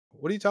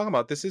What are you talking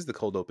about? This is the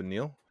cold open,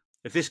 Neil.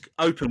 If this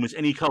open was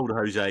any colder,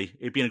 Jose,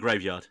 it'd be in a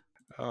graveyard.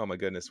 Oh my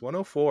goodness.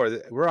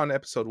 104. We're on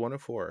episode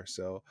 104.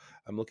 So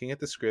I'm looking at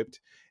the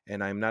script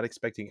and I'm not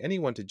expecting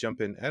anyone to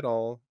jump in at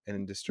all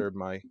and disturb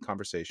my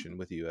conversation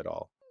with you at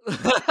all.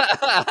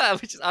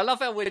 I love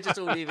how we're just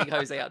all leaving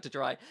Jose out to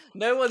dry.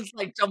 No one's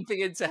like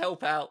jumping in to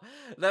help out.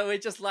 No, we're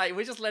just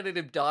letting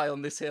him die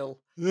on this hill.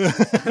 Hey,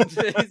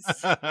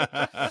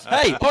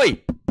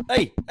 oi!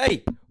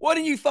 Hey! Why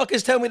didn't you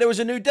fuckers tell me there was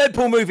a new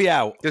Deadpool movie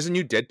out? There's a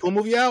new Deadpool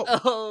movie out?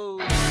 Oh.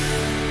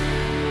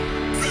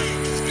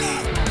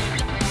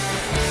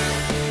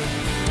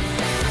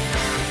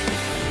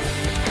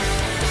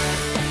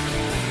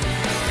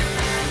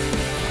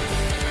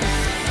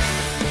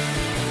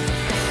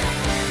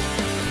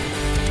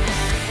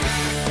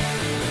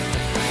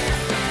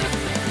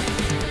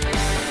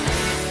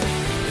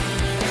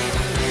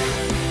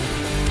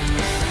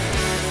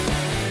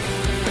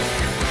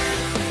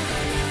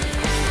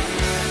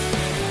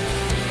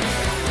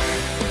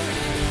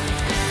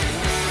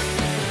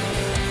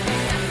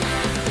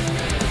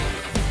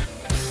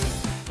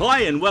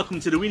 Hi and welcome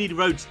to the We Need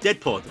Roads Dead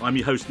Pod. I'm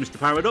your host, Mr.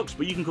 Paradox,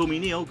 but you can call me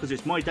Neil because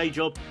it's my day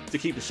job to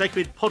keep the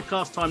sacred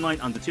podcast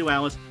timeline under 2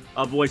 hours.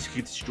 Otherwise, you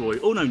could destroy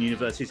all known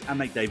universes and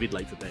make David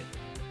late for bed.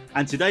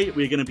 And today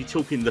we're going to be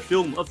talking the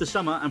film of the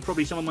summer and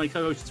probably some of my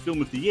co-hosts'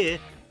 film of the year,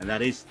 and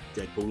that is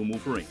Deadpool and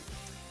Wolverine.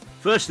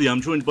 Firstly,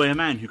 I'm joined by a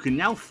man who can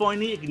now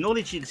finally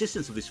acknowledge the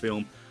existence of this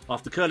film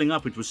after curling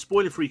up into a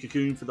spoiler-free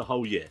cocoon for the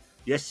whole year.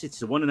 Yes, it's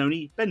the one and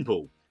only Ben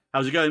Paul.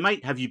 How's it going,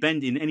 mate? Have you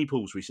been in any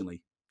pools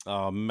recently?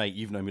 Oh, mate,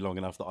 you've known me long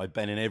enough that I've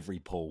been in every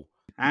pool.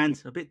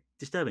 And a bit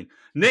disturbing.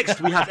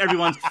 Next, we have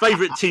everyone's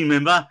favourite team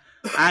member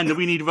and the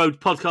We Need Road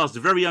podcast's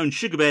very own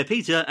Sugar Bear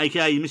Peter,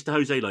 a.k.a. Mr.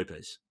 Jose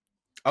Lopez.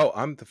 Oh,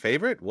 I'm the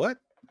favorite? What?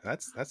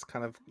 That's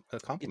kind of a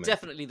compliment. You're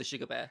definitely the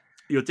Sugar Bear.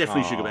 You're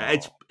definitely Sugar Bear.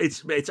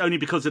 It's only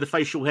because of the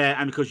facial hair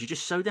and because you're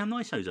just so damn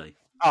nice, Jose.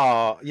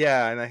 Oh,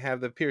 yeah, and I have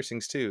the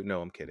piercings too.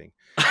 No, I'm kidding.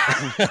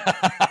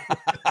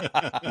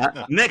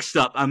 Next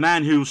up, a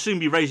man who will soon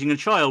be raising a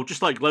child,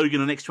 just like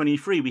Logan on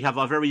X23, we have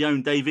our very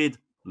own David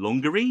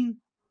Llongerine.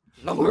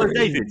 Hello,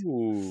 David.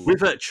 Ooh.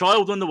 With a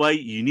child on the way,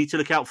 you need to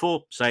look out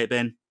for, say it,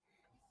 Ben.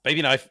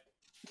 Baby knife.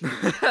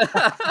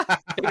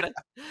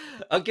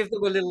 I'll give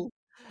them a little...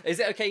 Is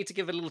it okay to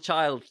give a little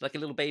child, like a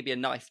little baby, a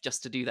knife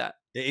just to do that?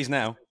 It is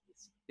now.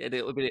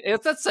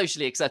 That's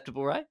socially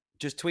acceptable, right?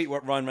 Just tweet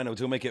what Ryan Reynolds,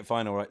 he'll make it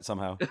fine, all right,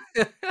 somehow.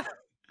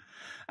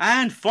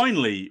 And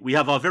finally, we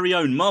have our very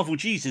own Marvel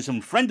Jesus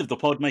and friend of the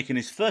pod making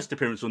his first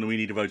appearance on the We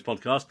Need a Roads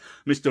podcast,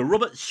 Mr.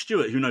 Robert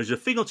Stewart, who knows a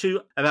thing or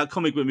two about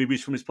comic book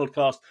movies from his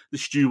podcast, The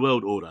Stew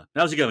World Order.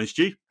 How's it going,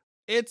 Stu?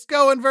 It's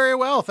going very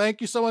well.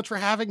 Thank you so much for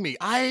having me.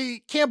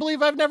 I can't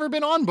believe I've never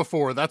been on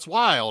before. That's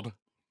wild.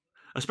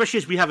 Especially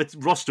as we have a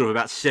roster of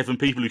about 7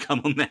 people who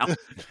come on now.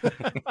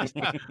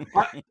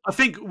 I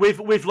think with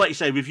like you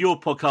say, with your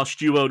podcast,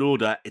 Stew World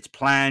Order, it's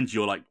planned.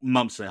 You're like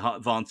months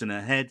advancing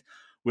ahead.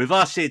 With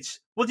us, it's,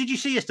 what did you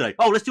see yesterday?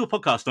 Oh, let's do a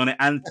podcast on it.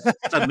 And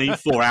suddenly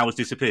 4 hours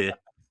disappear.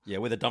 Yeah,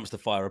 with a dumpster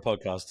fire, a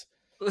podcast.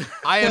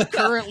 I am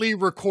currently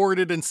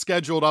recorded and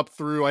scheduled up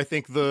through, I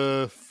think,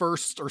 the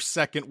first or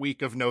second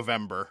week of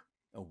November.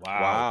 Oh,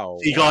 wow.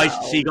 See,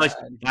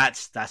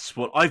 guys, that's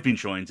what I've been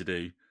trying to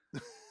do.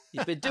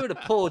 You've been doing a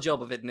poor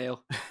job of it,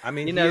 Neil. I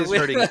mean, he is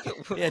hurting.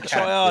 Yeah,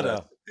 try harder.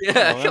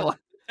 Yeah, come on.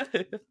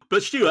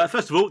 But Stuart,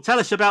 first of all, tell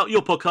us about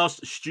your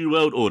podcast, Stew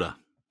World Order.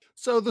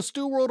 So the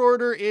Stew World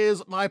Order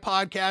is my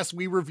podcast.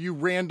 We review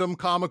random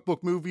comic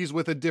book movies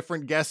with a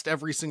different guest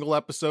every single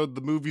episode. The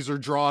movies are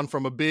drawn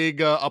from a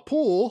big a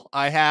pool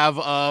I have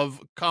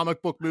of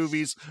comic book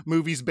movies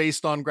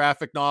based on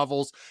graphic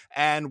novels,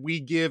 and we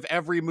give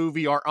every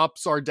movie our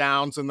ups, our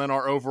downs, and then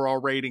our overall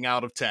rating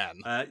out of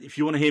 10. If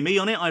you want to hear me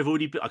on it, I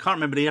can't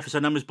remember the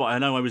episode numbers, but I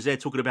know I was there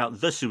talking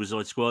about The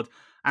Suicide Squad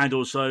and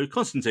also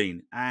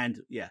Constantine.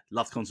 And yeah,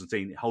 loved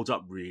Constantine. It holds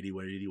up really,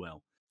 really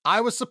well.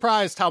 I was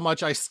surprised how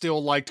much I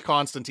still liked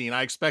Constantine.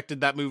 I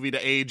expected that movie to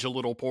age a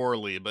little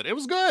poorly, but it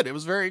was good. It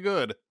was very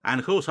good.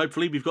 And of course,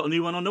 hopefully we've got a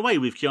new one on the way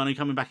with Keanu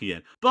coming back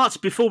again.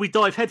 But before we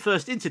dive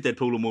headfirst into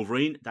Deadpool and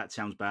Wolverine, that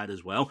sounds bad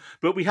as well,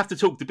 but we have to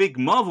talk the big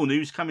Marvel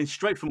news coming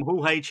straight from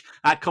Hall H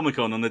at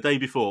Comic-Con on the day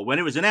before, when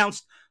it was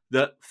announced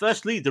that,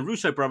 firstly, the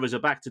Russo brothers are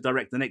back to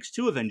direct the next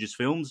 2 Avengers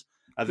films,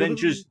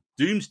 Avengers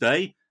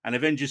Doomsday and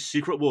Avengers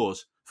Secret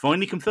Wars,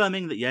 finally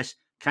confirming that, yes,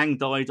 Kang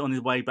died on his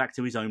way back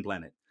to his own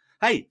planet.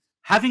 Hey,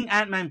 having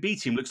Ant-Man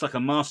beat him looks like a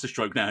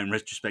masterstroke now in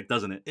retrospect,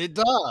 doesn't it? It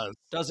does.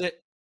 Does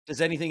it? Does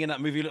anything in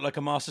that movie look like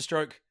a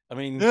masterstroke? I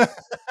mean,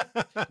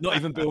 not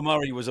even Bill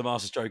Murray was a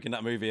masterstroke in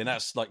that movie, and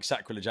that's like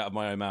sacrilege out of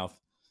my own mouth.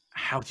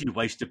 How do you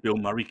waste a Bill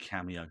Murray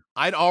cameo?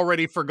 I'd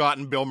already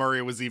forgotten Bill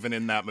Murray was even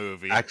in that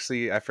movie.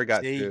 Actually, I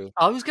forgot too.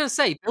 I was going to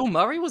say, Bill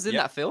Murray was in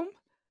that film?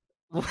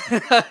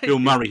 Bill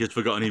Murray has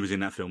forgotten he was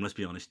in that film, let's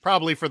be honest.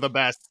 Probably for the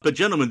best. But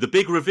gentlemen, the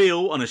big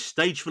reveal on a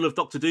stage full of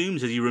Doctor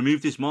Dooms as he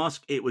removed his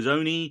mask, it was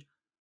only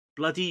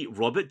bloody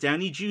Robert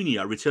Downey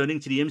Jr. returning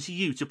to the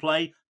MCU to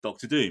play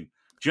Doctor Doom.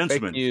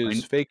 Gentlemen.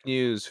 Fake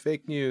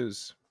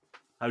news.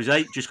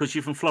 Jose, just because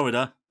you're from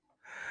Florida.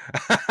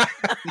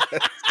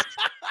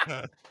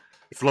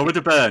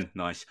 Florida burn.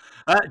 Nice.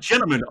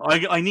 Gentlemen,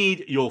 I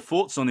need your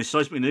thoughts on this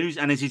seismic news.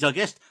 And as he's our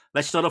guest,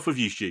 let's start off with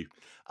you, Stu.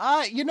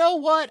 You know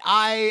what?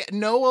 I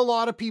know a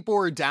lot of people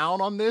are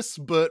down on this,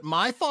 but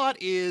my thought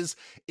is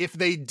if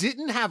they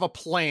didn't have a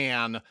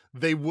plan,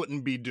 they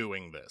wouldn't be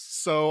doing this.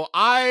 So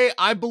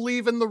I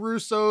believe in the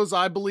Russos.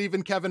 I believe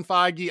in Kevin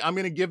Feige. I'm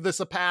going to give this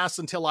a pass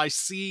until I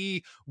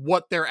see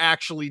what they're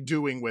actually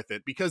doing with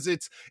it, because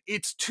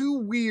it's too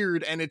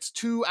weird and it's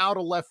too out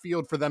of left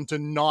field for them to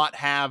not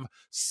have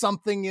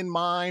something in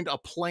mind, a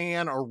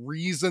plan, a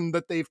reason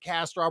that they've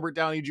cast Robert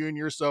Downey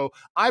Jr. So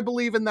I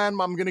believe in them.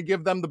 I'm going to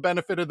give them the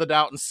benefit of the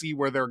doubt and see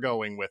where they're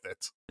going with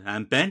it.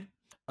 And Ben?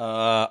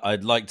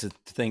 I'd like to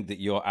think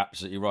that you're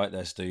absolutely right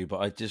there, Stu, but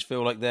I just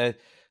feel like they're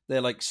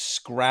like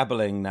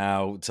scrabbling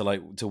now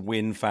to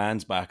win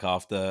fans back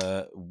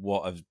after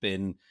what has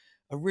been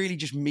a really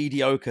just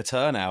mediocre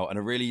turnout and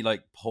a really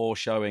like poor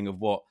showing of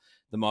what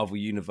the Marvel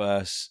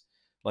Universe,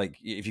 like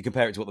if you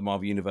compare it to what the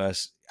Marvel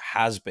Universe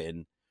has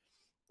been,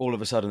 all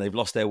of a sudden they've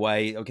lost their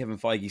way. Kevin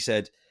Feige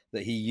said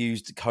that he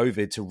used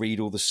COVID to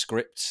read all the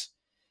scripts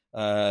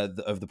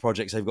of the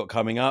projects they've got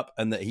coming up,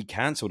 and that he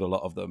cancelled a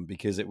lot of them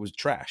because it was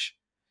trash.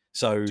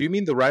 So, do you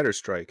mean the writer's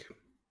strike?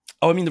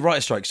 Oh, I mean the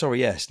writer's strike. Sorry,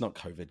 yes, not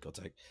COVID.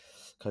 God's sake,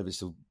 COVID's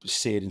still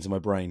seared into my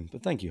brain.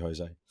 But thank you,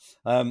 Jose.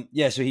 So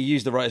he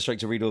used the writer's strike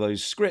to read all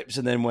those scripts,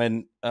 and then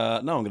went, "No,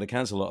 I'm going to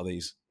cancel a lot of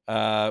these,"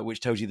 which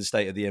tells you the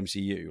state of the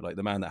MCU. Like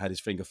the man that had his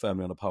finger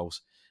firmly on the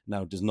pulse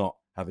now does not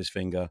have his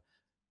finger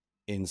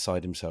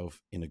inside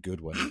himself in a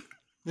good way.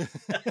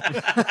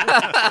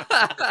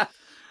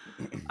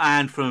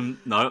 And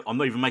no, I'm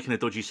not even making a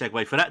dodgy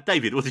segue for that.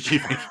 David, what did you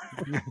think?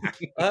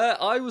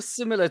 I was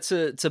similar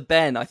to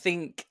Ben. I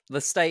think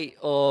the state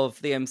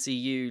of the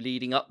MCU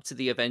leading up to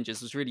the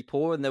Avengers was really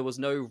poor, and there was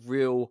no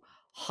real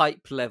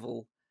hype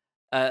level.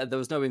 There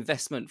was no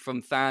investment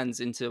from fans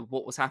into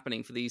what was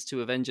happening for these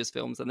two Avengers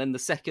films. And then the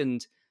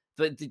second,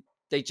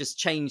 they just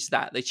changed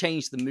that. They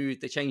changed the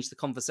mood. They changed the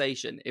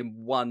conversation in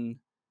one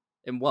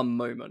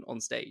moment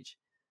on stage,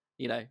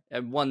 in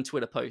one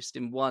Twitter post,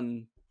 in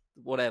one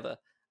whatever.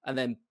 And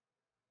then,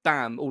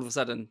 bam! All of a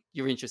sudden,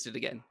 you're interested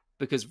again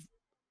because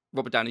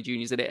Robert Downey Jr.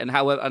 is in it.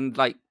 And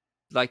like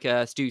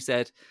Stu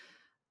said,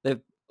 they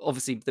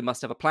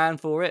must have a plan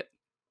for it.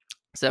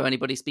 So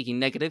anybody speaking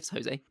negatives,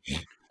 Jose,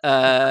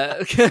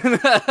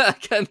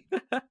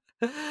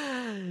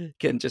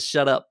 can just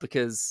shut up,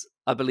 because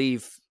I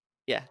believe,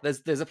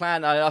 there's a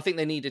plan. I think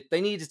they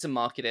needed to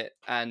market it,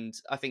 and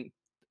I think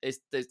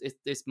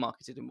it's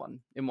marketed in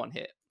one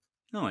hit.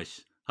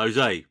 Nice,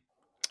 Jose.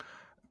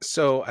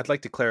 So I'd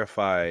like to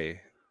clarify,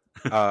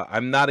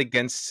 I'm not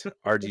against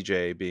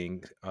RDJ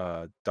being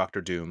Doctor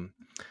Doom.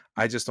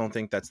 I just don't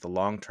think that's the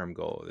long-term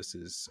goal. This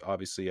is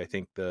obviously, I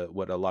think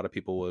what a lot of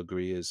people will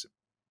agree is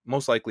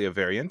most likely a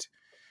variant.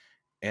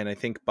 And I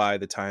think by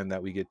the time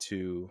that we get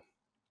to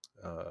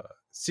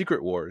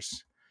Secret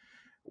Wars,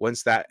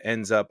 once that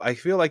ends up, I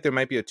feel like there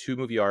might be a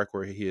 2-movie arc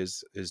where he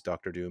is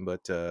Doctor Doom.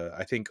 But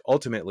I think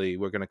ultimately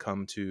we're going to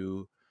come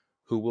to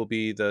who will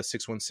be the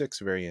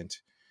 616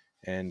 variant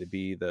and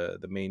be the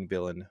main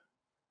villain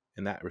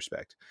in that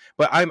respect.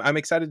 But I'm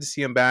excited to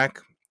see him back.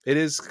 It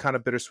is kind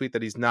of bittersweet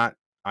that he's not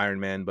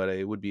Iron Man, but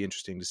it would be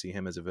interesting to see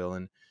him as a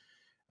villain.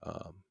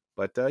 I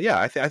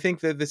think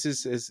that this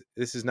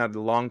is not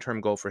a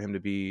long-term goal for him to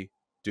be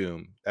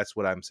Doom. That's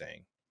what I'm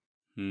saying.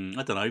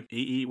 I don't know.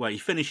 He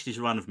finished his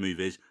run of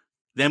movies,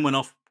 then went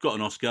off, got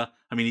an Oscar.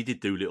 I mean, he did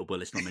Doolittle, but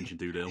let's not mention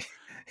Doolittle.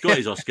 Got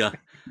his Oscar,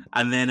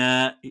 and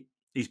then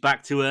he's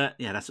back to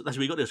that's where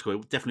he got the Oscar.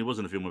 It definitely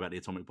wasn't a film about the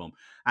atomic bomb,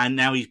 and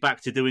now he's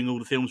back to doing all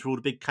the films for all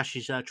the big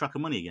cashes truck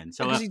of money again.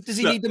 So does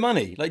he need the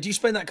money? Like, do you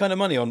spend that kind of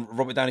money on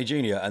Robert Downey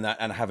Jr. and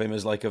have him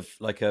as like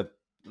a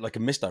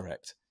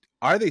misdirect?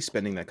 Are they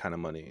spending that kind of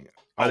money?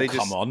 Are they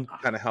just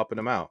kind of helping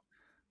him out?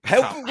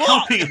 Helping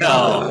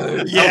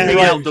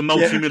out the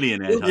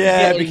multi-millionaire.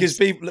 Yeah, because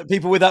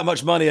people with that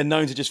much money are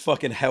known to just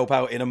fucking help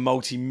out in a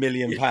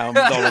multi-million-pound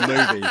dollar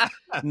movie.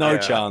 No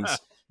chance.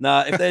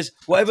 Nah, if there's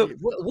whatever.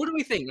 What do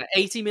we think? Like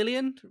 80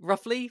 million,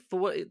 roughly, for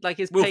what? Like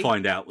his. We'll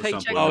find out.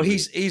 Oh,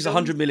 he's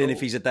 100 million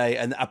if he's a day,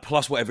 and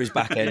plus whatever his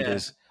back end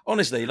is.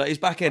 Honestly, like his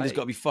back end has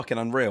got to be fucking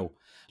unreal.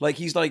 Like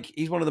he's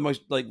one of the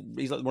most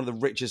he's one of the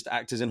richest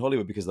actors in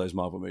Hollywood because of those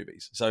Marvel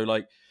movies. So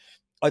like,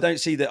 I don't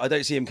see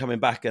him coming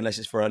back unless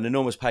it's for an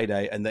enormous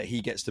payday and that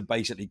he gets to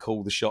basically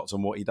call the shots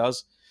on what he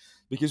does.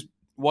 Because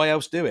why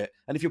else do it?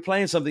 And if you're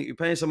playing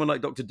someone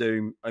like Doctor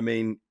Doom, I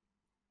mean,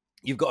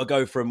 you've got to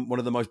go from one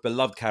of the most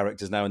beloved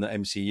characters now in the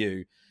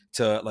MCU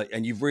to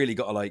and you've really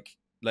got to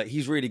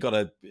he's really got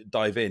to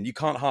dive in. You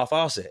can't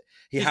half-ass it.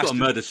 He's got to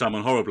murder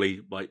someone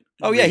horribly.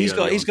 He's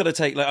got to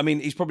take.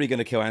 He's probably going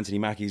to kill Anthony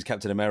Mackie's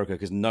Captain America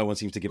because no one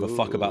seems to give a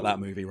fuck about that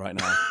movie right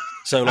now.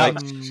 So like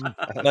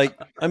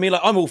I mean,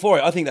 like I'm all for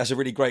it. I think that's a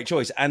really great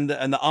choice, and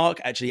the arc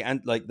actually,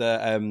 and like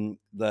the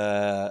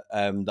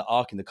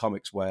arc in the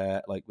comics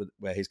where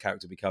his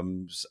character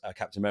becomes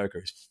Captain America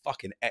is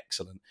fucking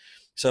excellent.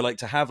 So like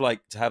to have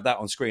that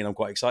on screen, I'm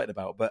quite excited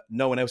about. But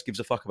no one else gives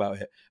a fuck about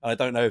it, and I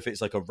don't know if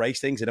it's like a race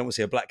thing. So I don't want to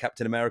see a black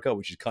Captain America,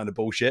 which is kind of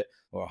bullshit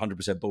or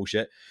 100%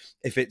 bullshit.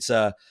 If it's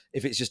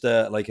just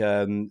a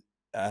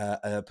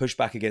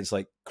pushback against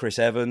like Chris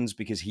Evans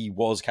because he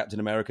was Captain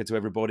America to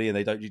everybody, and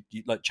they don't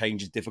like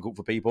change is difficult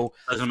for people.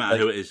 Doesn't matter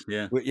who it is.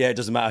 Yeah, it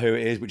doesn't matter who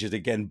it is, which is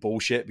again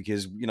bullshit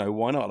because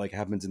why not? Like it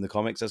happens in the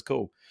comics, that's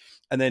cool.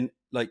 And then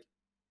like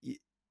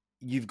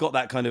you've got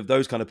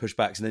those kind of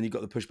pushbacks, and then you've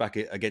got the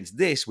pushback against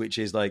this, which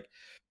is like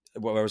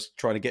what I was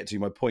trying to get to.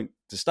 My point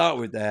to start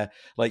with there,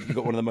 like you've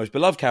got one of the most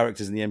beloved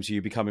characters in the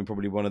MCU becoming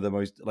probably one of the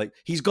most like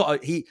he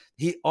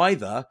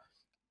either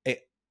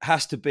it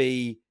has to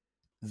be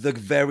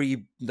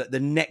the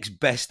next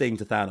best thing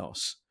to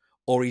Thanos,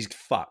 or he's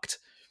fucked.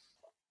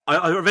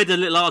 I read a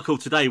little article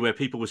today where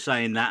people were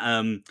saying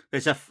that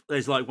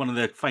there's like one of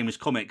the famous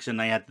comics, and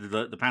they had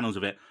the panels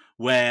of it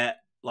where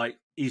like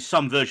he's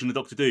some version of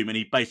Doctor Doom, and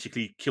he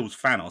basically kills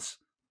Thanos.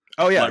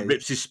 Oh yeah, like,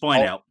 rips his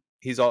spine out.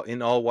 He's all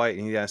in all white,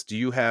 and he asks, "Do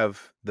you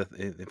have the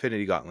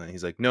Infinity Gauntlet?" And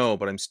he's like, "No,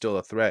 but I'm still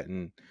a threat."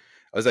 And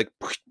I was like,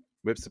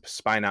 rips the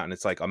spine out, and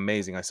it's like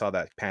amazing. I saw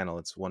that panel;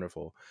 it's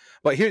wonderful.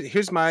 But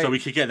here's my. So we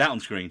could get that on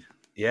screen.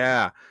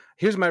 Yeah.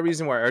 Here's my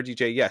reason why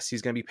RDJ, yes,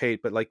 he's going to be paid,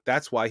 but like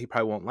that's why he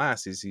probably won't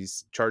last is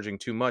he's charging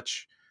too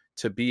much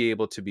to be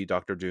able to be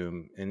Doctor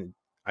Doom. And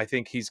I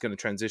think he's going to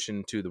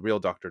transition to the real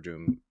Doctor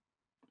Doom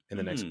in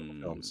the next couple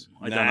films.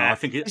 I don't know. I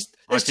think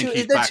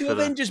he's back for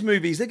Avengers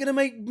movies. They're going to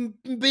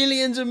make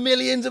billions and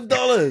millions of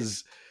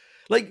dollars.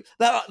 Like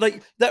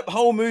that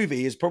whole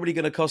movie is probably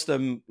going to cost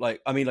them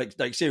like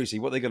seriously,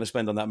 what are they going to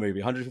spend on that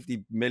movie?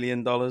 $150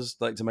 million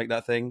like to make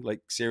that thing? Like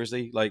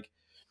seriously, like.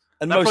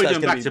 And they're most probably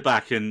doing back to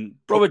back, and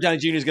Robert Downey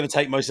Jr. is going to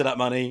take most of that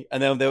money,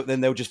 and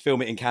then they'll just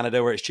film it in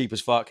Canada where it's cheap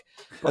as fuck,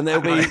 and they'll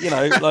be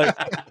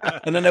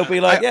and then they'll be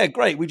like, yeah,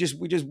 great, we just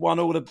won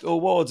all the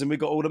awards and we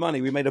got all the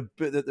money. We made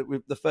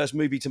the first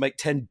movie to make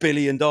 $10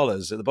 billion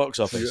at the box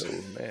office.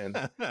 Oh,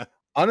 man.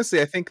 Honestly,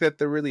 I think that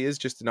there really is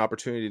just an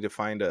opportunity to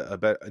find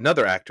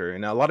another actor,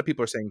 and a lot of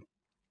people are saying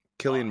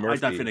Cillian Murphy.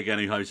 I don't think they're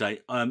going to,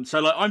 Jose. So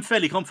like, I'm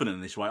fairly confident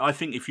in this way. I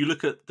think if you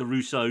look at the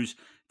Russos,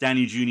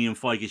 Downey Jr. and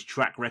Feige's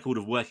track record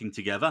of working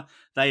together,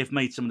 they have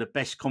made some of the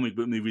best comic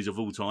book movies of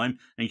all time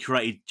and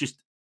created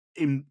just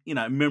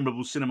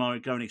memorable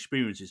cinema-going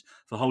experiences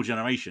for whole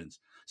generations.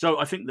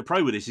 So I think the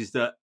pro with this is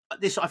that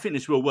I think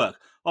this will work.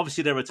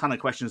 Obviously, there are a ton of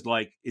questions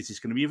like, is this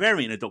going to be a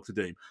variant of Doctor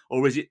Doom?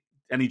 Or is it,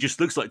 and he just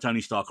looks like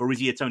Tony Stark, or is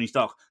he a Tony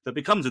Stark that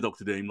becomes a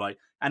Doctor Doom?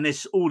 And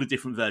there's all the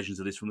different versions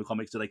of this from the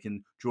comics that they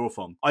can draw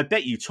from. I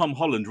bet you Tom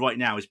Holland right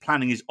now is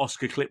planning his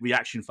Oscar clip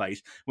reaction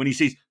face when he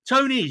sees,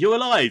 Tony, you're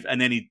alive!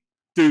 And then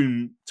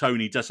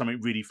Tony does something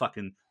really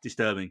fucking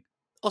disturbing.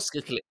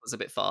 Oscar clip was a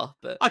bit far,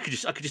 but I could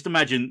just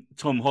imagine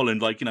Tom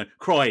Holland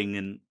crying,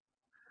 and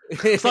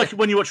it's like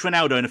when you watch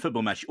Ronaldo in a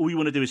football match, all you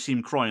want to do is see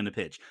him cry on the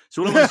pitch.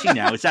 So all I want to see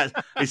now is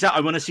that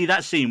I want to see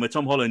that scene where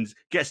Tom Holland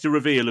gets the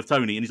reveal of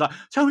Tony, and he's like,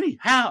 Tony,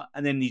 how?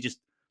 And then he just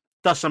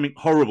does something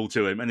horrible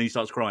to him, and then he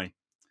starts crying.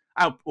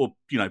 Or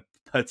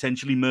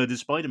potentially murders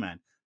Spider-Man.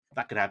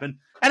 That could happen.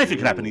 Anything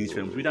could happen in these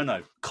films. We don't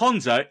know.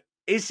 Konzo,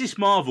 is this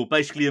Marvel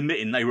basically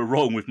admitting they were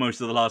wrong with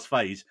most of the last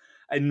phase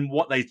and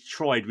what they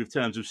tried with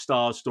terms of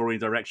stars, story,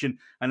 and direction,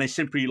 and they're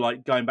simply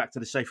going back to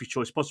the safest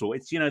choice possible?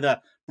 It's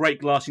the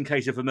break glass in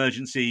case of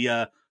emergency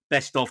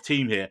best of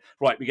team here.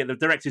 Right, we get the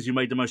directors who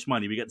made the most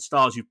money. We get the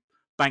stars who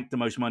banked the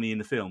most money in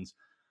the films.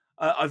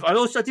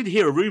 I did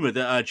hear a rumor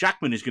that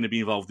Jackman is going to be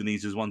involved in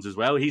these ones as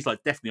well. He's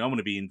like, definitely, I want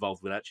to be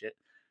involved with that shit.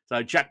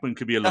 So Jackman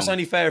could be along. That's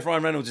only fair if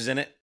Ryan Reynolds is in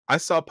it. I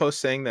saw a post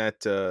saying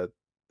that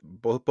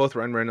both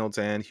Ryan Reynolds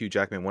and Hugh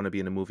Jackman want to be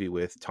in a movie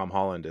with Tom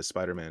Holland as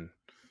Spider-Man.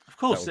 Of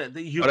course,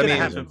 you're going to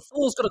have him.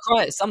 All's got to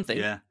cry at something.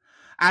 Yeah,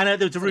 and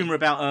there was a rumor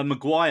about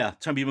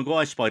Tobey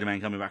Maguire's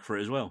Spider-Man coming back for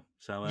it as well.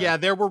 So yeah,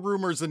 there were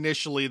rumors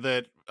initially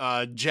that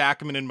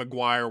Jackman and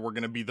Maguire were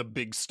going to be the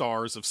big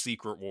stars of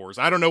Secret Wars.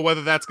 I don't know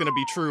whether that's going to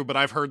be true, but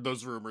I've heard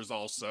those rumors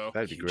also.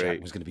 That'd be Hugh great.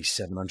 Jackman's going to be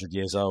 700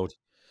 years old.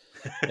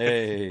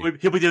 Hey,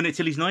 he'll be doing it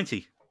till he's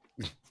 90.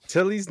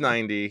 Till he's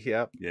 90.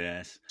 Yep.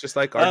 Yes. Just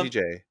like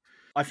RDJ.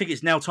 I think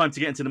it's now time to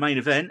get into the main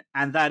event,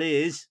 and that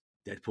is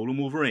Deadpool and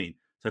Wolverine.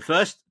 So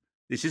first,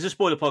 this is a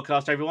spoiler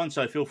podcast, everyone,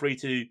 so feel free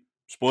to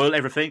spoil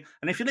everything.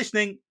 And if you're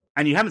listening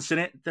and you haven't seen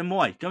it, then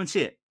why? Go and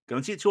see it. Go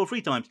and see it 2 or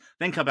 3 times,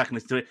 then come back and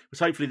listen to it,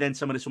 because hopefully then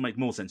some of this will make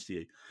more sense to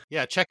you.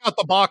 Yeah, check out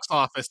the box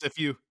office. If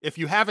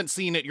you haven't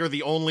seen it, you're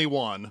the only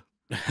one.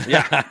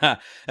 Yeah.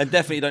 And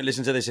definitely don't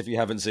listen to this if you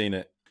haven't seen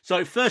it.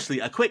 So firstly,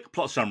 a quick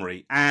plot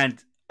summary,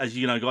 and as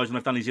you know, guys, when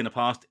I've done these in the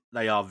past,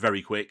 they are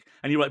very quick.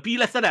 And you're like, but you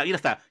left that out.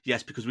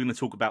 Yes, because we're going to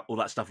talk about all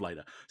that stuff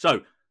later.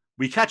 So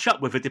we catch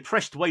up with a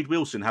depressed Wade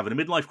Wilson having a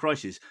midlife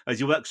crisis as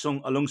he works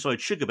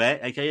alongside Sugar Bear,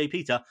 a.k.a.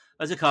 Peter,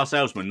 as a car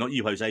salesman. Not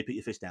you, Jose. Put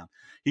your fist down.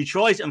 He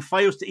tries and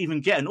fails to even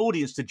get an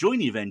audience to join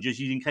the Avengers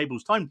using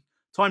Cable's time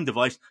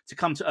device to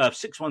come to Earth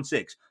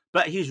 616.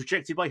 but he's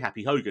rejected by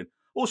Happy Hogan.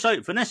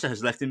 Also, Vanessa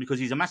has left him because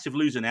he's a massive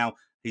loser now.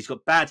 He's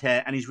got bad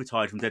hair and he's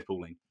retired from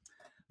Deadpooling.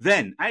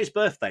 Then, at his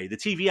birthday, the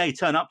TVA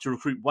turn up to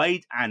recruit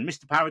Wade and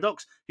Mr.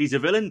 Paradox. He's a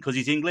villain because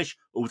he's English.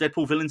 All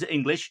Deadpool villains are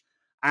English.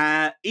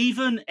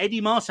 Even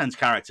Eddie Marsan's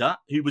character,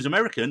 who was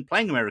American,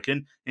 playing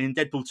American in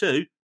Deadpool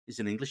 2, is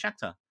an English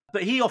actor.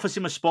 But he offers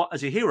him a spot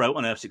as a hero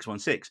on Earth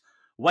 616.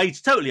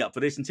 Wade's totally up for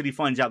this until he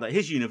finds out that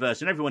his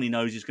universe and everyone he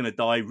knows is going to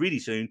die really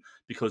soon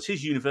because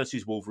his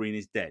universe's Wolverine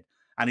is dead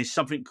and is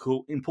something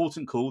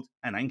important called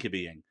an anchor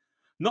being.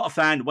 Not a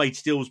fan, Wade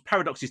steals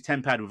Paradox's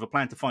TemPad with a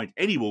plan to find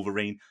any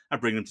Wolverine and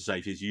bring them to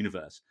save his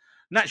universe.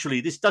 Naturally,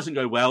 this doesn't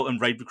go well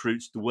and Wade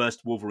recruits the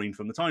worst Wolverine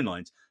from the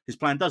timelines. His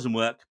plan doesn't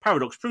work,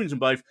 Paradox prunes them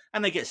both,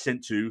 and they get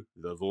sent to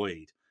the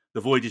Void. The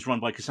Void is run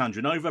by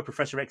Cassandra Nova,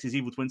 Professor X's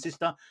evil twin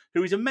sister,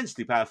 who is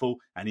immensely powerful,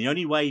 and the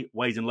only way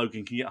Wade and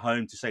Logan can get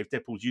home to save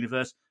Deadpool's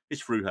universe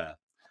is through her.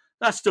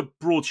 That's the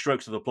broad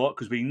strokes of the plot,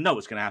 because we know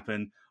what's going to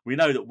happen. We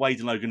know that Wade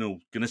and Logan are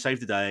going to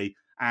save the day,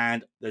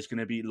 and there's going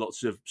to be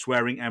lots of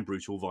swearing and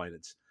brutal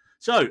violence.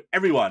 So,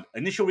 everyone,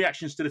 initial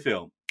reactions to the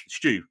film.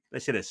 Stu,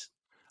 let's hear this.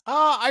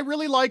 I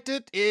really liked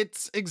it.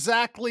 It's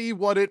exactly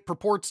what it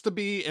purports to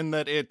be in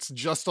that it's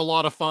just a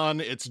lot of fun.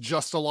 It's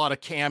just a lot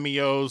of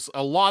cameos,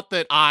 a lot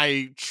that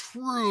I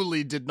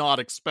truly did not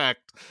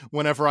expect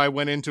whenever I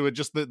went into it.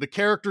 Just the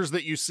characters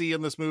that you see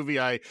in this movie,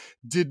 I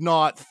did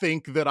not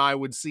think that I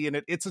would see in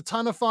it. It's a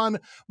ton of fun.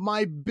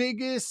 My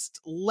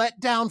biggest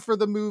letdown for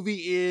the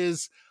movie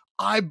is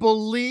I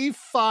believe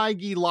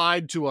Feige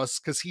lied to us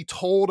because he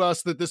told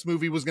us that this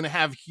movie was going to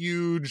have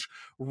huge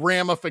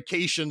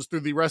ramifications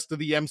through the rest of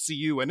the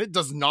MCU, and it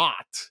does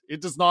not.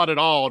 It does not at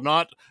all.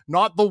 Not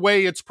the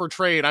way it's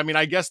portrayed. I mean,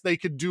 I guess they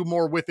could do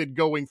more with it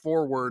going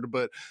forward,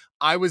 but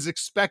I was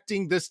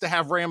expecting this to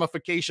have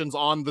ramifications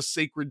on the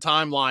sacred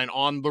timeline,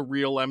 on the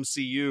real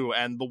MCU,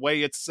 and the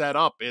way it's set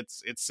up,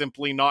 it's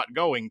simply not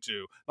going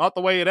to. Not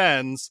the way it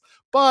ends,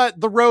 but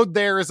the road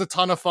there is a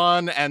ton of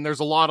fun, and there's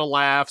a lot of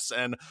laughs,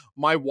 and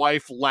my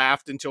wife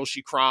laughed until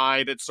she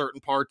cried at certain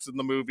parts in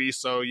the movie,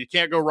 so you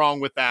can't go wrong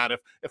with that.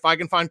 If I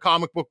can find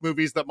comic book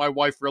movies that my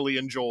wife really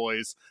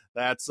enjoys,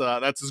 that's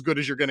as good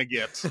as you're going to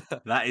get.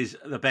 That is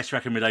the best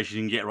recommendation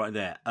you can get right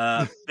there.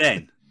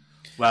 Ben,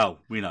 well,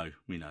 we know.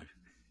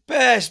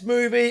 Best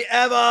movie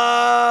ever!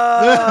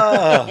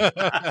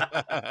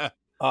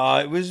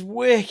 It was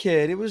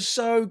wicked. It was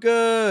so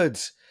good.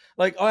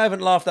 Like, I haven't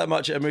laughed that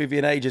much at a movie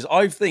in ages.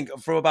 I think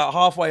from about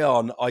halfway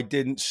on, I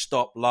didn't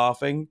stop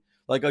laughing.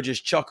 Like, I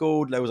just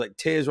chuckled. There was like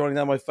tears running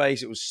down my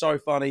face. It was so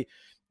funny.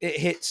 It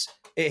hits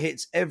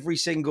every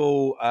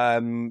single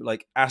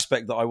like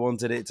aspect that I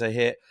wanted it to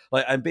hit.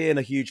 Like, and being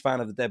a huge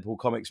fan of the Deadpool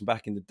comics from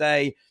back in the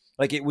day,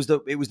 like it was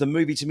the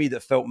movie to me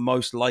that felt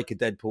most like a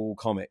Deadpool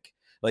comic.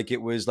 Like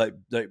it was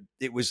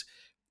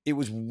it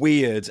was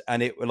weird,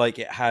 and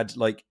it had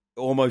like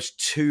almost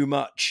too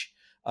much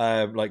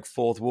like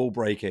fourth wall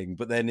breaking,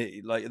 but then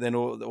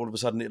all of a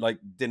sudden it like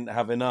didn't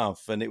have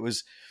enough, and it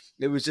was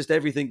just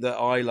everything that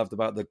I loved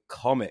about the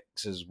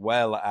comics as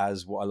well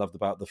as what I loved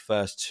about the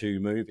first two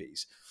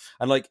movies.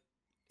 And like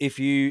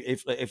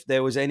if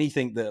there was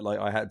anything that like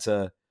I had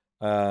to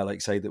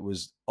like say that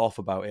was off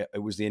about it, it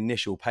was the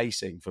initial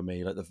pacing for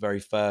me. Like the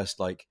very first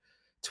like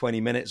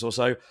 20 minutes or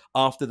so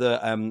after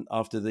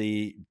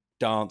the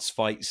dance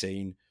fight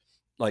scene,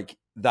 like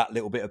that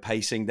little bit of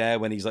pacing there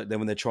when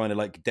they're trying to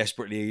like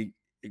desperately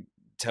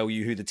tell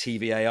you who the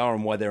TVA are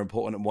and why they're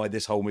important and why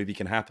this whole movie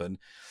can happen.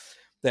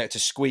 They had to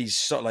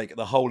squeeze like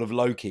the whole of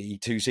Loki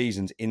 2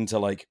 seasons into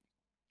like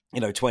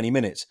 20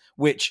 minutes,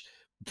 which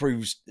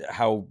proves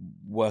how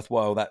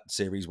worthwhile that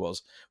series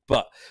was.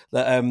 But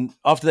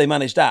after they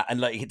managed that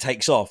and like it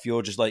takes off,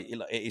 you're just like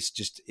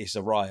it's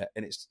a riot,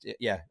 and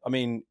I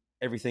mean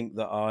everything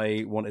that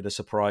I wanted a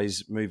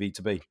surprise movie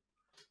to be.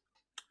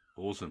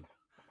 Awesome.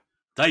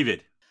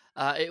 David?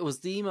 It was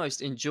the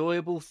most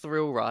enjoyable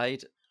thrill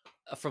ride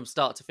from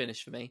start to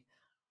finish for me.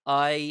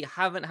 I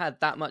haven't had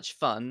that much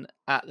fun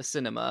at the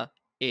cinema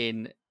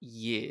in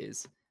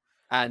years.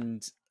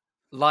 And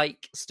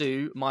like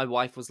Stu, my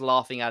wife was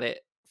laughing at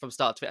it from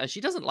start to finish. And she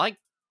doesn't like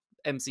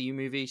MCU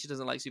movies. She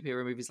doesn't like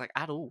superhero movies like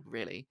at all,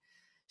 really.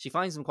 She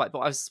finds them quite... But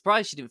I was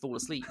surprised she didn't fall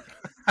asleep.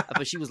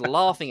 But she was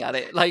laughing at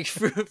it like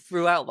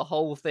throughout the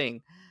whole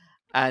thing.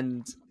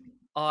 And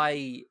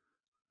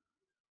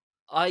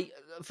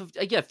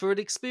for an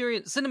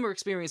experience, cinema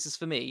experiences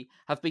for me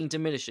have been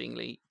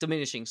diminishing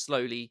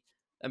slowly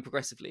and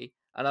progressively.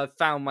 And I've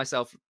found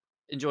myself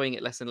enjoying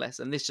it less and less.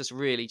 And this just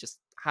really just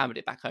hammered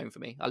it back home for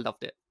me. I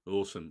loved it.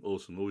 Awesome.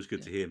 Always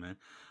good to hear, man.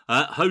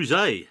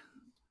 Jose,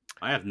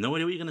 I have no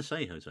idea what you're going to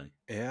say, Jose.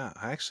 Yeah,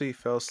 I actually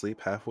fell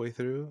asleep halfway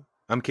through.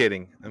 I'm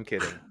kidding. You're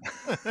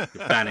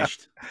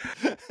banished.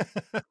 I'm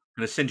going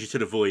to send you to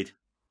the void.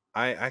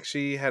 I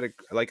actually had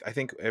I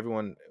think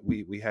everyone,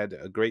 we had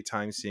a great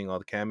time seeing all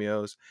the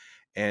cameos,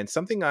 and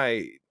something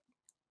I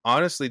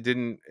honestly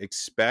didn't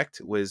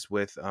expect was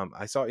with,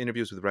 I saw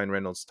interviews with Ryan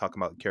Reynolds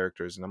talking about the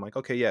characters, and I'm like,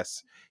 okay,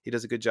 yes, he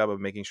does a good job of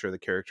making sure the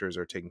characters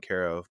are taken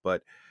care of,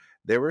 but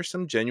there were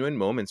some genuine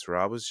moments where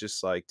I was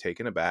just like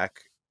taken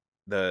aback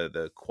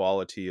the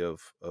quality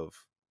of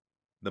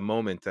the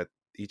moment that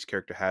each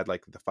character had,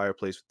 like the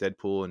fireplace with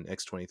Deadpool and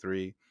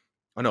X-23.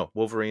 Oh no,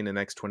 Wolverine and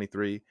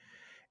X-23.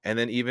 And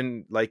then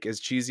even like as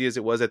cheesy as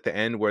it was at the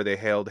end where they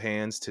held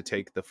hands to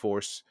take the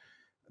force,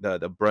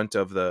 the brunt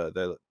of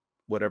the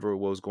whatever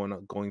was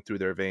going through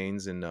their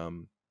veins, and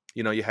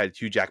you know, you had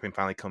Hugh Jackman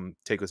finally come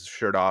take his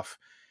shirt off.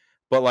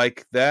 But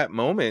like that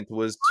moment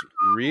was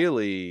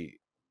really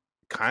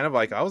kind of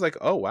like, I was like,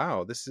 oh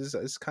wow,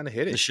 this kind of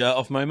hit it. The shirt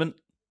off moment.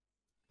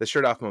 The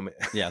shirt off moment.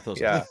 Yeah, I thought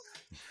so. Yeah.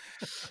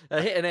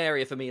 Hit an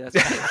area for me. That's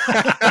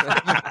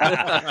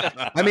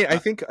I mean, I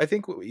think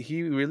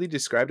he really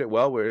described it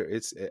well, where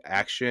it's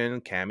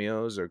action,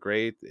 cameos are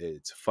great,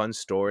 it's a fun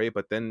story,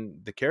 but then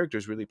the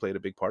characters really played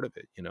a big part of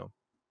it, you know,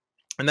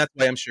 and that's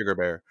why I'm Sugar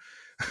Bear.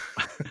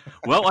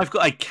 Well, I've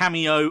got a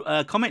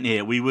cameo comment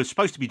here. We were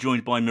supposed to be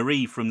joined by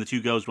Marie from the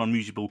Two Girls One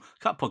Musical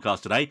Cut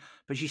podcast today,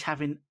 but she's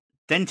having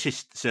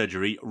dentist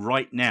surgery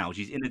right now.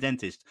 She's in a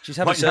dentist. She's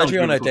having right surgery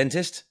on her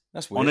dentist?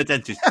 That's weird. On a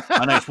dentist.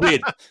 I know, it's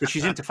weird, but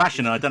she's into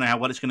fashion, and I don't know how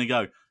well it's going to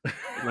go.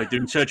 Like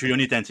doing surgery on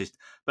your dentist.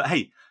 But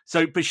hey,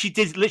 but she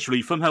did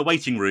literally, from her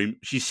waiting room,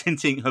 she's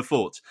sending her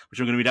thoughts, which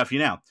I'm going to read out for you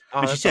now.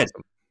 Oh, and she said,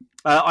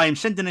 awesome. I am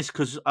sending this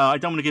because I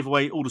don't want to give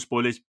away all the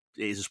spoilers.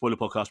 It is a spoiler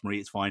podcast, Marie.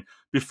 It's fine.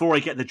 Before I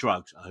get the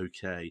drugs.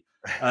 Okay.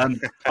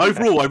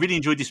 Overall, I really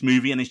enjoyed this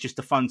movie, and it's just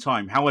a fun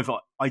time. However,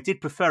 I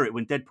did prefer it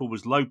when Deadpool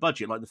was low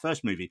budget, like the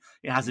first movie.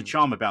 It has a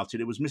charm about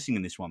it. It was missing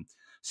in this one.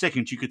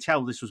 Second, you could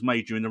tell this was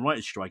made during the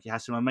writer's strike. It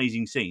has some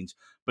amazing scenes,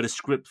 but the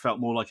script felt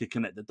more like a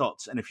connect the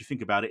dots. And if you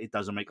think about it, it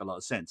doesn't make a lot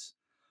of sense.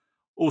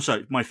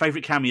 Also, my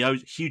favourite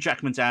cameos, Hugh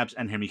Jackman's abs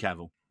and Henry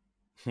Cavill.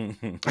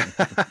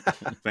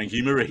 Thank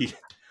you, Marie.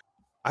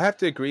 I have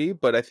to agree,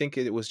 but I think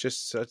it was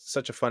just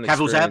such a fun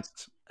Cavill's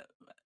experience.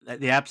 abs?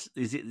 The abs?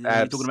 Is it?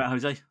 Are you talking about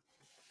Jose?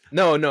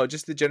 No,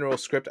 just the general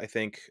script, I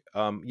think.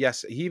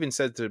 Yes, he even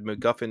said the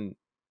MacGuffin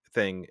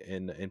thing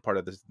in part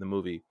of the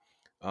movie.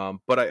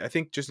 But I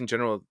think just in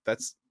general,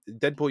 that's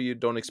Deadpool. You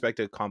don't expect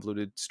a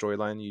convoluted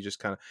storyline. You just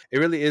kind of, it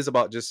really is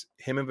about just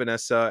him and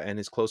Vanessa and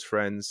his close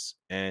friends,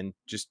 and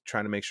just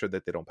trying to make sure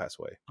that they don't pass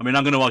away. I mean,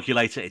 I'm going to argue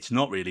later. It's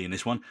not really in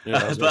this one,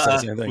 Yeah,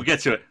 but we'll get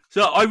to it.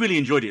 So I really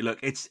enjoyed it.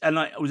 Look,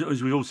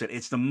 as we all said,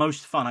 it's the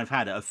most fun I've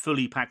had at a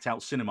fully packed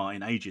out cinema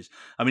in ages.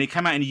 I mean, it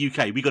came out in the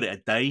UK. We got it a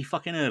day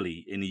fucking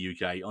early in the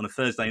UK on a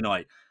Thursday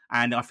night,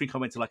 and I think I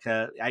went to like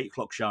a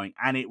 8:00 showing,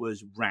 and it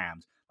was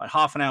rammed. Like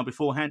half an hour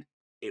beforehand,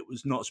 it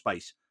was not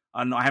space.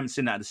 And I haven't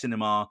seen that at the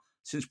cinema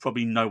since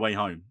probably No Way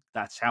Home.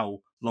 That's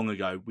how long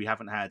ago we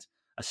haven't had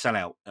a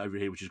sellout over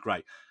here, which is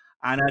great.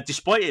 And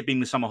despite it being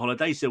the summer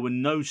holidays, there were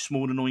no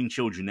small annoying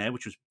children there,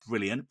 which was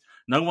brilliant.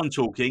 No one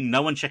talking,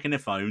 no one checking their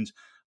phones.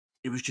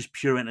 It was just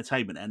pure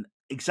entertainment. And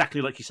exactly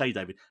like you say,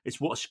 David,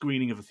 it's what a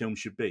screening of a film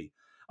should be.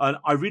 And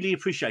I really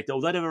appreciate that,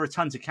 although there were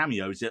tons of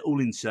cameos, they're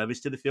all in service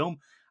to the film,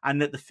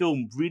 and that the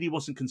film really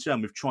wasn't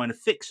concerned with trying to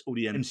fix all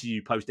the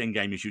MCU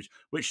post-Endgame issues,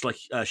 which, like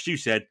Stu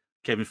said,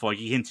 Kevin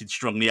Feige hinted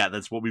strongly at,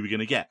 that's what we were going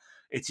to get.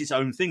 It's its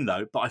own thing,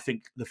 though, but I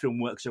think the film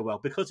works so well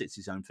because it's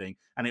its own thing,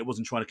 and it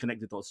wasn't trying to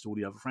connect the dots to all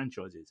the other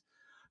franchises.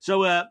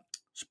 So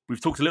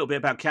we've talked a little bit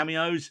about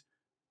cameos.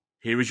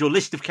 Here is your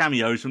list of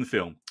cameos from the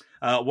film.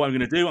 What I'm going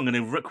to do, I'm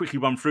going to quickly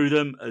run through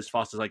them as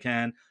fast as I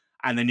can,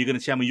 and then you're going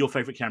to tell me your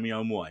favourite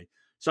cameo and why.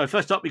 So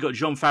first up, we got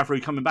Jon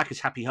Favreau coming back as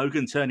Happy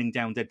Hogan, turning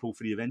down Deadpool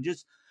for the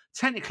Avengers.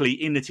 Technically,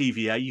 in the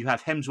TVA, you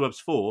have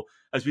Hemsworth's Thor,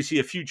 as we see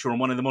a future on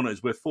one of the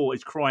monitors where Thor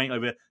is crying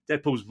over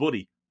Deadpool's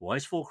body. Why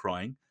is Thor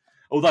crying?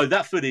 Although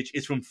that footage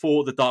is from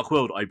Thor: The Dark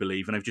World, I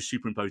believe, and I've just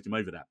superimposed him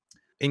over that.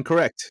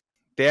 Incorrect.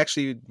 They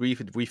actually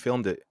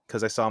refilmed it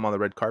because I saw him on the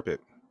red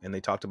carpet, and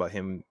they talked about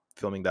him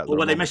filming that. Well,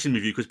 were they messing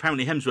with you? Because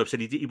apparently Hemsworth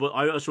said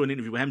I saw an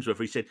interview with Hemsworth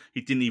where he said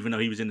he didn't even know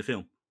he was in the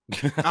film.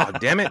 Oh,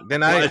 damn it.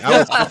 Then I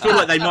feel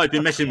like they might have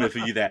been messing with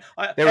you there.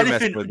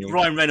 Anything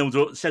Ryan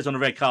Reynolds says on the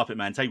red carpet,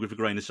 man, take with a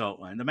grain of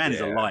salt, man. The man is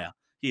a liar.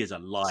 He is a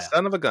liar.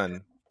 Son of a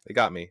gun. They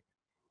got me.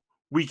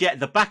 We get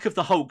the back of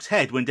the Hulk's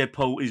head when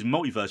Deadpool is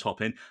multiverse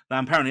hopping. Now,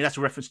 apparently that's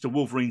a reference to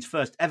Wolverine's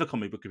first ever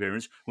comic book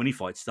appearance when he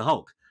fights the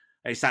Hulk.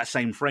 It's that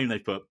same frame they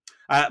put.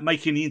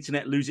 Making the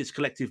internet lose its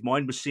collective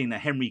mind was seeing a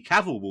Henry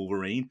Cavill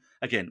Wolverine,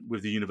 again,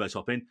 with the universe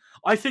hopping.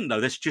 I think,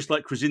 though, that's just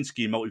like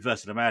Krasinski in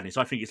Multiverse of the Madness.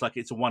 I think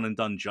it's a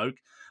one-and-done joke.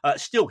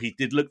 Still, he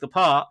did look the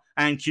part,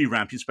 and cue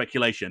rampant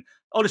speculation.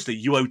 Honestly,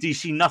 you owe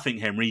DC nothing,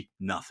 Henry.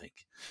 Nothing.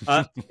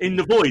 In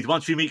The Void,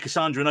 once we meet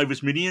Cassandra and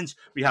Ovis minions,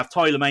 we have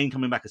Tyler Mane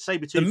coming back as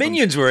Sabretooth. The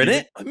minions were in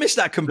it? I missed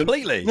that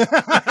completely.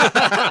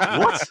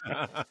 What?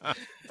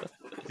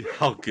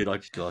 Oh, good.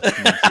 God.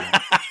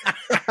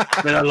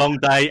 It's been a long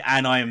day,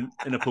 and I am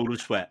in a pool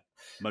of sweat.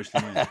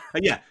 Mostly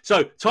me.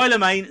 So Tyler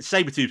Mane,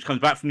 Sabretooth, comes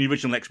back from the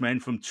original X-Men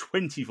from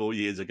 24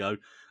 years ago.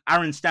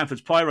 Aaron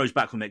Stanford's Pyro's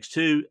back from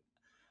X2.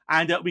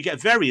 And we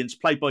get variants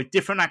played by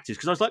different actors.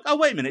 Because I was like, oh,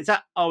 wait a minute.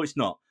 It's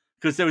not.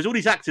 Because there was all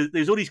these actors,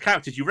 there's all these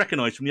characters you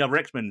recognise from the other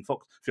X-Men and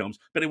Fox films,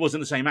 but it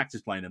wasn't the same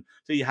actors playing them.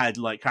 So you had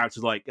like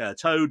characters like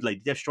Toad,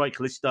 Lady Deathstrike,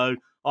 Callisto,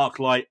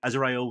 Arclight,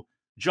 Azrael,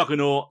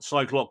 Juggernaut,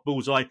 Cyclops,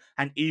 Bullseye,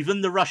 and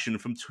even the Russian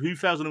from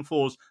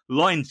 2004's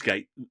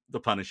Lionsgate, the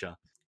Punisher.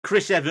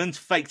 Chris Evans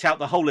faked out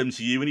the whole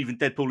MCU and even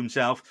Deadpool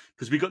himself,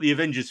 because we got the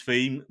Avengers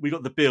theme, we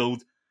got the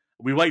build,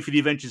 we wait for the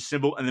Avengers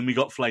symbol, and then we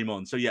got Flame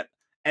On. So yeah,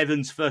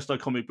 Evans' first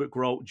comic book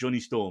role, Johnny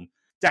Storm.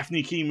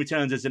 Daphne Keane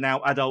returns as a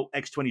now adult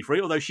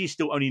X-23, although she's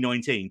still only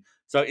 19.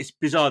 So it's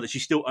bizarre that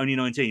she's still only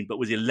 19, but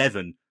was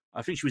 11.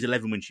 I think she was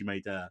 11 when she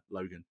made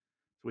Logan,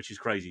 which is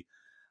crazy.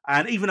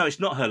 And even though it's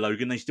not her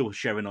Logan, they still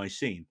share a nice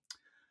scene.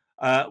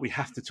 We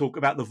have to talk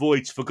about the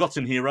Void's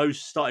forgotten heroes,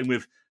 starting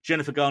with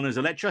Jennifer Garner's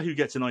Elektra, who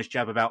gets a nice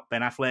jab about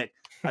Ben Affleck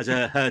as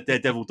her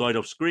Daredevil died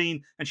off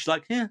screen. And she's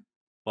like, yeah,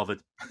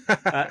 bothered.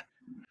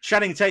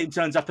 Channing Tatum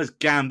turns up as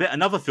Gambit,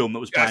 another film that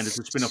was planned as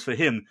a spin-off for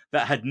him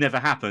that had never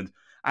happened.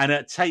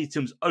 And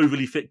Tatum's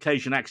overly thick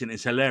Cajun accent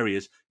is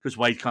hilarious because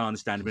Wade can't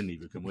understand him and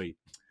neither can we.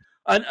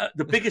 And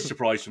the biggest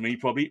surprise for me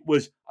probably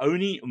was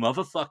only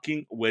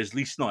motherfucking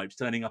Wesley Snipes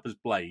turning up as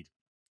Blade.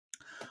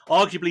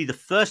 Arguably the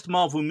first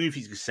Marvel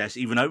movie success,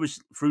 even though it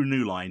was through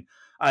New Line.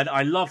 And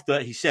I love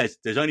that he says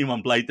there's only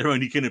one Blade, there's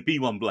only going to be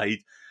one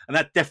Blade. And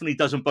that definitely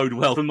doesn't bode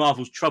well for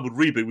Marvel's troubled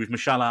reboot with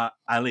Mahershala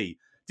Ali.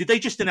 Did they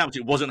just announce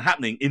it wasn't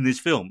happening in this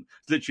film?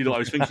 It's literally what I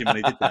was thinking when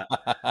they did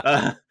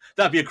that.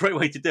 That'd be a great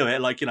way to do it.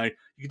 Like, you know,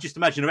 you could just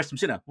imagine the rest of them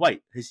sitting there.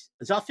 Wait,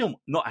 is our film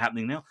not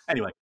happening now?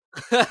 Anyway,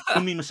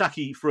 Umi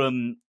Masaki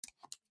from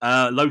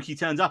Loki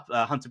turns up,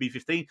 Hunter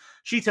B-15.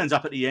 She turns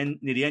up at the end,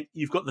 near the end.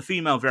 You've got the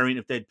female variant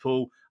of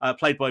Deadpool,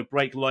 played by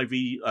Blake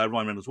Lively,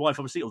 Ryan Reynolds' wife,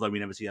 obviously, although we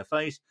never see her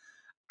face.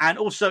 And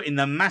also in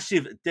the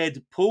massive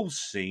Deadpool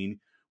scene,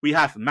 we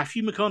have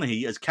Matthew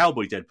McConaughey as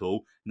Cowboy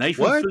Deadpool,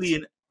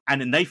 Nathan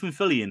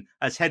Fillion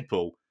as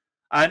Headpool.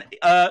 And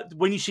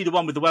when you see the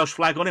one with the Welsh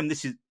flag on him,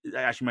 it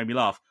actually made me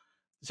laugh.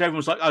 So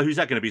everyone's like, oh, who's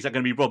that going to be? Is that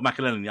going to be Rob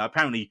McElhenney?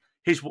 Apparently,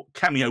 his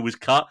cameo was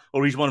cut,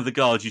 or he's one of the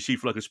guards you see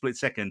for like a split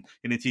second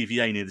in the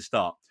TVA near the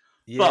start.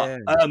 Yeah.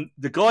 But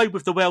the guy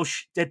with the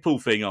Welsh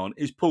Deadpool thing on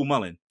is Paul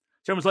Mullin.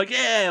 So everyone's like,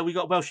 yeah, we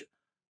got Welsh.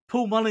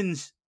 Paul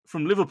Mullin's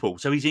from Liverpool,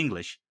 so he's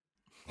English.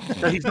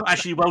 So he's not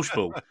actually Welsh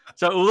Paul.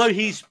 So although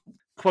he's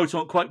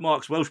quote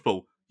Mark's Welsh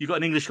Paul, you've got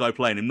an English guy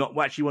playing him, not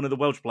actually one of the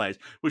Welsh players,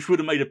 which would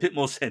have made a bit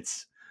more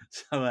sense.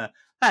 So,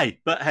 hey,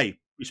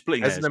 we're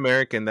splitting as hairs. an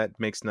American, that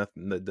makes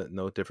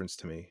no difference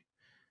to me.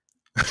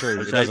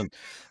 True, it doesn't.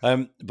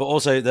 But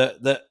also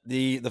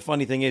the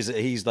funny thing is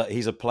that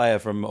he's a player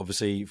from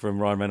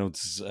Ryan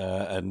Reynolds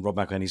and Rob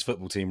McElhenney's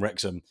football team,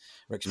 Wrexham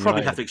Probably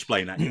United. have to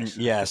explain that. Yes.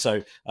 Yeah.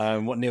 So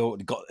what Neil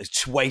got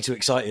way too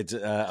excited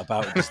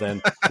about just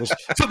then was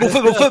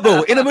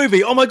football in a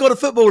movie. Oh my god, a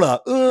footballer!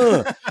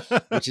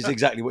 Which is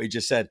exactly what he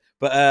just said.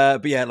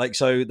 But yeah, like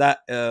so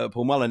that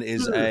Paul Mullin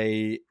is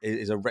a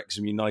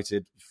Wrexham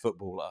United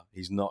footballer.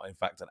 He's not, in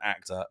fact, an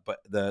actor. But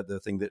the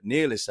thing that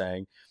Neil is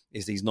saying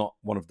is he's not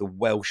one of the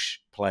Welsh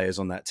players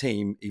on that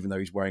team, even though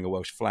he's wearing a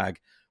Welsh flag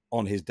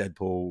on his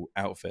Deadpool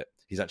outfit.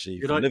 He's actually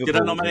from Liverpool. Did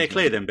I not make it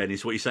clear then, Ben?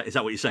 Is what you say? Is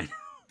that what you're saying?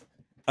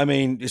 I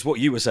mean, it's what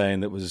you were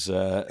saying that was.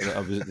 That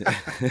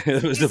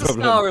was He's the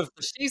problem.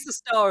 He's the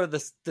star of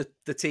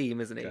the team,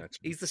 isn't he? Gotcha.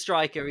 He's the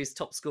striker. He's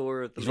top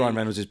scorer of the He's league, Ryan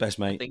Reynolds' best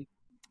I mate. think.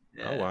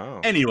 Oh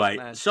wow. Anyway,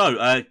 Man.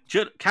 so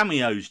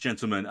cameos,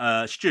 gentlemen.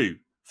 Stu,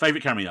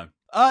 favorite cameo?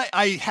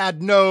 I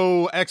had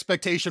no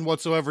expectation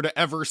whatsoever to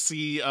ever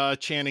see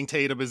Channing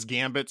Tatum as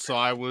Gambit, so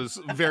I was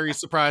very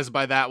surprised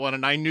by that one.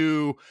 And I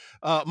knew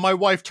my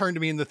wife turned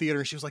to me in the theater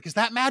and she was like, "Is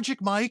that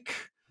Magic Mike?"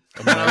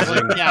 And I was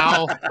like,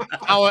 "Yeah,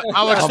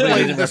 I'll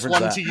explain this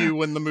one to you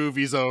when the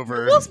movie's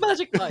over." What's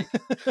Magic Mike?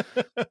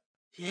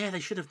 Yeah, they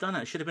should have done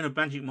it. It should have been a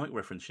Magic Mike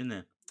reference, shouldn't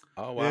it?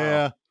 Oh wow.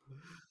 Yeah.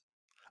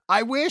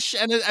 I wish,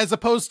 and as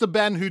opposed to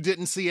Ben, who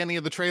didn't see any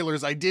of the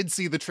trailers, I did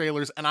see the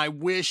trailers, and I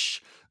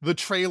wish the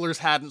trailers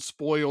hadn't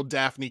spoiled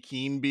Daphne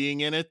Keane being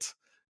in it,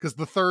 because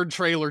the third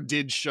trailer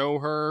did show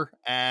her,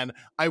 and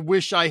I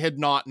wish I had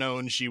not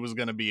known she was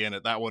going to be in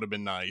it. That would have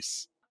been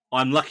nice.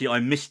 I'm lucky I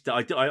missed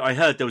it. I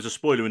heard there was a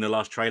spoiler in the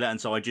last trailer, and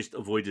so I just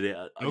avoided it.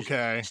 I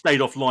just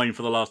stayed offline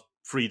for the last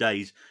 3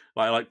 days.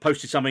 I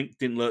posted something,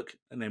 didn't look,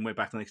 and then went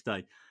back the next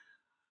day.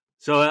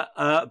 So,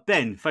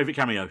 Ben, favourite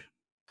cameo?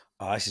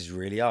 Oh, this is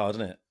really hard,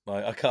 isn't it?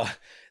 Like I can't.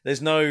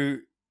 There's no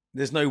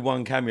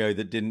one cameo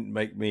that didn't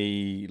make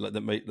me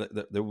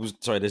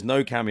there's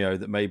no cameo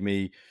that made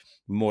me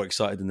more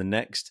excited than the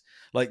next.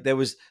 Like there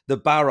was the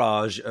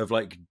barrage of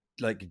like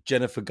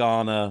Jennifer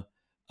Garner,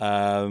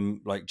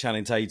 like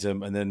Channing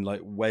Tatum, and then like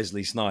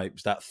Wesley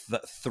Snipes. That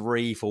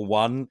 3 for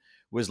 1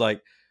 was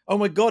like, oh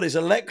my god, it's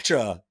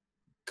Elektra.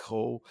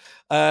 Cool.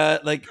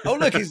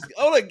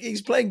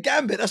 He's playing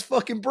Gambit. That's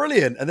fucking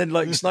brilliant. And then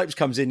like Snipes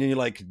comes in and you're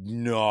like,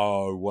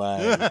 no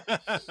way.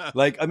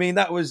 Like, I mean,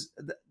 that was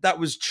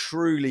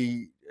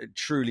truly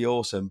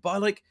awesome.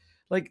 But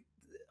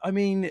I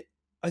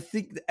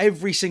think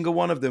every single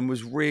one of them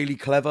was really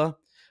clever.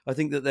 I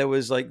think that there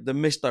was like the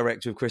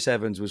misdirect with Chris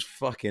Evans was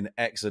fucking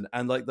excellent.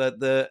 And like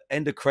the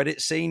end of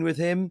credit scene with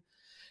him,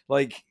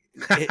 like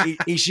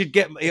he should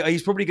get.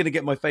 He's probably going to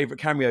get my favorite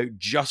cameo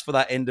just for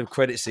that end of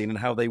credit scene and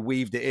how they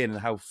weaved it in and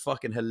how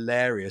fucking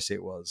hilarious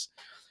it was.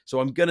 So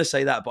I'm going to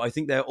say that, but I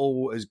think they're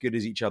all as good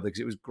as each other, because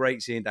it was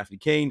great seeing Daphne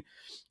Keane,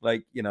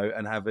 like, you know,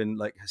 and having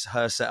like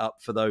her set up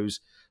for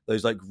those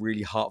like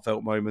really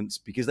heartfelt moments,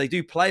 because they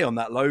do play on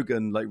that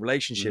Logan like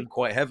relationship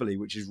quite heavily,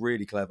 which is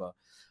really clever.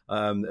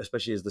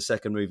 Especially as the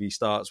second movie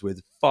starts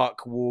with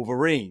 "fuck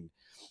Wolverine,"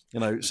 you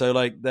know. So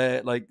like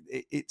they're like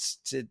it's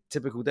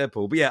typical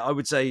Deadpool. But yeah, I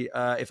would say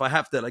if I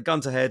have to, like,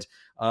 gun to head,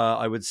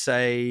 I would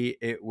say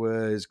it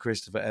was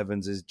Christopher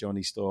Evans as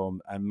Johnny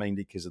Storm, and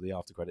mainly because of the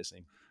after credit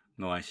scene.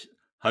 Nice,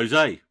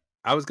 Jose.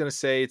 I was gonna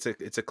say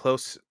it's a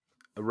close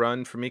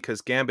run for me, because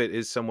Gambit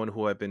is someone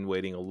who I've been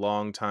waiting a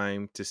long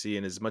time to see,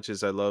 and as much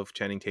as I love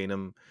Channing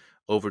Tatum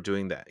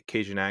overdoing that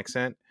Cajun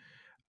accent,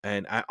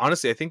 and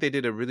honestly I think they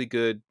did a really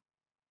good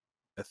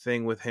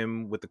thing with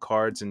him with the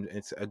cards, and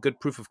it's a good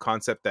proof of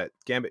concept that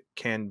Gambit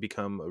can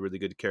become a really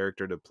good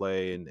character to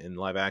play in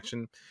live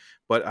action.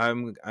 But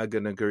I'm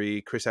gonna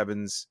agree, Chris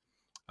Evans,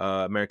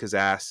 America's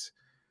ass,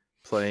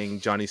 playing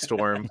Johnny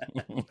Storm.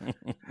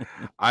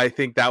 I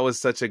think that was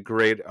such a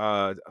great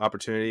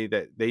opportunity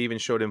that they even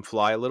showed him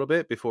fly a little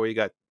bit before he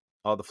got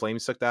all the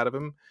flames sucked out of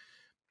him,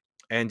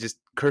 and just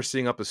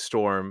cursing up a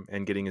storm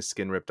and getting his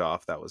skin ripped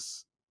off. That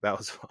was that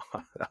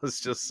was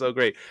just so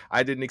great.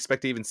 I didn't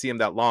expect to even see him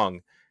that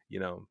long, you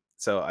know.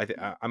 So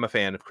I'm a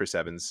fan of Chris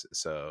Evans.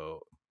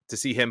 So to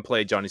see him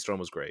play Johnny Storm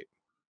was great.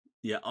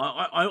 Yeah,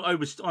 I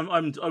was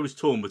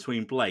torn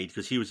between Blade,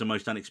 because he was the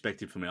most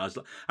unexpected for me.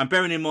 And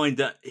bearing in mind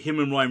that him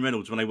and Ryan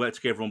Reynolds, when they worked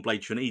together on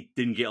Blade Trinity,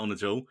 didn't get on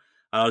at all.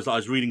 I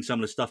was reading some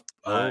of the stuff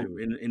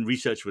in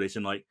research for this,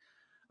 and like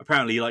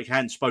apparently like they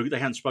hadn't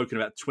spoken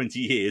about 20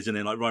 years, and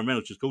then like Ryan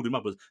Reynolds just called him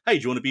up and was, "Hey,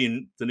 do you want to be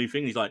in the new thing?"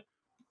 And he's like,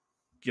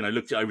 you know,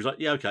 looked at it, he was like,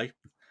 "Yeah, okay."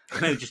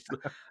 And then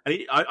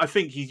I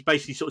think he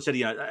basically sort of said,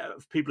 you know,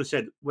 people have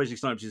said Wesley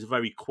Snipes is a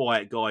very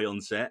quiet guy on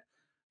set.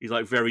 He's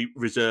like very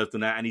reserved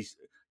and that, and he's,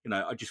 you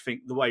know, I just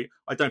think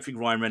I don't think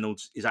Ryan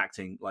Reynolds is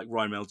acting like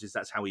Ryan Reynolds is.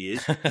 That's how he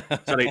is.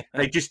 So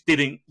they just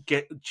didn't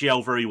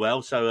gel very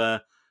well. So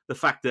the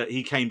fact that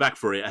he came back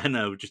for it, I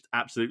know, just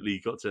absolutely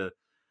got to.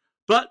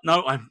 But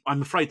no,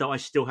 I'm afraid that I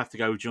still have to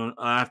go with John.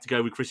 I have to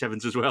go with Chris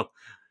Evans as well,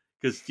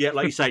 because yeah,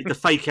 like you say, the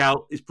fake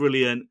out is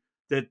brilliant.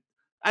 And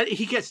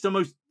he gets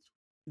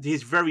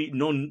his very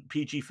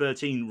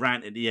non-PG-13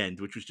 rant at the end,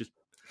 which was just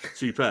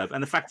superb.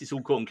 And the fact it's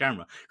all caught on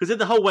camera, because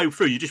the whole way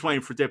through you're just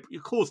waiting for Deadpool.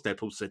 Of course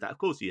Deadpool said that, of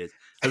course he is.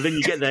 And then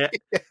you get there,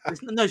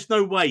 there's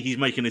no way he's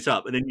making this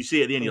up, and then you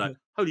see it at the end, you're like,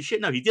 holy shit,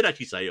 no, he did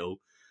actually say it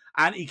all.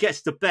 And he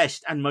gets the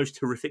best and most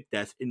horrific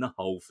death in the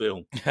whole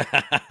film. It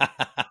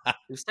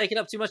was taking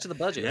up too much of the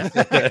budget.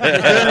 Into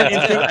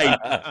a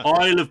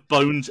pile of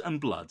bones and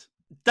blood.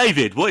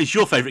 David, what is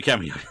your favourite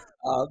cameo?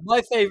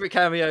 My favourite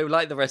cameo,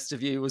 like the rest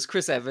of you, was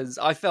Chris Evans.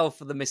 I fell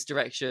for the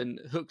misdirection,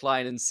 hook,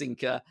 line, and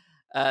sinker.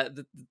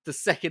 The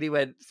second he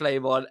went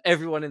flame on,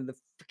 everyone in the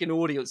freaking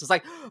audience was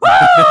like,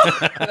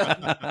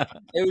 "Ah!"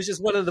 It was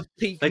just one of the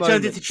peak They moments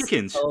turned into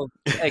chickens.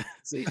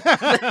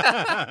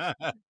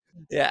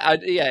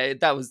 Yeah,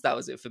 that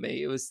was it for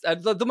me. It was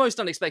the most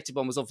unexpected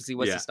one was obviously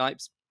Wesley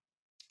Snipes,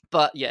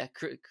 but yeah,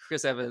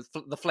 Chris Evans,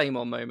 the flame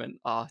on moment.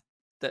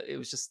 That it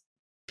was just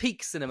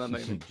peak cinema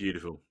moment.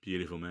 Beautiful,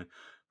 man.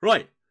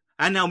 Right.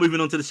 And now moving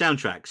on to the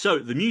soundtrack. So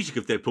the music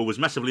of Deadpool was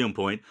massively on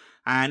point.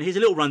 And here's a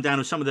little rundown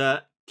of some of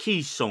the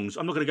key songs.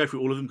 I'm not going to go through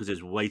all of them because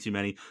there's way too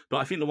many, but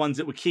I think the ones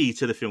that were key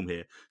to the film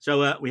here.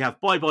 So we have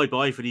Bye Bye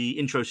Bye for the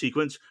intro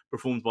sequence,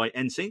 performed by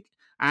NSYNC.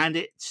 And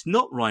it's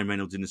not Ryan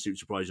Reynolds in the suit,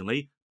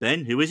 surprisingly.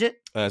 Ben, who is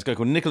it? It's a guy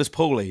called Nicholas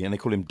Pauly, and they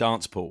call him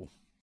Dance Paul.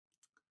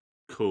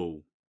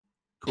 Cool.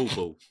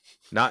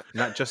 Not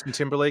Justin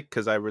Timberlake,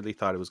 because I really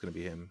thought it was going to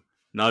be him.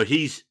 No,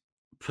 he's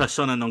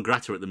persona non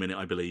grata at the minute,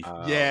 I believe.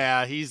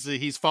 Yeah,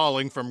 he's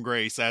falling from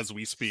grace as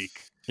we speak.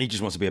 He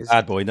just wants to be a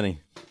bad boy, doesn't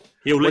he?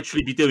 He'll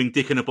literally be doing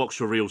Dick in a Box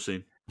for real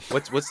soon.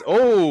 What's?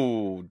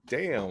 Oh,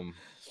 damn!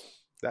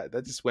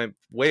 That just went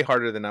way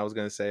harder than I was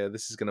going to say.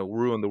 This is going to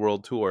ruin the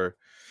world tour.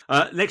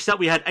 Next up,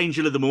 we had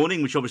Angel of the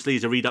Morning, which obviously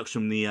is a redux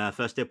from the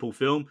first Deadpool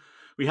film.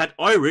 We had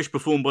Irish,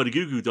 performed by the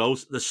Goo Goo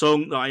Dolls, the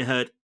song that I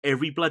heard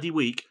every bloody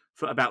week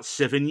for about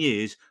 7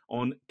 years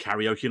on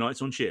karaoke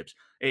nights on ships.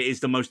 It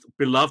is the most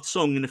beloved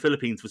song in the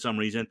Philippines for some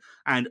reason,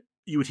 and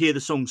you would hear the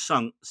song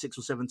sung 6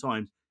 or 7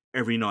 times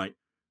every night.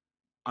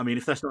 I mean,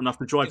 if that's not enough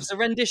to drive... It was a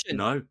rendition.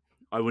 No,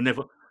 I would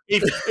never...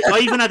 I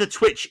even had a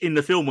twitch in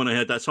the film when I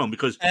heard that song,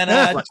 because... And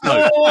I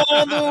don't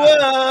want the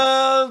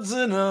world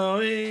to know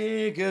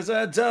me, because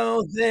I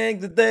don't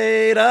think that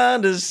they'd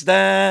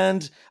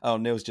understand. Oh,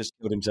 Neil's just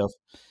killed himself.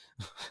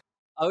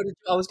 I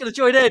was going to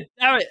join in.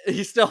 Damn it,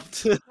 he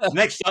stopped.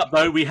 Next up,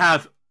 though, we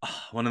have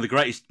one of the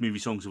greatest movie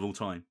songs of all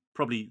time.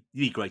 Probably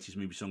the greatest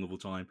movie song of all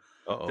time.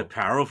 The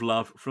Power of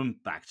Love from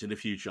Back to the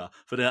Future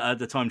for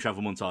the time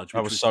travel montage.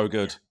 That was so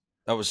good.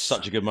 That was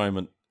such a good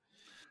moment.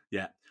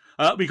 Yeah.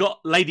 We got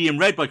Lady in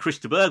Red by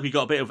Krista Berg. We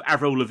got a bit of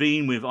Avril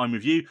Lavigne with I'm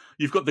With You.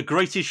 You've got The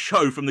Greatest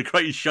Show from the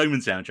Greatest Showman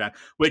soundtrack,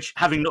 which,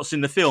 having not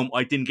seen the film,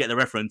 I didn't get the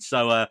reference.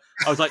 So I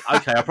was like,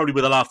 okay, I probably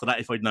would have laughed at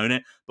that if I'd known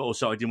it. But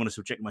also, I didn't want to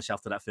subject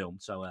myself to that film.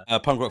 So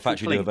Punk Rock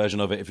Factory do a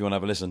version of it if you want to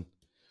have a listen.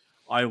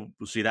 I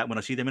will see that when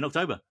I see them in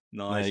October.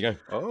 Nice. There you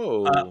go.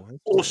 Oh,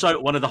 Also,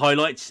 one of the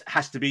highlights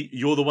has to be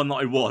 "You're the One That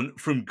I Want"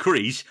 from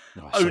Grease,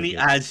 only so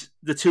as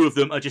the two of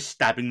them are just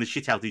stabbing the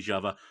shit out of each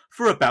other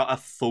for about a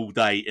full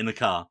day in the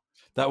car.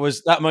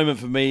 That moment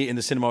for me in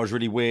the cinema was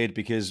really weird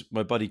because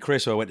my buddy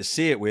Chris, who I went to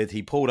see it with,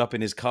 he pulled up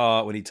in his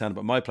car when he turned up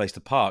at my place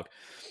to park,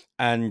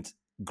 and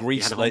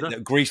Grease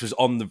was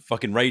on the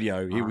fucking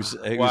radio. He was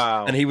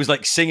and he was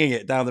like singing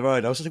it down the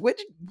road. I was like,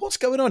 what's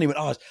going on? He went,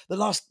 it's the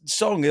last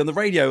song on the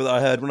radio that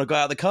I heard when I got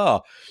out of the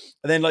car.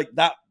 And then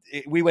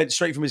we went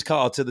straight from his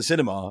car to the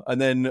cinema,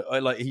 and then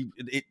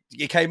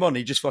he came on.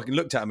 He just fucking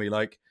looked at me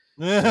like,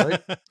 am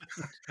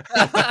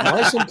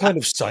I some kind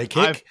of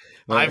psychic?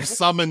 I've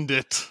summoned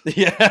it.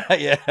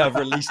 Yeah. I've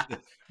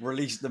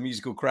released the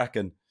musical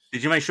Kraken.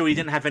 Did you make sure you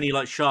didn't have any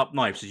like sharp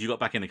knives as you got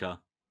back in the car?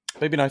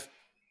 Baby knife.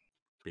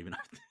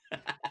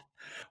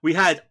 We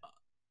had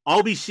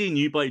 "I'll Be Seeing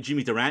You" by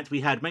Jimmy Durante.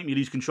 We had "Make Me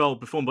Lose Control"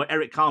 performed by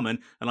Eric Carmen,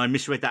 and I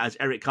misread that as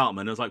Eric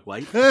Cartman. I was like,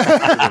 wait.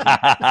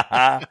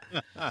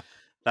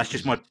 That's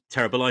just my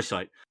terrible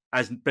eyesight.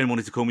 As Ben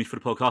wanted to call me for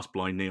the podcast,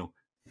 blind Neil.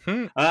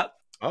 And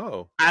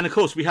of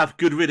course, we have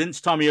 "Good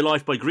Riddance, Time of Your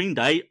Life" by Green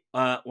Day,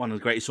 one of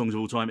the greatest songs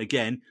of all time,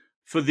 again,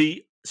 for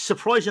the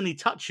surprisingly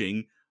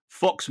touching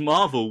Fox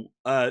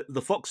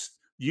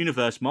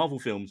Universe Marvel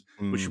films,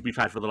 which we've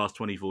had for the last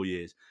 24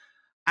 years.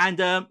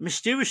 And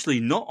mysteriously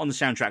not on the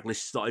soundtrack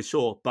lists that I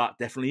saw, but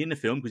definitely in the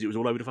film, because it was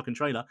all over the fucking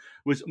trailer,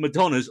 was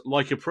Madonna's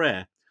 "Like a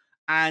Prayer."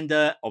 And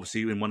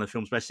obviously in one of the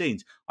film's best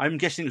scenes. I'm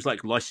guessing it was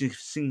like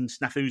licensing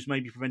snafus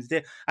maybe prevented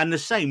it. And the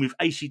same with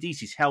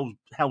AC/DC's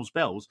Hell's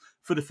Bells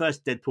for the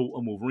first Deadpool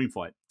and Wolverine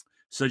fight.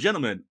 So,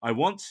 gentlemen, I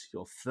want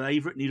your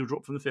favourite needle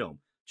drop from the film.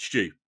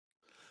 Stu.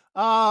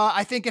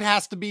 I think it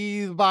has to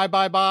be Bye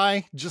Bye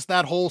Bye. Just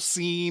that whole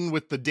scene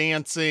with the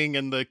dancing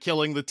and the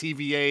killing the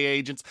TVA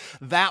agents.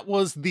 That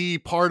was the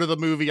part of the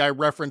movie I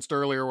referenced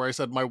earlier where I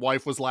said my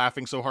wife was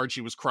laughing so hard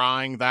she was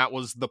crying. That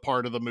was the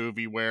part of the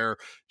movie where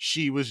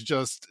she was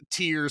just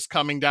tears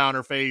coming down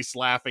her face,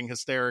 laughing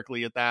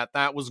hysterically at that.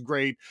 That was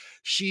great.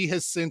 She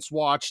has since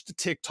watched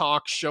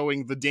TikTok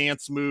showing the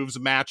dance moves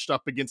matched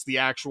up against the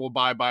actual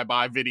Bye Bye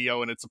Bye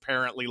video, and it's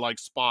apparently like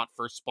spot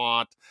for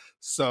spot.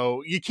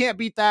 So you can't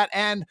beat that.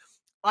 And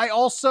I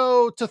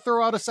also, to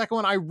throw out a second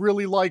one, I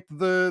really liked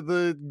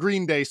the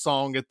Green Day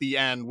song at the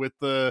end with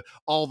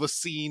all the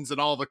scenes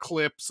and all the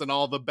clips and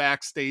all the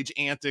backstage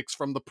antics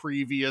from the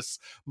previous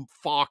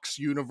Fox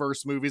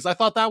Universe movies. I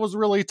thought that was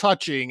really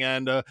touching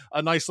and a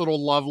nice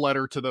little love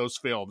letter to those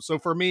films. So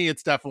for me,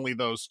 it's definitely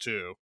those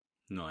two.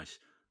 Nice.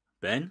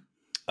 Ben?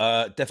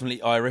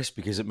 Definitely Iris,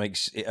 because it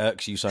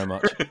irks you so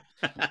much.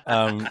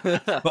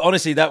 But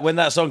honestly, when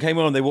that song came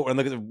on, they walked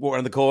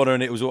around the corner,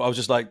 and I was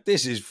just like,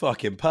 this is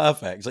fucking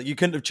perfect. It's like you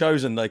couldn't have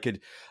chosen like a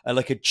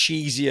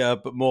cheesier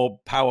but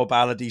more power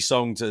ballady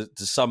song to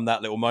sum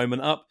that little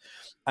moment up.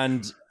 I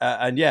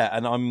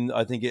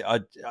think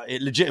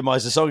it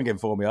legitimized the song again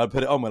for me. I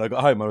put it on when I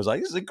got home. I was like,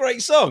 this is a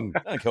great song.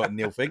 I don't care what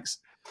Neil thinks.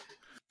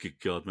 Good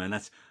God, man!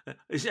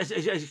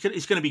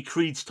 It's going to be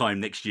Creed's time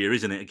next year,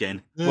 isn't it?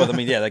 Again. Well, I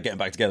mean, yeah, they're getting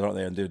back together, aren't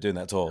they, and doing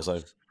that tour?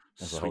 So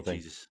that's the whole thing.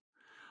 Jesus.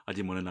 I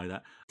didn't want to know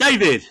that,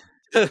 David.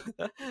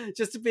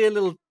 Just to be a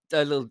little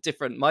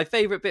different, my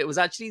favourite bit was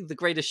actually "The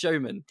Greatest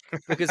Showman,"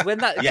 because when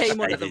that came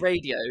on at the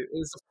radio, it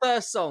was the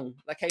first song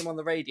that came on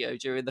the radio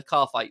during the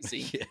car fight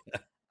scene. Yeah.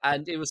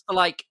 And it was for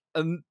like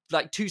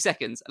 2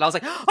 seconds, and I was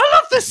like, "I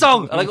love this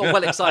song!" And I got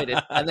well excited,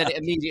 and then it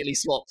immediately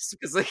swaps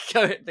because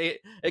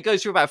it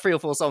goes through about 3 or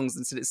 4 songs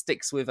until it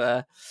sticks with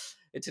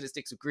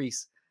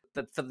Grease.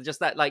 But for just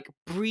that like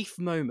brief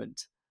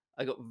moment,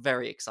 I got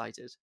very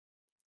excited.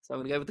 So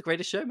I'm going to go with "The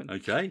Greatest Showman."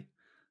 Okay,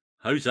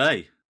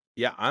 Jose.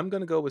 Yeah, I'm going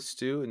to go with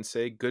Stu and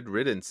say "Good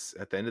Riddance"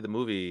 at the end of the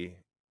movie.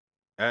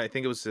 I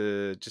think it was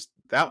just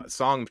that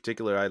song in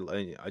particular.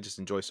 I just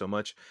enjoy so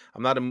much.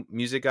 I'm not a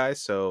music guy,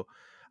 so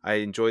I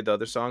enjoyed the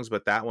other songs,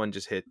 but that one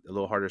just hit a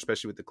little harder,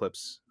 especially with the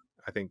clips.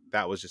 I think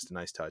that was just a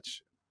nice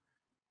touch.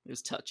 It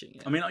was touching.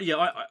 Yeah. I mean,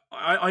 yeah,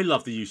 I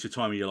love the use of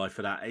 "Time of Your Life"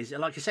 for that. It's,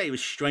 like I say, it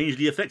was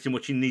strangely affecting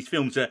watching these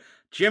films that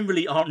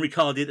generally aren't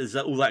regarded as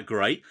all that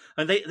great.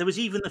 And there was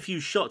even a few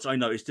shots I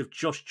noticed of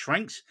Josh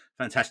Trank's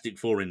Fantastic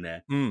Four in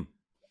there. Mm.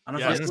 And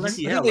I was like,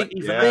 bloody hell!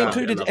 They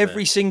included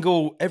every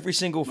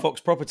single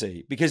Fox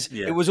property, because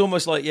it was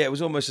almost like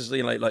as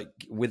like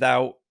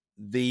without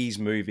these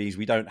movies,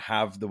 we don't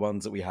have the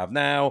ones that we have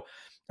now.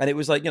 And it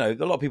was like, a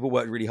lot of people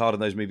worked really hard on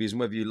those movies, and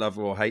whether you love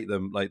or hate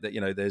them, like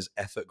that, there's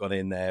effort gone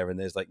in there, and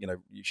there's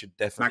you should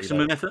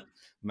definitely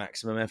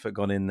maximum effort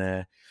gone in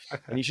there,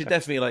 and you should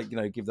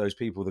definitely give those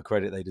people the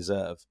credit they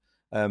deserve.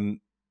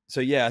 So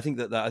yeah, I think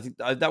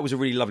that was a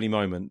really lovely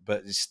moment,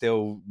 but it's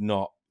still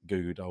not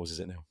Goo Goo Dolls, is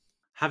it now?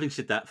 Having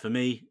said that, for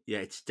me, yeah,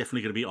 it's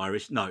definitely going to be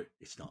Irish. No,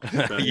 it's not.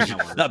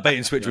 That bait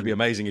and switch would be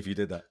amazing if you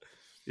did that.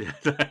 Yeah,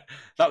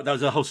 that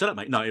was a whole setup,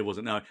 mate. No, it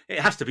wasn't. No, it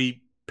has to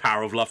be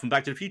Power of Love from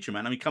Back to the Future,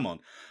 man. I mean, come on.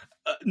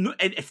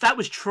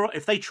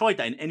 If they tried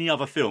that in any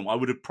other film, I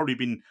would have probably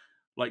been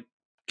like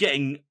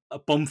getting a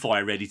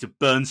bonfire ready to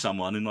burn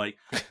someone and like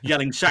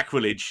yelling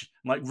sacrilege,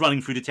 like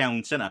running through the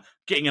town centre,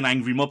 getting an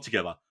angry mob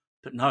together.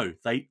 But no,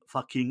 they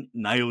fucking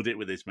nailed it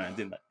with this, man,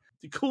 didn't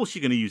they? Of course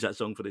you're going to use that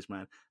song for this,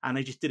 man. And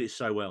they just did it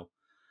so well.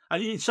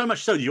 And so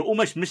much so, you're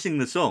almost missing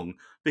the song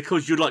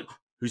because you're like,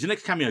 who's the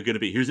next cameo going to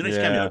be? Who's the next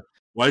cameo?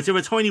 Why is there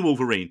a tiny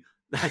Wolverine?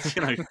 That's,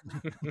 I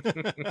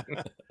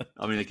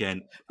mean,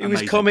 again, it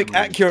was comic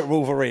accurate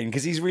Wolverine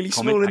because he's really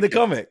small in the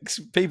comics.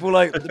 People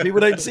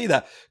don't see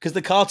that because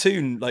the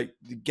cartoon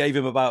gave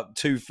him about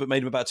 2 foot,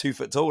 made him about 2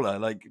 foot taller.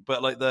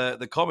 But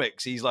the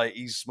comics, he's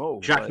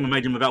small. Jackman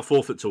made him about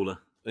 4 foot taller.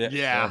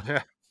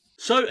 Yeah.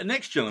 So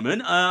next,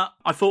 gentlemen, I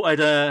thought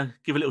I'd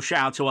give a little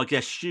shout out to our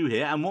guest Stew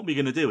here, and what we're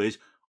going to do is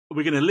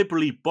we're going to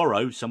liberally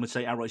borrow, some would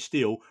say outright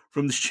steal,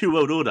 from the Stew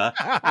World Order.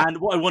 And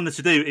what I wanted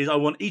to do is I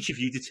want each of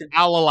you to...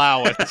 I'll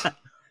allow it.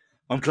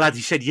 I'm glad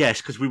he said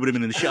yes, because we would have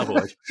been in the shit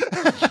otherwise.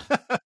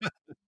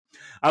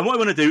 And what I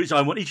want to do is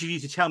I want each of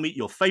you to tell me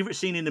your favourite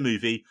scene in the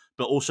movie,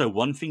 but also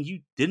one thing you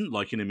didn't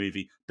like in the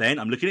movie. Ben,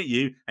 I'm looking at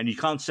you, and you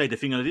can't say the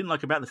thing I didn't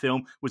like about the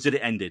film was that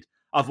it ended.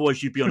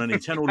 Otherwise, you'd be on an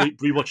internal loop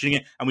rewatching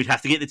it, and we'd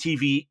have to get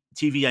the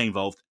TVA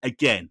involved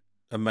again.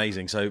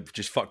 Amazing. So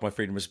just fuck my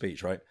freedom of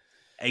speech, right?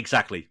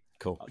 Exactly.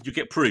 Cool. You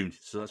get pruned,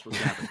 so that's what's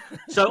going to happen.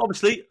 So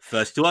obviously,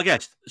 first to our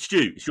guest,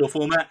 Stew. It's your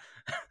format.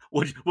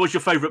 What's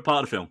your favourite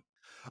part of the film?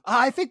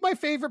 I think my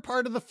favorite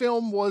part of the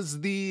film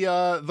was the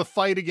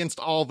fight against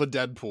all the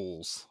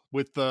Deadpools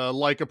with the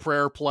Like a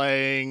Prayer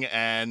playing,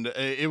 and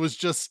it was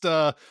just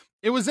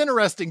it was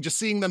interesting just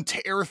seeing them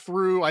tear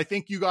through. I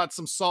think you got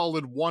some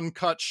solid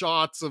one-cut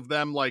shots of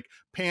them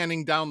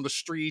panning down the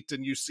street,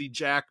 and you see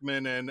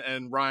Jackman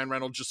and Ryan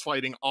Reynolds just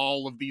fighting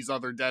all of these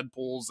other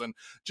Deadpools, and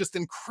just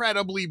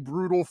incredibly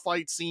brutal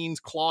fight scenes,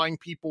 clawing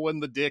people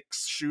in the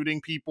dicks,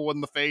 shooting people in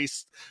the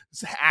face,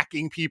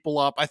 hacking people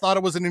up. I thought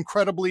it was an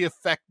incredibly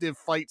effective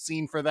fight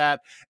scene for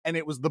that, and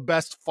it was the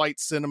best fight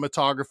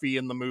cinematography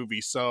in the movie.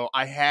 So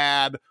I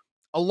had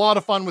a lot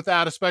of fun with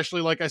that,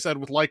 especially, like I said,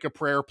 with Like a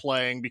Prayer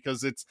playing,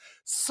 because it's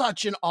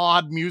such an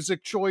odd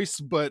music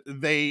choice, but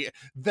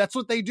that's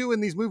what they do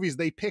in these movies.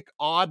 They pick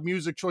odd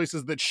music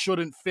choices that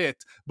shouldn't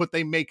fit, but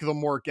they make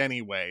them work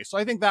anyway. So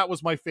I think that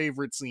was my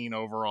favorite scene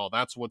overall.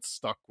 That's what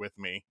stuck with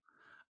me.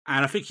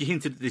 And I think you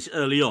hinted at this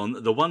early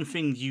on, the one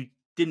thing you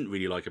didn't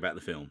really like about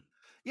the film.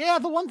 Yeah,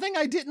 the one thing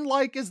I didn't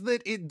like is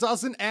that it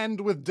doesn't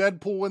end with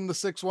Deadpool in the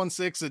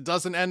 616. It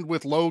doesn't end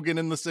with Logan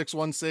in the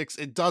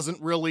 616. It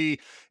doesn't really...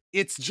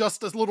 It's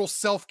just a little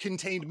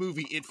self-contained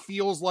movie. It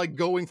feels like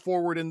going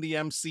forward in the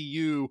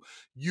MCU,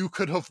 you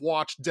could have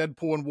watched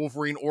Deadpool and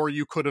Wolverine, or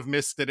you could have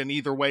missed it, and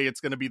either way,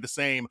 it's going to be the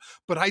same.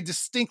 But I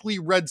distinctly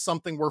read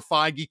something where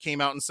Feige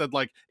came out and said,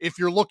 if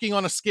you're looking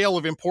on a scale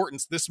of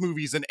importance, this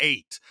movie's an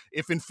 8.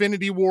 If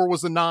Infinity War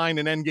was a 9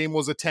 and Endgame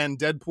was a 10,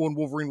 Deadpool and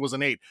Wolverine was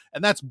an 8.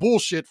 And that's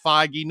bullshit,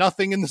 Feige.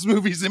 Nothing in this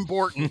movie's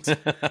important. I'm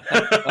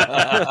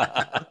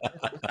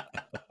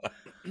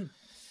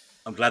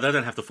glad I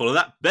don't have to follow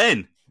that.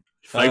 Ben!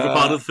 Favorite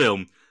part of the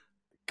film.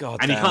 God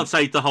and damn. you can't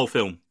say the whole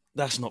film.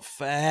 That's not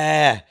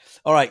fair.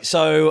 All right,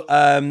 so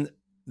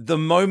the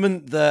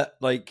moment that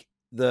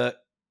that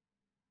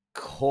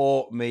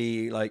caught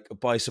me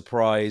by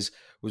surprise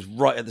was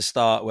right at the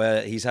start,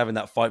 where he's having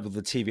that fight with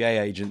the TVA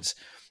agents,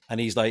 and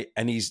he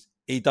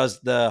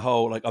does the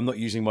whole I'm not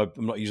using my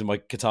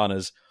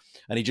katanas,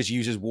 and he just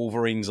uses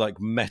Wolverine's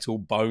metal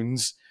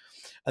bones.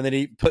 And then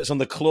he puts on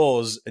the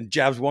claws and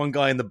jabs one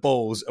guy in the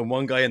balls and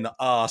one guy in the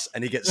arse,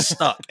 and he gets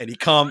stuck and he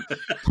can't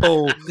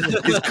pull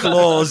his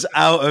claws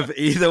out of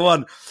either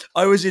one.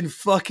 I was in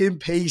fucking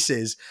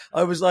pieces.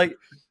 I was like,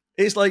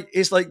 it's like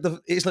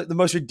the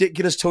most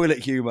ridiculous toilet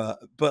humor,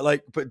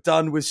 but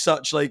done with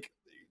such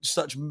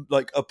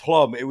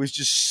aplomb. It was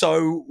just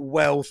so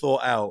well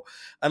thought out,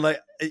 and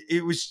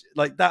it was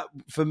that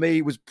for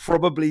me was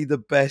probably the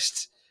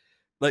best,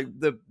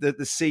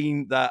 the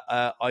scene that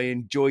I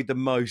enjoyed the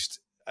most.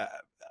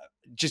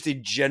 Just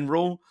in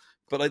general,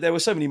 but there were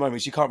so many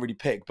moments you can't really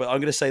pick, but I'm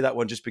going to say that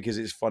one just because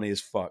it's funny as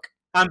fuck.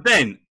 And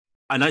Ben,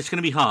 I know it's going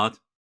to be hard.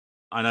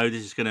 I know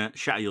this is going to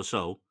shatter your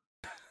soul,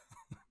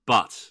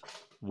 but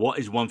what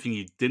is one thing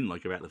you didn't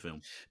like about the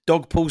film?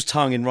 Dog pulls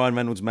tongue in Ryan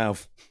Reynolds'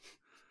 mouth.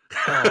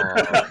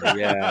 Oh,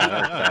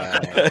 yeah,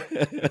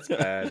 that's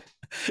bad.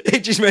 It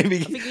just made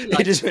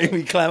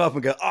me clam up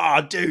and go,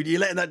 "Oh, dude, you're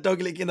letting that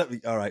dog lick in at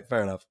me." All right,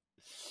 fair enough.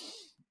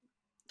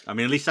 I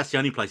mean, at least that's the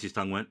only place his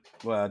tongue went.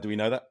 Well, do we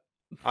know that?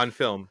 On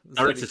film.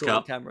 Director's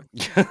cut. Camera.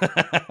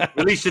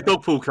 Release the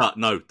dog pool cut.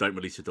 No, don't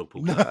release the dog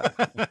pool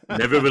cut.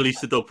 Never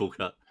release the dog pool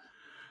cut.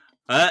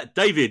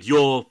 David,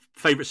 your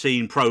favourite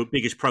scene,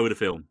 biggest pro of the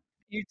film?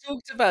 You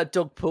talked about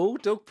dog pool.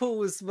 Dog pool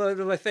was one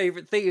of my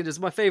favourite things.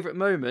 My favourite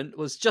moment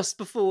was just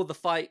before the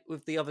fight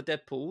with the other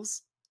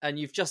Deadpools, and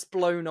you've just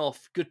blown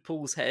off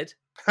Goodpool's head,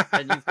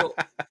 and you've got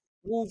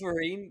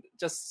Wolverine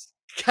just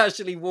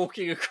casually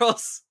walking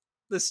across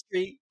the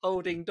street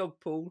holding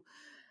Dogpool,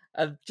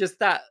 and just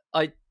that,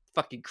 I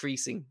fucking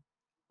creasing.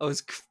 I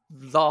was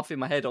laughing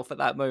my head off at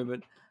that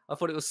moment. I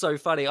thought it was so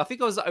funny. I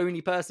think I was the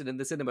only person in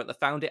the cinema that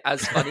found it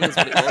as funny as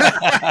what it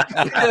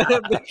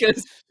was.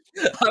 Because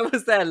I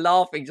was there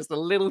laughing just a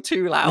little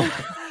too loud.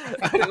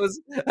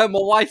 And my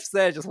wife's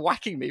there just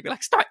whacking me, be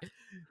like, stop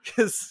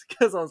because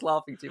I was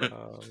laughing too much.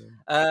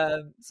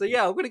 So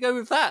yeah, I'm gonna go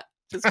with that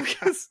just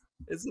because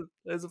it's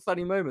a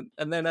funny moment.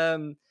 And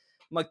then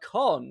my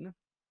con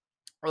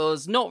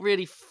was not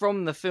really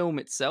from the film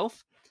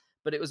itself,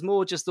 but it was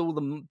more just all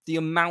the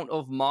amount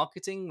of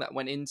marketing that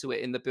went into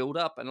it in the build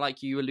up. And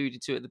like you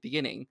alluded to at the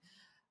beginning,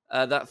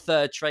 that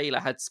third trailer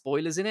had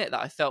spoilers in it that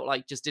I felt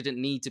like just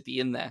didn't need to be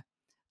in there.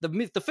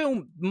 The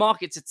film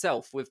markets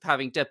itself with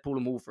having Deadpool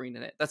and Wolverine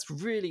in it. That's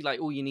really like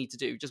all you need to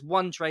do. Just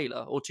one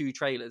trailer or two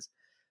trailers.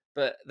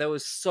 But there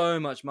was so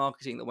much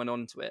marketing that went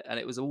on to it, and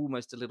it was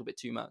almost a little bit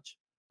too much.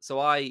 So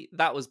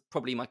that was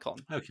probably my con.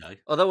 Okay.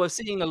 Although I've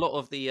seen a lot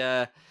of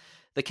the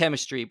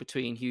chemistry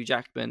between Hugh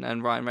Jackman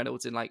and Ryan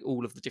Reynolds in like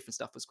all of the different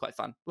stuff was quite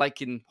fun.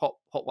 Like in Hot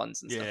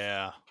Ones and stuff.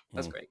 Yeah.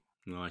 That's great.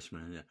 Nice,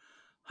 man. Yeah.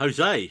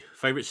 Jose,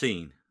 favorite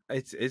scene?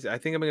 It's I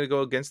think I'm going to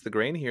go against the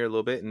grain here a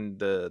little bit in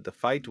the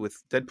fight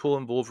with Deadpool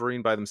and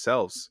Wolverine by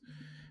themselves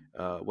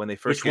when they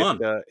first get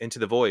into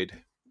the void.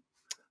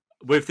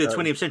 With the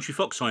 20th Century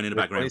Fox sign in the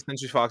background. 20th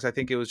Century Fox, I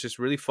think it was just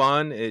really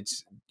fun.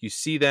 You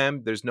see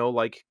them. There's no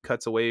like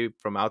cuts away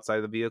from outside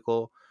of the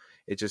vehicle.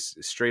 It's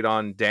just straight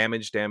on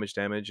damage,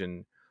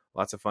 and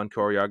lots of fun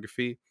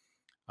choreography.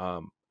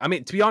 I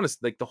mean, to be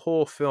honest, like the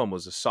whole film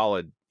was a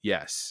solid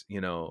yes,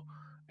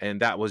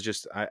 and that was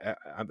just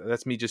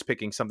that's me just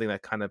picking something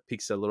that kind of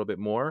peaks a little bit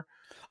more.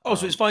 Oh,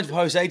 so it's fine for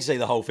Jose to say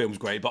the whole film's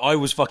great, but I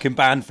was fucking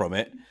banned from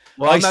it.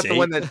 Well, I'm not the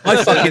one that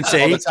I fucking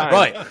see.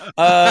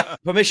 Right.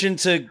 Permission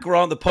to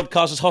grant the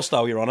podcast as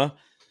hostile, Your Honor.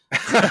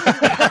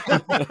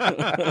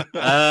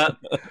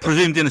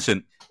 Presumed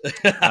innocent.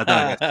 Good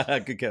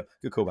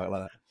callback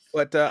like that.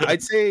 But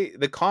I'd say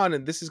the con,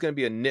 and this is going to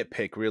be a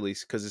nitpick, really,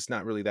 because it's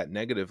not really that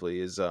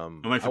negatively. Is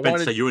I'm waiting for Ben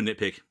to say you're a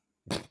nitpick.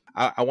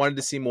 I wanted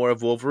to see more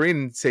of Wolverine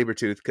and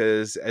Sabretooth,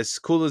 because as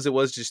cool as it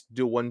was just to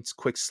do one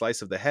quick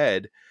slice of the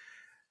head,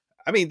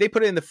 I mean, they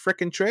put it in the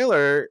frickin'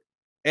 trailer,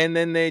 and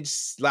then they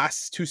just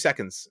last 2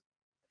 seconds.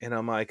 And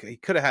I'm like, he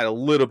could have had a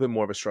little bit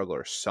more of a struggle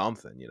or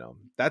something,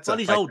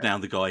 he's old now,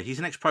 the guy. He's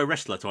an ex-pro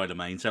wrestler, Tyler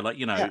Mane, so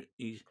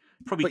he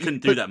probably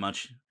couldn't do that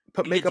much.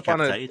 Put makeup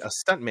on a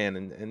stuntman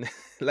and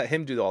let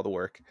him do all the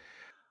work.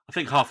 I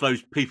think half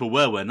those people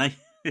weren't they?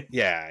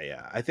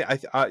 Yeah.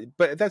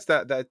 But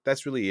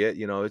that's really it.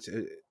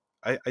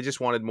 I just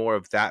wanted more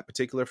of that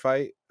particular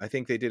fight. I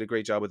think they did a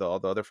great job with all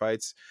the other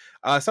fights.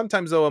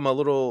 Sometimes though, I'm a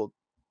little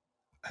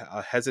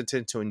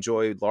hesitant to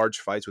enjoy large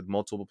fights with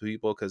multiple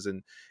people, because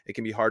then it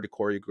can be hard to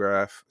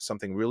choreograph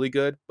something really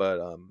good.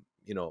 But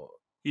you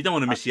don't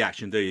want to miss the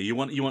action, do you? You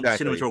want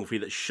exactly. cinematography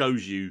that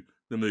shows you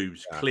the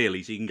moves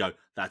clearly, so you can go,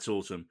 that's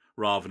awesome,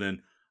 rather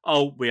than,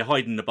 oh, we're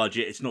hiding the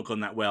budget, it's not gone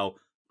that well,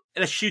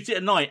 let's shoot it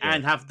at night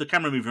and have the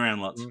camera move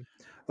around lots.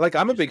 Like,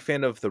 I'm a big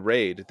fan of The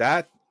Raid.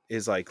 That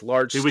is like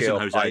large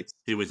scale fights.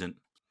 Who isn't?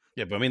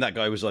 Yeah, but I mean, that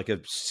guy was like a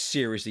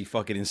seriously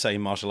fucking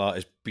insane martial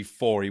artist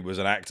before he was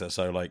an actor,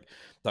 so like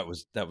that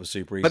was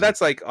super easy. But that's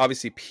like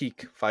obviously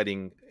peak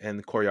fighting and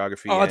the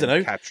choreography. Oh, I don't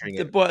know, capturing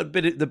it. The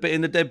bit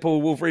in the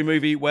Deadpool Wolverine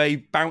movie where he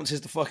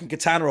bounces the fucking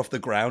katana off the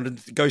ground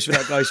and goes for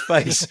that guy's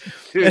face.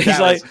 Dude, and he's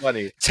like,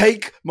 funny.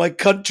 "Take my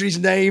country's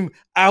name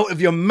out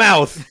of your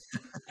mouth."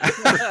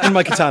 And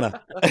my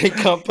katana, and he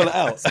can't pull it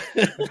out.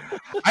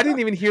 I didn't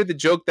even hear the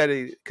joke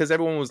because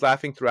everyone was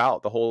laughing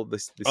throughout the whole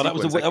this. That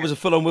was a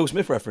full-on Will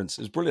Smith reference.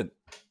 It was brilliant.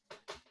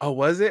 Oh,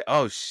 was it?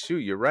 Oh, shoot,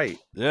 you're right.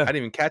 Yeah, I didn't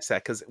even catch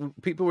that because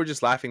people were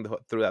just laughing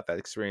throughout that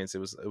experience. It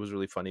was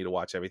really funny to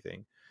watch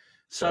everything.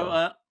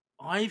 So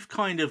I've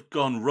kind of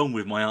gone wrong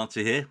with my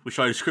answer here, which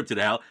I scripted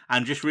out,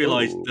 and just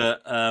realised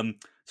that.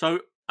 So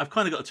I've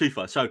kind of got a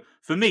twofer. So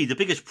for me, the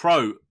biggest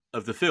pro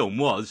of the film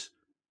was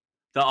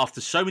that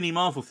after so many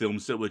Marvel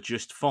films that were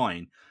just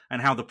fine,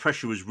 and how the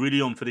pressure was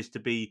really on for this to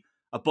be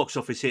a box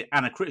office hit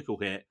and a critical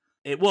hit,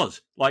 it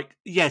was. Like,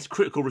 yes,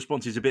 critical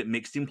response is a bit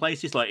mixed in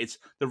places. Like, it's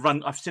the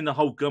run. I've seen the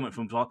whole gamut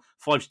from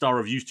 5-star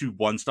reviews to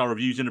 1-star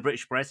reviews in the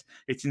British press.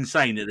 It's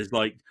insane that there's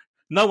like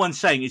no one's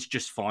saying it's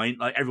just fine.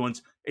 Like,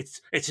 everyone's it's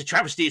a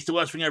travesty. It's the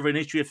worst thing ever in the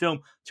history of film.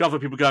 To other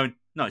people going,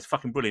 no, it's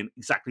fucking brilliant.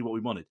 Exactly what we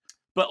wanted.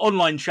 But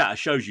online chatter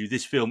shows you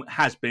this film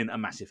has been a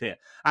massive hit,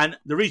 and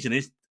the reason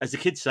is, as the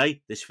kids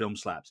say, this film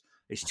slaps.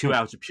 It's 2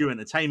 hours of pure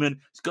entertainment.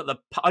 It's got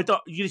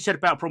you said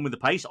about a problem with the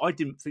pace. I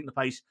didn't think the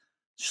pace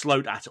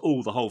slowed at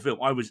all the whole film.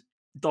 I was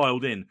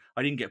dialed in.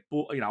 I didn't get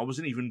bored. I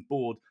wasn't even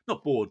bored.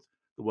 Not bored,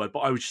 the word, but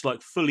I was just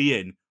like fully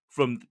in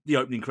from the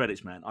opening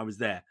credits, man. I was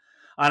there.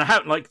 And I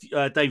haven't, like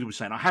David was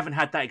saying, I haven't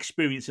had that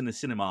experience in the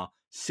cinema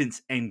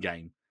since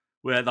Endgame,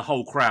 where the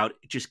whole crowd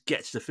just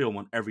gets the film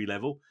on every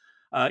level.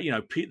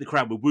 The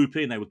crowd were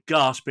whooping, they were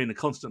gasping, the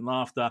constant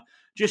laughter.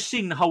 Just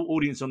seeing the whole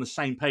audience on the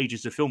same page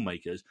as the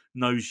filmmakers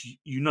knows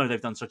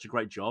they've done such a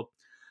great job.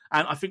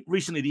 And I think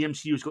recently the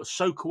MCU has got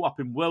so caught up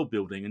in world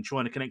building and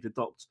trying to connect the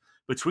dots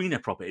between their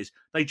properties,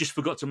 they just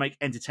forgot to make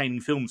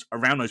entertaining films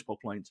around those plot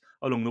points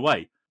along the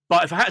way.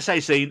 But if I had to say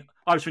a scene,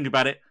 I was thinking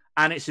about it,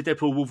 and it's a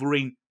Deadpool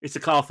Wolverine, it's a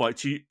car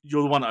fight,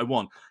 you're the one that I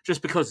want.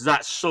 Just because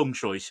that song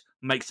choice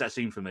makes that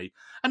scene for me.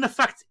 And the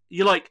fact,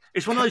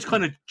 it's one of those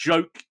kind of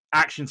joke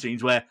action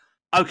scenes where,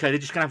 okay, they're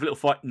just going to have a little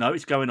fight. No,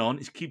 it's going on.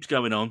 It keeps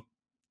going on.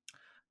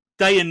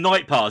 day and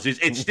night passes,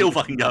 it's still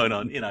fucking going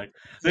on, you know.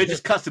 So it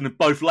just cuts to them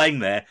both laying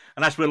there,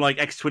 and that's when like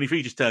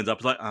X-23 just turns up.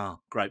 It's like, oh,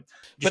 great.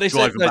 But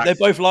they're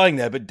both lying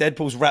there, but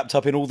Deadpool's wrapped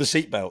up in all the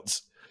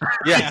seatbelts.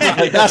 Yeah,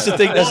 like, that's the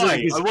thing.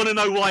 Why? I want to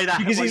know why that.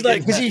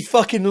 Because he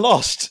fucking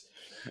lost.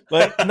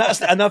 Like, and that's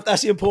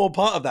the important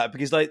part of that,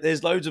 because like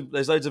there's loads of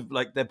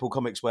like Deadpool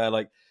comics where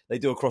like they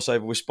do a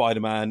crossover with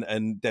Spider-Man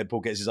and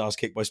Deadpool gets his ass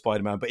kicked by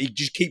Spider-Man, but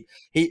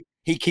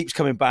he keeps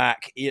coming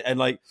back, and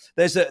like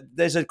there's a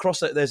the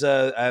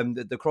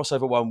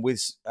crossover one with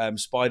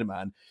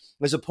Spider-Man.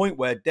 There's a point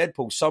where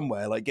Deadpool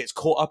somewhere like gets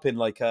caught up in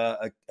like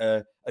a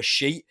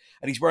sheet,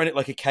 and he's wearing it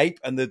like a cape,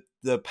 and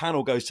the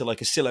panel goes to like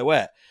a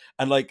silhouette,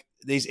 and like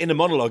his inner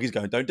monologue is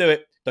going, "Don't do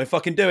it, don't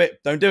fucking do it,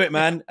 don't do it,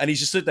 man," and he's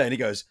just stood there and he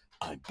goes,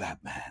 "I'm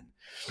Batman."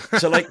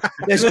 So like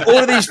there's all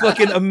of these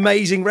fucking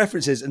amazing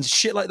references, and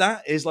shit like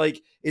that is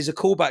a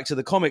callback to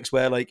the comics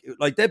where like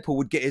Deadpool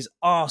would get his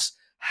ass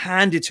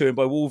handed to him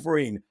by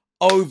Wolverine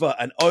over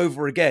and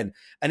over again,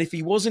 and if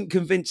he wasn't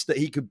convinced that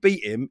he could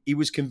beat him, he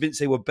was convinced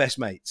they were best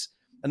mates.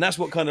 And that's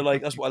what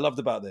I loved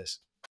about this.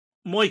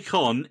 My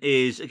con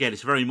is, again,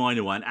 it's a very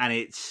minor one, and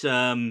it's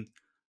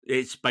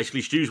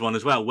basically Stew's one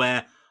as well,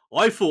 where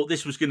I thought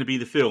this was going to be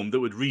the film that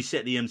would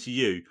reset the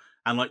MCU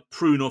and like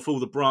prune off all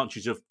the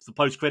branches of the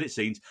post-credit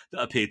scenes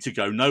that appeared to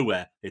go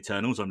nowhere.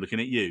 Eternals, I'm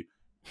looking at you.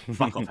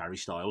 Fuck off, Harry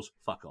Styles.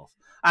 Fuck off.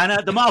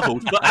 And the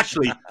Marvels, but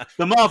actually,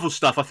 the Marvel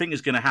stuff I think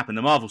is going to happen.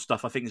 The Marvel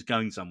stuff I think is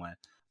going somewhere.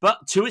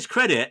 But to its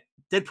credit,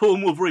 Deadpool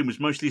and Wolverine was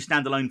mostly a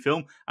standalone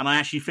film, and I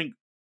actually think,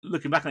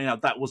 looking back on it now,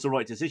 that was the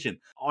right decision.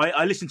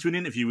 I listened to an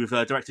interview with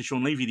director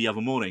Sean Levy the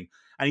other morning,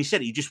 and he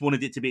said he just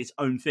wanted it to be its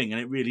own thing,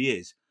 and it really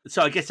is.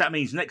 So I guess that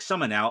means next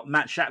summer now,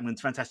 Matt Shakman's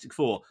Fantastic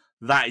Four,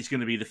 that is going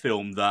to be the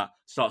film that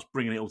starts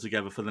bringing it all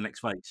together for the next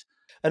phase.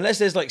 Unless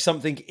there's like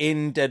something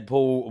in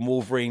Deadpool and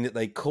Wolverine that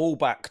they call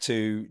back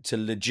to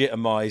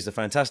legitimize the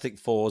Fantastic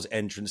Four's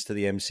entrance to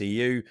the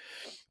MCU,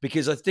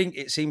 because I think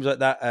it seems like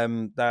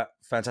that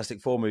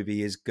Fantastic Four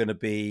movie is going to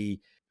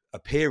be a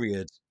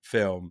period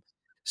film.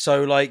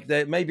 So like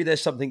maybe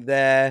there's something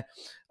there.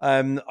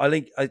 I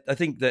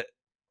think that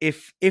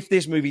if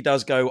this movie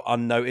does go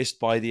unnoticed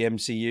by the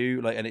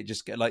MCU, like, and it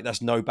just like,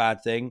 that's no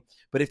bad thing.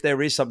 But if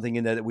there is something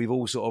in there that we've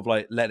all sort of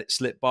like let it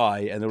slip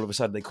by, and all of a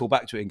sudden they call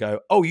back to it and go,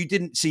 "Oh, you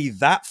didn't see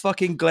that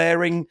fucking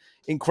glaring,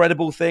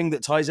 incredible thing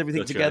that ties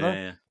everything together,"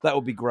 yeah. That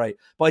would be great.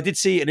 But I did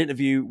see an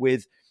interview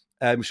with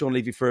Sean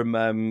Levy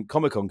from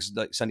Comic-Con, because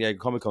like San Diego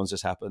Comic-Con's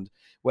just happened,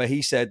 where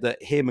he said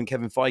that him and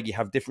Kevin Feige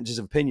have differences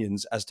of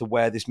opinions as to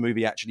where this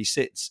movie actually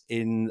sits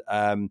in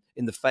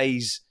the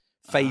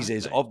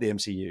phases of the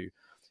MCU.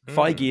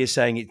 Feige is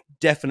saying it's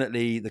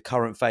definitely the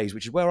current phase,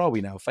 which is, where are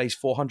we now? Phase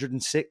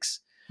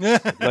 406?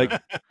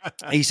 Like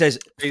he says,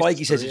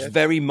 Feige says it's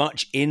very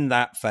much in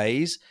that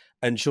phase,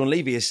 and Sean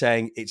Levy is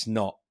saying it's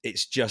not.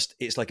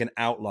 It's like an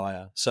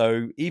outlier.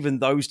 So even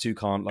those two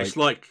can't like. It's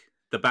like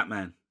the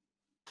Batman.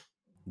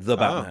 The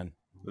Batman.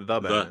 The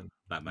Batman.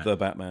 The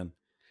Batman.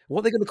 What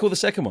are they going to call the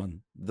second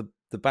one? The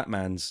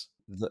Batmans.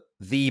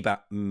 The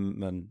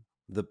Batman.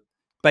 The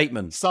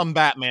Bateman. Some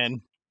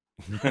Batman.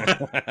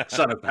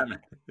 Son of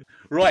Batman.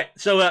 Right,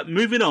 so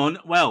moving on.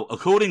 Well,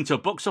 according to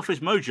Box Office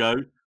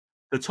Mojo,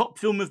 the top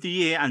film of the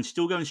year, and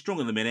still going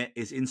strong at the minute,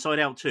 is Inside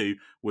Out 2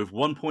 with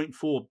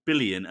 1.4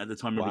 billion at the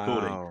time of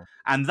recording.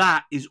 And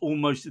that is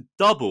almost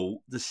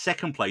double the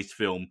second place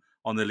film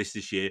on the list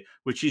this year,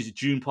 which is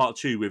Dune Part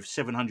 2 with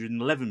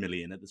 711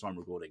 million at the time of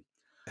recording.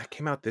 That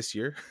came out this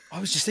year? I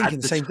was just thinking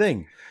the same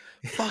thing.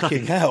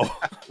 Fucking hell.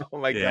 Oh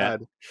my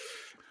God.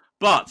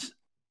 But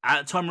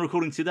at the time of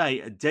recording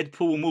today,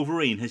 Deadpool and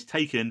Wolverine has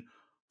taken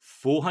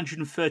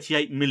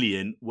 438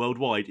 million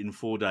worldwide in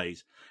 4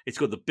 days. It's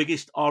got the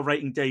biggest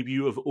R-rating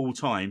debut of all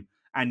time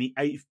and the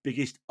 8th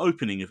biggest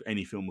opening of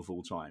any film of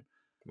all time.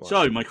 Wow.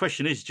 So my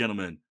question is,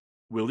 gentlemen,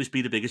 will this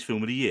be the biggest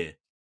film of the year?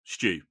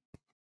 Stu?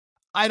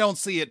 I don't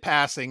see it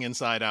passing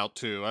Inside Out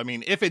 2. I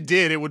mean, if it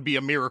did, it would be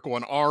a miracle.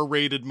 An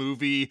R-rated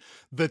movie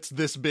that's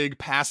this big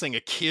passing a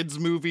kid's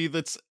movie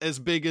that's as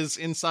big as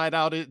Inside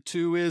Out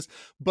 2 is.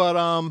 But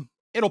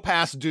it'll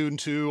pass Dune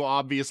 2,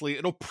 obviously.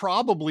 It'll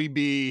probably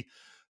be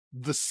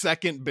the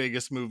second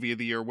biggest movie of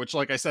the year, which,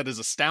 like I said, is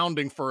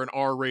astounding for an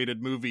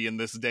R-rated movie in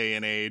this day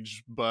and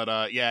age.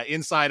 But yeah,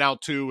 Inside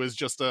Out 2 is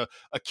just a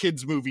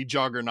kid's movie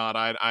juggernaut.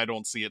 I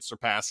don't see it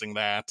surpassing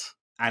that.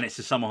 And it's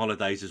the summer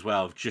holidays as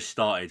well, just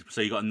started.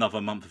 So you got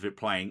another month of it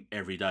playing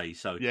every day.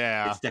 So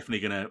yeah, it's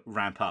definitely going to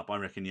ramp up, I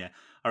reckon. Yeah,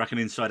 I reckon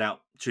Inside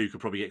Out 2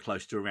 could probably get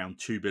close to around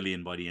 2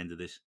 billion by the end of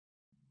this.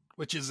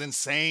 Which is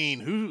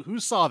insane. Who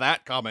saw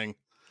that coming?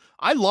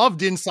 I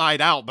loved Inside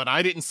Out, but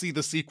I didn't see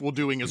the sequel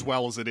doing as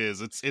well as it is.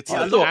 It's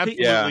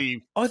absolutely. Yeah.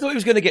 I thought it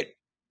was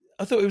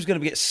going to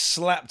get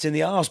slapped in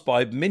the arse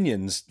by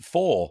Minions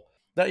 4.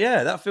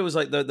 That feels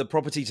like the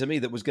property to me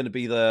that was going to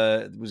be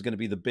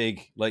the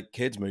big like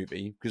kids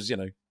movie, because you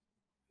know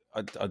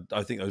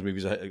I think those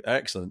movies are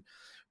excellent.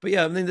 But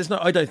yeah, I mean,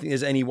 I don't think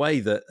there's any way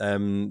that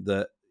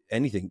that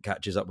anything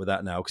catches up with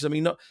that now, because I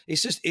mean,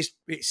 it's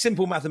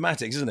simple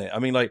mathematics, isn't it? I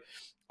mean, like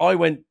I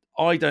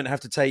don't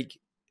have to take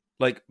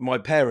like my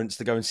parents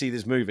to go and see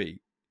this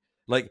movie.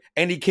 Like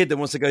any kid that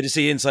wants to go to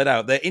see Inside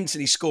Out, they're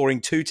instantly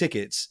scoring 2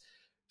 tickets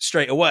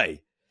straight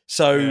away.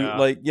 So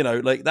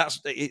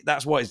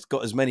that's why it's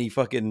got as many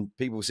fucking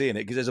people seeing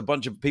it, because there's a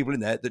bunch of people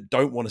in there that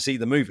don't want to see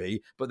the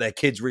movie, but their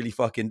kids really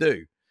fucking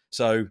do.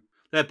 So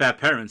they're bad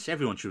parents.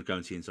 Everyone should go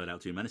and see Inside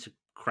Out too, man. It's a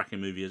cracking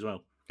movie as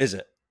well. Is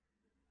it?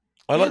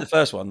 I like the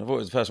first one. I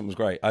thought the first one was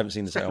great. I haven't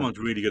seen the second one's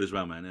really good as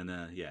well, man. And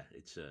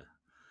it's.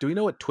 Do we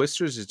know what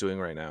Twisters is doing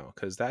right now?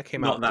 Because that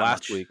came out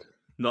last week.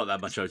 Not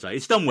that much, I would say.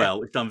 It's done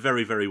well. It's done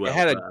very, very well. It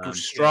had a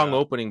strong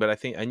opening, but I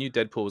knew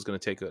Deadpool was going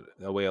to take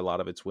away a lot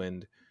of its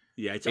wind.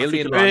 Yeah, it's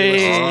Alien.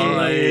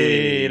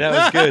 Hey, that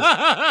was good.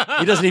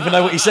 He doesn't even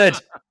know what he said.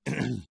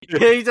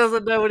 He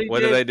doesn't know what he did.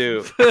 What did I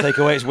do? Take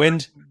away its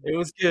wind. It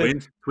was good.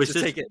 Wind?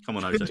 Twisters? Take it. Come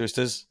on, Jose.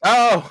 Twisters.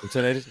 Oh!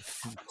 Alternated.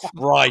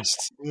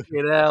 Christ.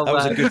 Hell, that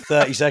was a good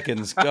 30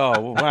 seconds.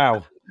 Oh,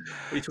 wow.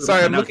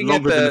 Sorry, I'm looking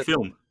at the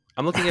film.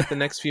 I'm looking at the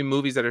next few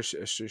movies that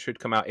should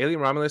come out. Alien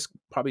Romulus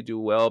probably do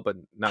well, but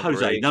not Jose,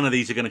 great. none of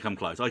these are going to come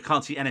close. I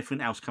can't see anything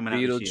else coming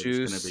out this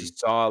year. Beetlejuice,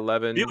 Saw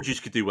 11.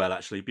 Beetlejuice could do well,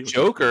 actually.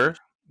 Joker.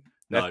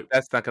 No.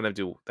 That's not going to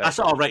do that. That's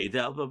R-rated.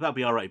 That'll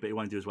be R-rated, but it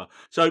won't do as well.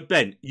 So,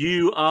 Ben,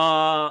 you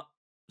are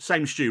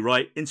same Stew,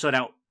 right? Inside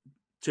Out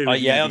 2.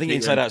 I think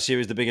Inside Out 2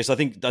 is the biggest. I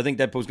think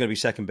Deadpool's going to be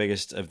second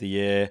biggest of the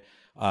year.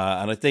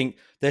 And I think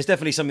there's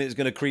definitely something that's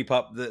going to creep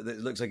up that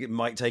looks like it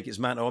might take its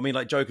mantle. I mean,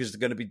 like Joker's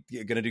going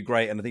to do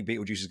great, and I think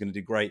Beetlejuice is going to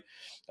do great.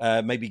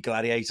 Maybe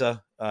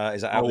Gladiator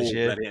is that out this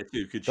year?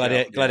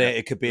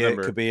 Gladiator could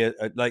be a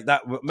like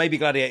that. Maybe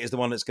Gladiator is the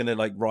one that's going to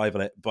like rival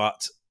it.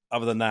 But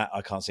other than that,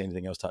 I can't see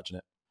anything else touching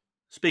it.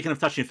 If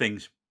touching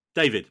things,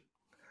 David.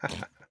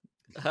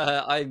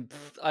 I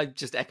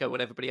just echo what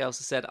everybody else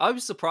has said. I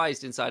was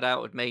surprised Inside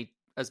Out had made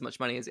as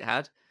much money as it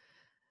had,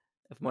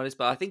 if I'm honest,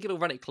 but I think it'll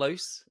run it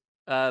close.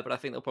 But I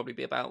think there'll probably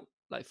be about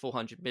like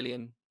 400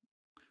 million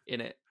in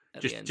it.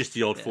 Just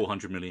the odd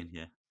 400 million,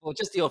 yeah. Well,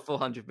 just the odd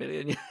 400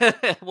 million.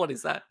 What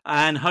is that?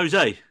 And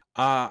Jose?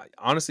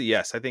 Honestly,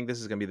 yes. I think this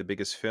is going to be the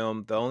biggest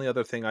film. The only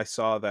other thing I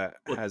saw that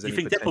has any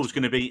potential... Deadpool's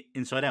going to be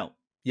Inside Out?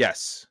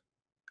 Yes.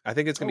 I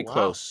think it's going to be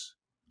close.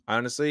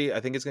 Honestly, I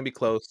think it's going to be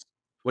close.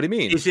 What do you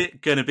mean? Is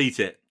it going to beat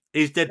it?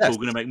 Is Deadpool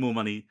going to make more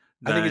money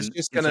than I think it's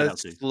just going to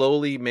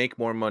slowly make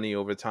more money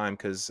over time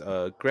because,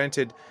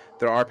 granted,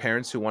 there are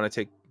parents who want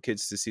to take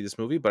kids to see this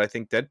movie, but I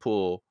think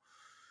Deadpool,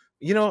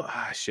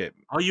 shit.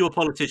 Are you a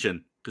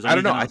politician? Because I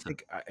don't know. I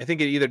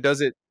think it either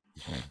does it.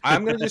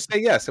 I'm going to just say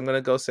yes. I'm going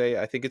to go say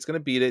I think it's going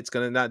to beat it. It's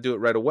going to not do it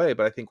right away,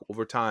 but I think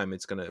over time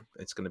it's going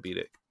to beat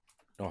it.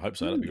 Oh, I hope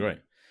so. That'd be great.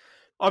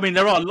 I mean,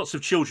 there are lots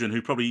of children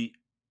who probably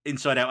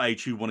Inside Out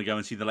age who want to go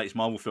and see the latest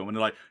Marvel film, and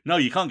they're like, no,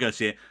 you can't go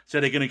see it. So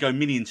they're going to go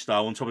Minion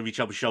style on top of each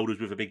other's shoulders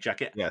with a big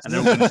jacket. Yes. And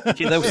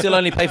they'll still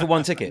only pay for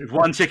one ticket.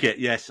 One ticket,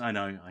 yes, I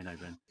know,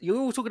 Ben. You're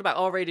all talking about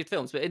R-rated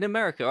films, but in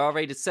America,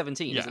 R-rated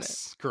 17, isn't it?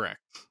 Yes, correct.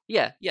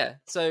 Yeah.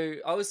 So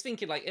I was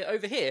thinking, like,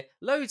 over here,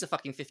 loads of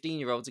fucking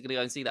 15-year-olds are going to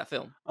go and see that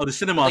film. Oh, the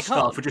cinema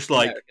staff are just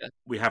like,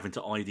 we're having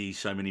to ID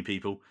so many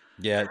people.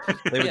 Yeah,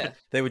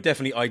 they were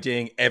definitely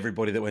IDing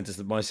everybody that went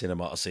to my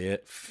cinema to see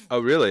it. Oh,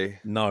 really?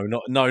 No,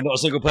 not a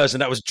single person.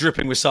 That was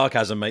dripping with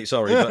sarcasm, mate.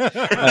 Sorry, but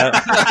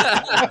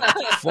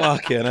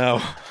fucking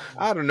hell.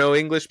 I don't know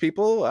English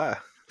people.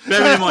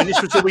 Bearing in mind,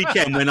 this was the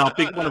weekend when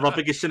one of our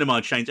biggest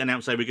cinema chains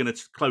announced they were going to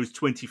close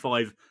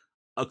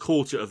a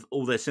quarter of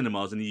all their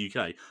cinemas in the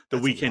UK.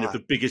 That's weekend of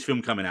the biggest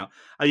film coming out.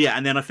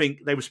 And then I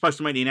think they were supposed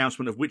to make the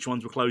announcement of which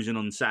ones were closing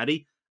on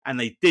Saturday, and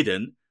they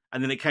didn't.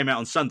 And then it came out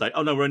on Sunday.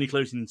 Oh no, we're only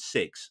closing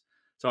 6.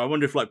 So I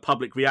wonder if like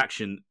public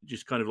reaction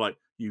just kind of like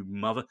you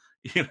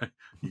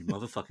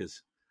motherfuckers.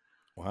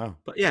 Wow.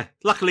 But yeah,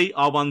 luckily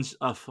our ones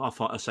are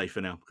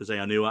safer now because they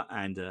are newer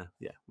and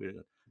we're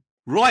good.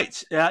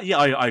 Right.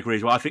 I agree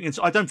as well. I think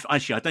I don't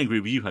agree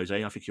with you,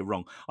 Jose. I think you're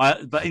wrong.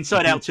 But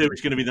Inside Out 2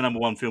 is going to be the number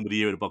 1 film of the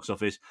year at the box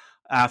office.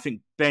 I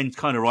think Ben's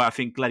kind of right. I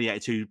think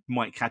Gladiator 2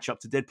 might catch up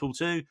to Deadpool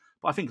 2.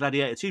 But I think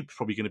Gladiator 2 is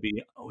probably going to be...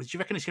 do you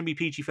reckon it's going to be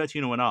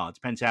PG-13 or an R?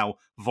 Depends how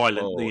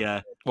violent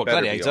the... What,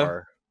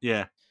 Gladiator?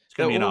 Yeah. It's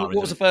going to be an R. What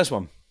was the first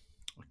one?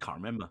 I can't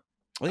remember.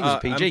 I think it was a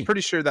PG. I'm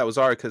pretty sure that was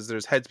R because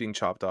there's heads being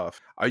chopped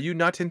off. Are you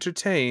not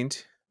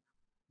entertained?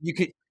 You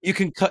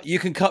can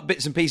cut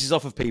bits and pieces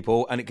off of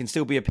people, and it can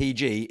still be a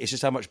PG. It's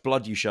just how much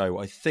blood you show.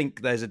 I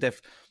think there's a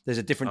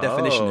different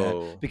definition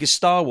there because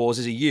Star Wars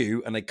is a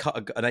U, and they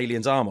cut an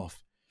alien's arm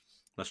off.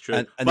 That's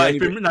true.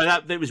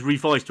 That was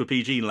revised to a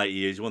PG in later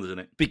years, wasn't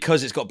it?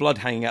 Because it's got blood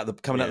hanging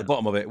coming out the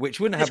bottom of it,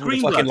 which wouldn't happen with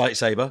a fucking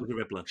lightsaber. With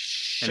red blood.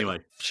 Anyway,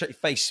 shut your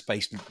face,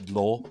 space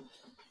law.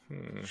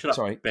 Shut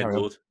up, Ben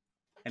Lord.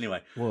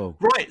 Anyway, whoa.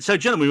 Right, so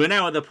gentlemen, we're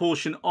now at the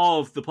portion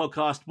of the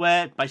podcast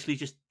where basically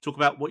just talk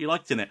about what you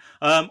liked in it.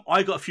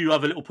 I got a few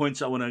other little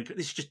points I want to...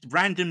 This is just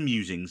random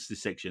musings,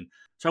 this section.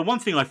 So one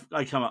thing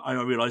I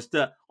realised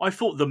that I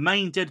thought the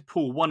main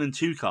Deadpool 1 and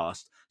 2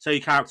 cast, say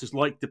characters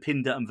like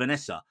Dopinder and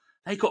Vanessa,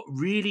 they got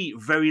really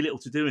very little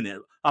to do in it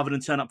other than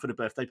turn up for the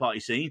birthday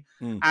party scene.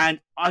 And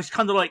I was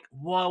kind of like,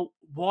 well,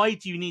 why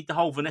do you need the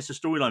whole Vanessa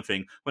storyline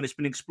thing when it's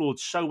been explored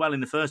so well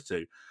in the first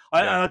two?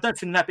 I don't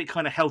think that bit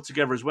kind of held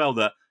together as well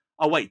that,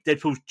 oh, wait,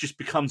 Deadpool just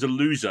becomes a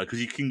loser because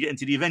he can get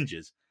into the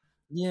Avengers.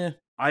 Yeah.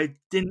 I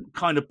didn't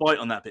kind of bite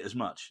on that bit as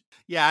much.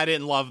 Yeah, I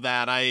didn't love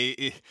that.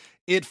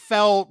 It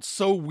felt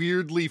so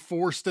weirdly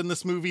forced in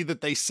this movie that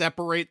they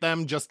separate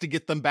them just to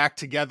get them back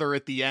together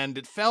at the end.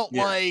 It felt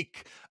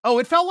like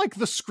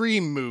the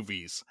Scream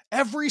movies.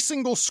 Every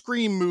single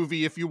Scream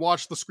movie, if you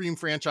watch the Scream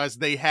franchise,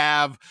 they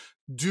have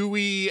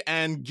Dewey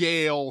and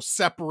Gale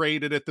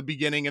separated at the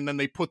beginning, and then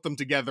they put them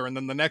together, and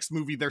then the next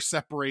movie they're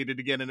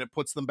separated again and it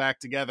puts them back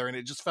together. And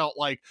it just felt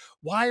like,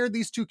 why are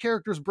these two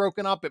characters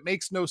broken up? It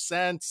makes no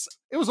sense.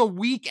 It was a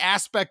weak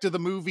aspect of the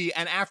movie,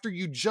 and after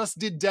you just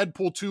did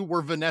Deadpool 2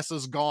 where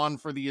Vanessa's gone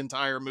for the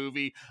entire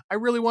movie, I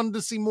really wanted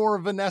to see more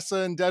of Vanessa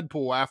and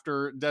Deadpool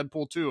after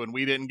Deadpool 2, and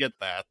we didn't get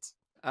that.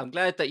 I'm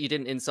glad that you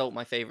didn't insult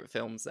my favorite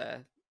films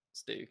there,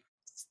 Stu.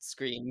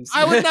 Screams.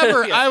 I would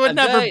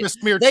never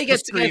besmirch they the get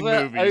Scream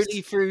together movies.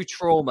 only through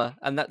trauma,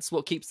 and that's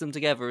what keeps them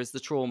together, is the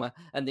trauma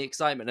and the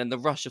excitement and the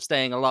rush of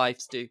staying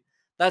alive, Stu.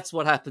 That's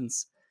what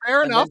happens.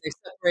 Fair and enough. Then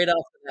they separate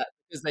after that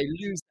because they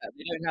lose that.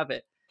 They don't have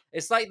it.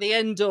 It's like the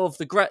end of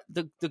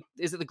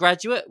is it The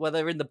Graduate, where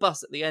they're in the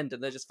bus at the end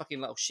and they're just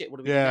fucking like, oh shit, what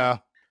do we do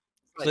now?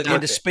 It's like the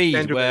end of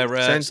Speed,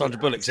 where Sandra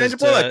Bullock says,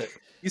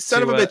 you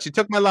son of a bitch, you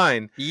took my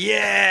line.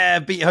 Yeah,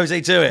 beat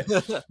Jose to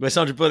it. Where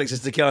Sandra Bullock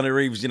says to Keanu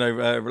Reeves,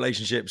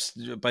 relationships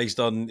based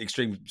on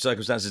extreme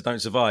circumstances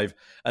don't survive.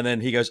 And then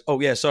he goes, oh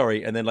yeah,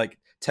 sorry. And then like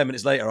 10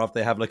 minutes later, after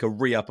they have like a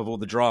re-up of all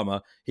the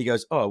drama, he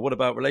goes, oh, what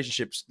about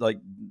relationships like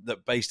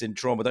that based in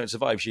trauma don't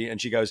survive?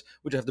 She goes,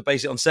 would you have to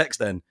base it on sex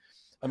then?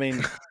 I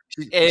mean,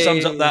 she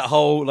sums up that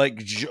whole like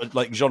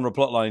genre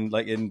plotline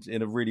like in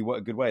a really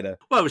good way there.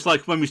 Well, it's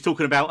like when we was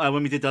talking about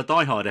when we did our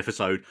Die Hard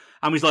episode,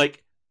 and he's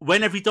like,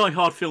 when every Die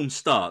Hard film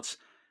starts,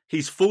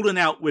 he's fallen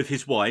out with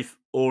his wife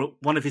or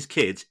one of his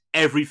kids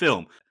every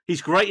film.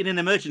 He's great in an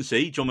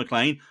emergency, John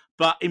McClane,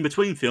 but in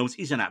between films,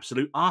 he's an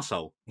absolute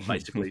arsehole,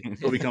 basically.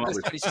 What we come up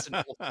with. He's just an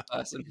awful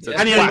person.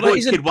 And he only bought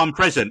his kid one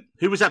present.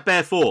 Who was that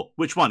bear for?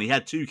 Which one? He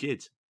had 2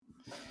 kids.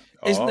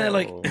 Isn't there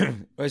like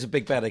there's a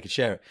big bear, they could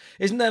share it.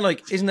 Isn't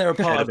there a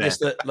part of this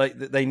that like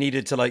that they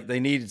needed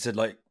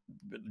to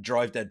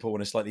drive Deadpool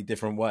in a slightly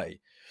different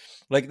way?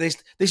 Like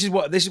this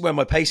is where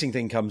my pacing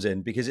thing comes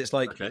in, because it's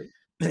like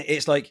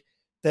it's like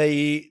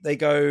they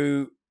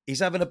go, he's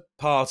having a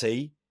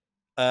party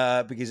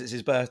because it's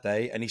his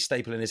birthday and he's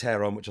stapling his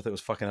hair on, which I thought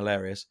was fucking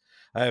hilarious.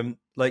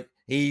 Like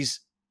he's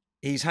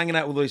hanging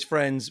out with all his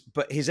friends,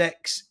 but his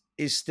ex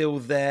is still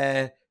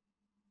there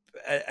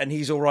and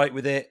he's all right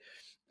with it.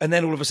 And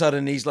then all of a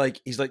sudden he's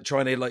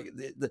trying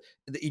to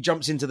he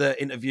jumps into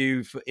the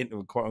interview for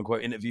quote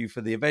unquote interview for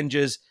the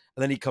Avengers,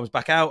 and then he comes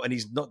back out and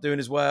he's not doing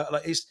his work.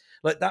 Like it's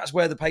like that's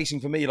where the pacing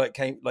for me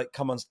came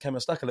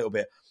unstuck a little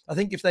bit. I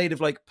think if they'd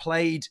have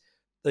played,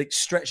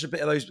 stretched a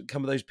bit of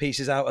some of those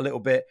pieces out a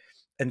little bit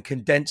and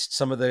condensed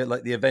some of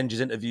the Avengers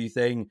interview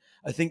thing,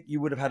 I think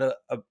you would have had a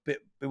bit.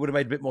 It would have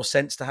made a bit more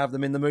sense to have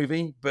them in the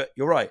movie. But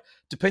you're right,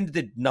 Dopinder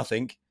did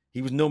nothing.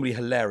 He was normally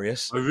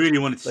hilarious. I really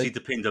wanted to see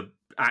Dopinder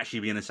actually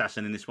be an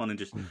assassin in this one and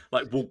just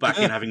walk back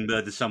in having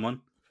murdered someone.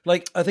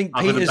 I think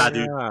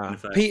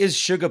Peter's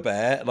Sugar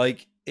Bear,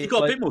 he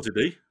got a bit more to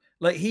do.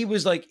 He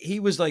was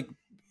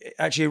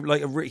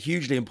actually a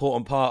hugely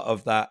important part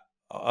of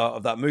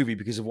that movie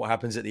because of what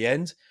happens at the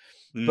end.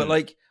 But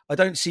I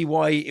don't see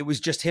why it was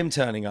just him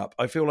turning up.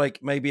 I feel like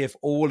maybe if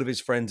all of his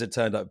friends had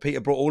turned up, Peter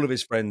brought all of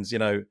his friends,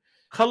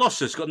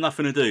 Colossus got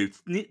nothing to do.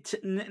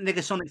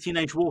 Negasonic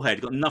Teenage Warhead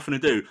got nothing to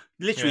do.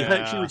 Literally,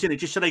 she was in it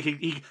just so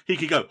he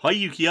could go, hi,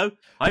 Yukio.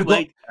 Hi,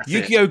 Wade.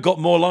 Yukio got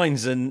more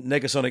lines than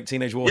Negasonic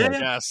Teenage Warhead.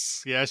 Yeah.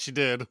 Yes, she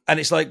did. And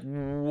it's like,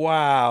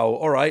 wow,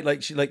 all right.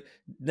 Negasonic,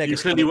 you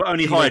clearly were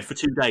only hired for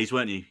 2 days,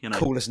 weren't you?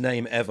 Coolest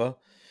name ever.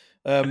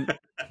 I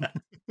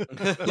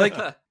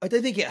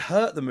don't think it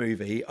hurt the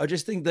movie. I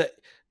just think that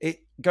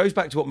it goes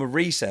back to what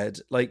Marie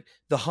said.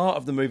 The heart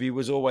of the movie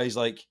was always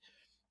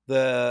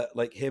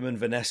him and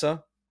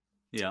Vanessa.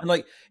 Yeah.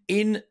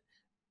 And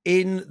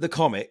in the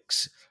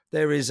comics,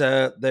 there is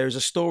a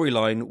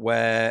storyline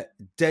where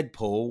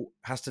Deadpool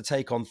has to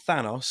take on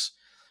Thanos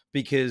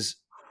because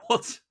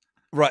what?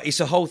 Right,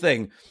 it's a whole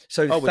thing.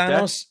 So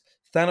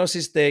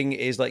Thanos's thing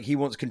is he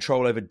wants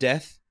control over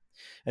Death,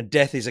 and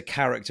Death is a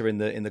character in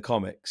the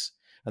comics.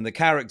 And the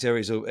character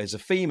is a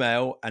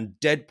female, and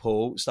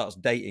Deadpool starts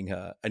dating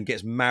her and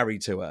gets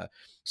married to her.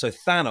 So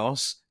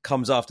Thanos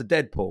comes after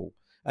Deadpool.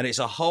 And it's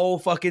a whole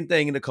fucking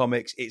thing in the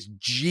comics. It's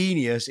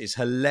genius. It's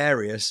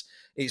hilarious.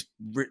 It's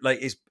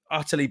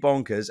utterly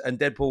bonkers. And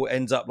Deadpool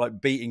ends up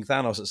beating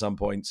Thanos at some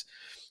points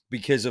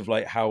because of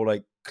how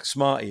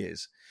smart he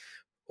is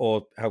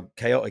or how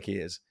chaotic he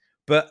is.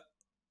 But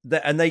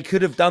and they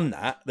could have done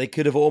that. They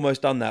could have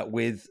almost done that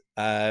with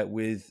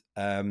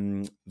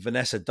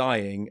Vanessa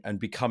dying and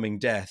becoming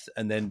Death,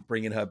 and then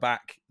bringing her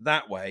back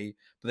that way.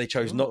 But they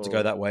chose not to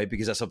go that way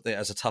because that's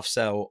a tough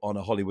sell on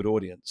a Hollywood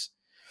audience.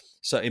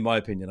 So, in my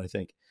opinion, I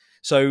think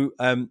so.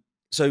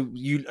 So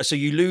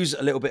you lose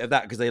a little bit of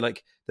that because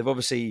they've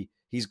obviously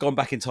he's gone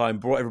back in time,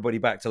 brought everybody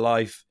back to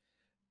life,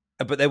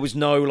 but there was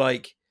no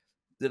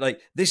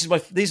this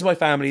is my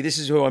family, this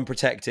is who I'm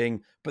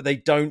protecting, but they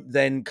don't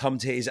then come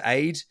to his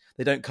aid.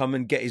 They don't come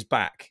and get his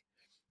back.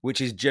 which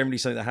is generally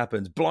something that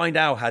happens. Blind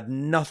Al had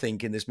nothing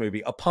in this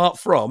movie apart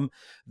from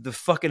the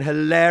fucking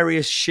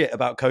hilarious shit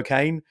about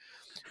cocaine,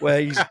 where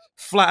he's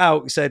flat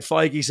out said,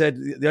 Feige said,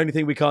 the only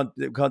thing we can't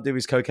do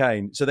is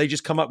cocaine. So they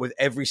just come up with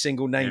every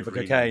single name for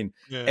cocaine.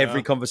 Yeah.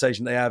 Every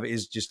conversation they have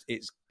is just,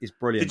 it's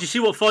brilliant. Did you see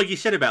what Feige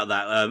said about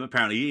that?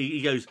 Apparently,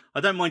 he goes, I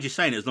don't mind you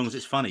saying it as long as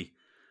it's funny.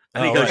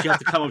 And he goes, you have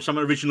to come up with some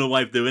original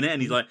way of doing it.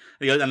 And he's like,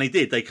 and they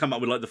did. They come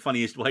up with like the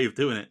funniest way of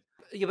doing it.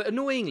 Yeah, but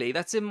annoyingly,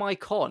 that's in my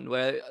con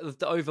where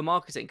the over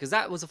marketing, because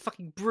that was a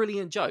fucking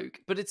brilliant joke,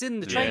 but it's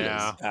in the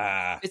trailers.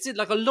 Yeah. It's in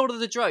like a lot of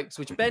the jokes,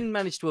 which Ben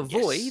managed to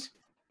avoid,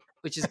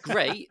 which is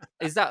great.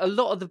 Is that a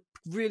lot of the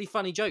really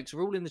funny jokes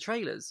were all in the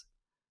trailers,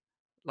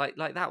 like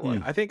that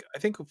one. I think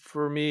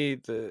for me,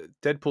 the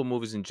Deadpool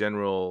movies in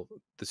general,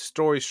 the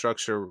story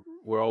structure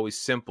were always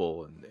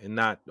simple and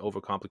not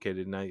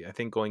overcomplicated. And I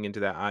think going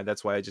into that,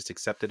 that's why I just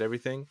accepted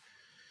everything.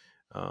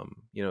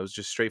 It was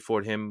just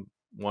straightforward. Him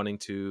wanting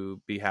to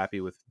be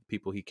happy with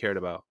people he cared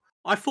about.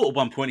 I thought at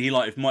one point he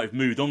might have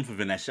moved on for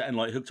Vanessa and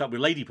like hooked up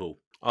with Lady Paul.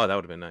 Oh, that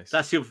would have been nice.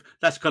 That's kind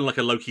of like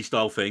a Loki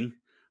style thing,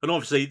 and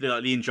obviously the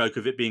in joke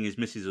of it being his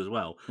missus as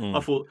well. I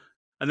thought,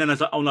 and then I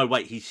was like, oh no,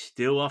 wait, he's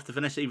still after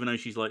Vanessa, even though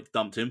she's like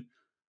dumped him.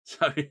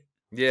 So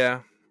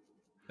yeah,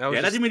 that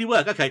didn't really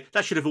work. Okay,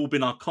 that should have all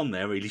been our con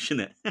there, really,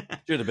 shouldn't it?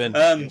 Should have been.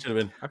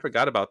 I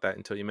forgot about that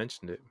until you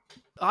mentioned it.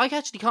 I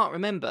actually can't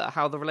remember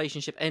how the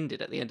relationship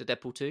ended at the end of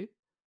Deadpool 2.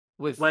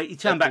 Well, he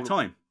turned back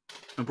time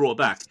and brought it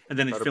back, and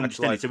then it's film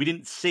extended, so we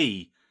didn't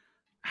see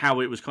how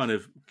it was kind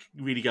of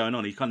really going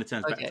on. He kind of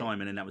turns back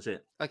time, and then that was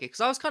it. Okay, because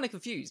I was kind of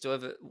confused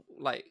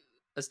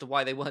as to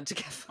why they weren't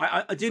together.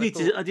 I do need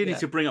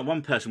to bring up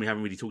one person we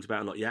haven't really talked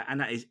about a lot yet, and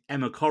that is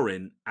Emma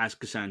Corrin as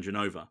Cassandra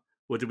Nova.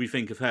 What did we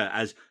think of her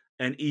as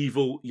an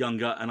evil,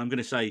 younger, and I'm going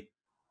to say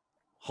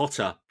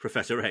hotter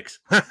Professor X?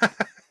 I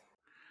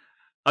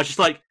was just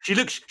like, she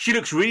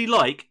looks really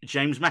like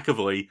James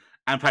McAvoy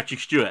and Patrick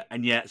Stewart,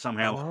 and yet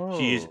somehow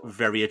she is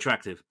very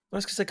attractive.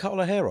 That's because they cut all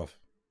her hair off.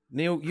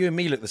 Neil, you and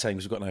me look the same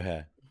because we've got no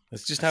hair.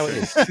 That's just how it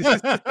is.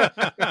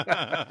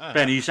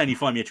 Ben, are you saying you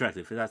find me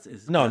attractive?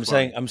 No,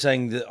 I'm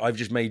saying that I've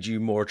just made you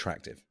more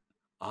attractive.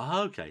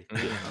 Oh, okay.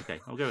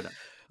 Okay, I'll go with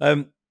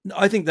that.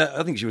 I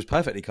think she was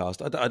perfectly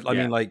cast. I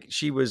mean, like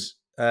she was.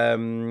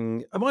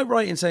 Am I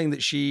right in saying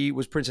that she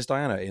was Princess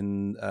Diana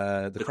in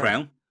the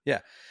Crown?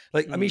 Yeah,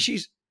 I mean, she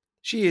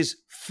is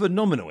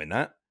phenomenal in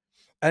that.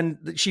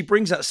 And she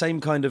brings that same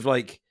kind of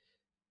like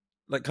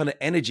kind of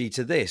energy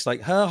to this,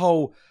 like her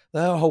whole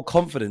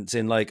confidence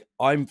in like,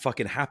 I'm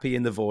fucking happy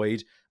in the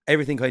void.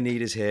 Everything I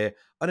need is here.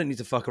 I don't need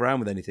to fuck around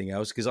with anything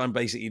else because I'm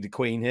basically the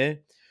queen here.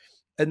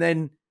 And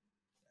then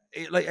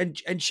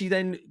and she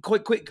then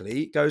quite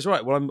quickly goes,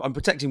 right, well, I'm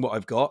protecting what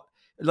I've got.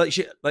 Like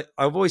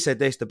I've always said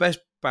this, the best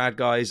bad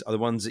guys are the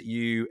ones that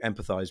you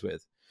empathize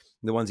with.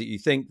 The ones that you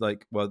think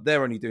like, well,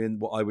 they're only doing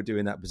what I would do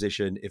in that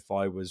position if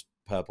I was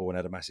purple and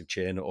had a massive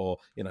chin, or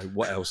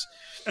what else?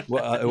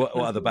 what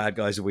other bad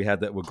guys have we had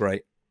that were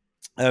great?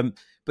 But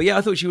yeah,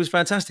 I thought she was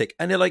fantastic,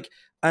 and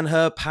and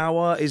her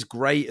power is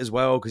great as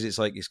well because it's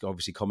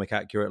obviously comic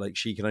accurate. Like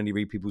she can only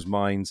read people's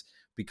minds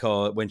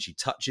because when she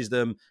touches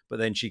them, but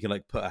then she can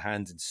like put her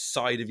hands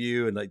inside of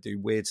you and like do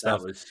weird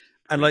stuff.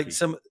 And like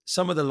some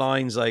of the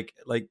lines like.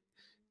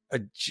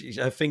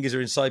 Her fingers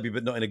are inside me,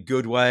 but not in a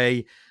good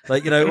way.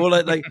 Like, all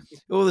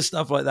all the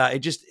stuff like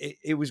that.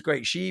 It was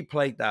great. She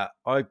played that.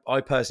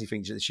 I personally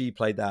think that she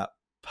played that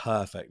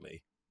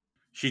perfectly.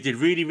 She did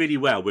really, really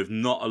well with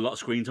not a lot of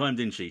screen time,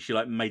 didn't she? She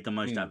made the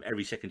most out of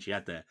every second she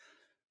had there.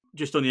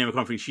 Just on the Emma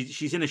Corrin thing,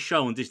 she's in a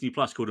show on Disney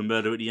Plus called A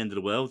Murder at the End of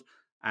the World.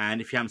 And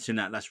if you haven't seen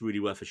that, that's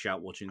really worth a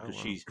shout watching because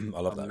she's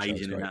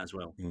amazing in that as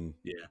well.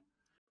 Yeah.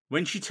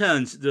 When she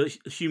turns the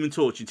Human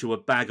Torch into a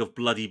bag of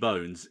bloody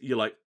bones, you're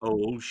like,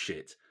 oh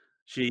shit.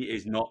 She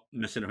is not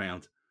messing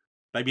around.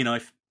 Baby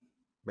knife.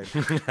 I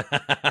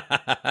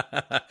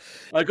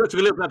got to talk a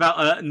little bit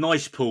about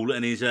Nice Paul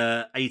and his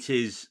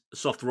 80s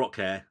soft rock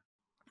hair.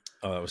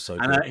 Oh, that was so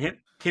good. And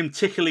him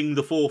tickling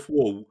the fourth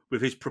wall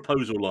with his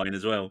proposal line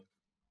as well.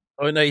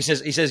 Oh no, he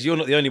says you're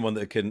not the only one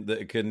that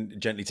can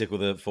gently tickle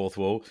the fourth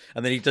wall,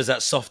 and then he does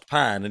that soft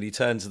pan and he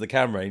turns to the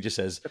camera and he just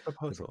says the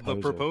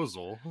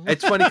proposal.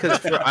 It's funny because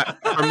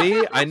for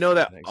me, I know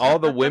that all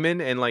the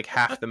women and like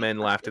half the men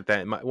laughed at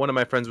that. One of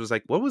my friends was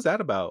like, "What was that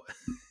about?"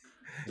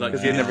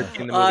 Because he had never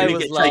seen the movie. I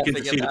was get taken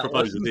to see the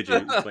proposal, did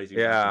you?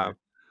 Yeah,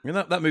 I mean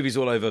that movie's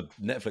all over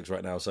Netflix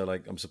right now, so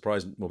like I'm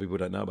surprised more people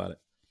don't know about it.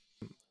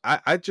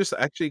 I just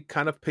actually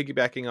kind of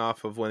piggybacking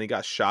off of when he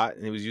got shot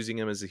and he was using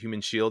him as a human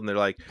shield, and they're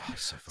like,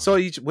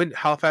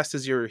 how fast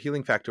does your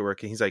healing factor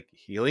work? And he's like,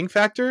 healing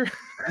factor?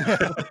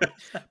 But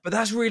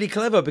that's really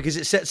clever because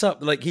it sets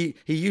up like he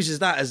uses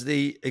that as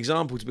the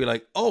example to be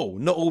like, oh,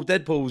 not all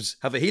Deadpools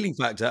have a healing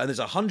factor, and there's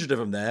 100 of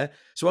them there,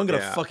 so I'm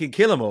gonna fucking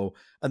kill them all,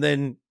 and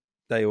then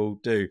they all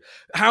do.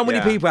 How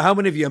many people? How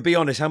many of you? And be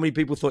honest, how many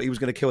people thought he was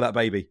going to kill that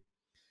baby?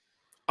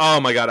 Oh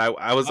my god,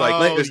 I was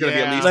like, there's gonna be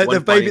at least like one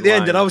the baby at the end,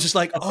 line. and I was just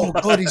like, oh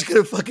god, he's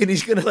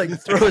gonna like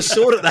throw a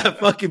sword at that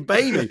fucking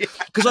baby,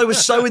 because I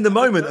was so in the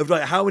moment of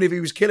like how many of he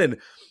was killing,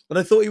 and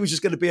I thought he was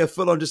just going to be a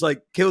full on just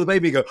like kill the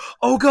baby and go,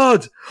 oh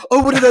god,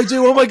 oh what did I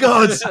do? Oh my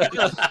god,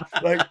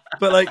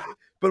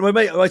 But my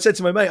mate, I said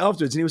to my mate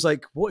afterwards, and he was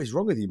like, "What is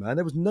wrong with you, man?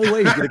 There was no way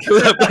he was going to kill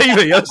that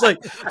baby." I was like,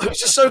 I was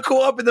just so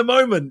caught up in the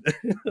moment.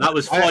 That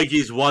was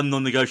Feige's one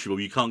non-negotiable.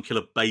 You can't kill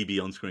a baby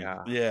on screen.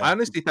 Yeah. I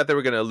honestly thought they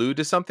were going to allude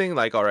to something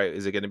like, "All right,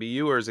 is it going to be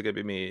you or is it going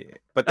to be me?"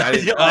 But I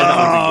didn't.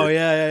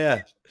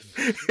 Yeah.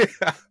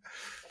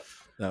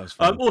 That was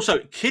funny. Also,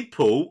 Kid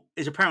Paul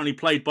is apparently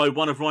played by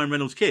one of Ryan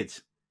Reynolds'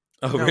 kids.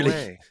 Oh, No really?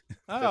 way.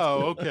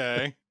 Oh,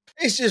 okay.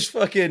 It's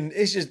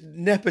just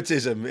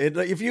nepotism.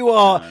 Like, if you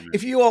are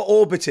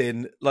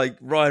orbiting like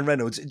Ryan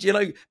Reynolds, do you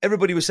know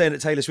everybody was saying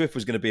that Taylor Swift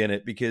was going to be in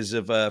it because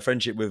of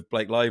friendship with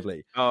Blake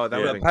Lively? Oh, that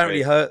would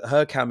apparently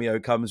her cameo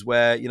comes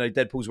where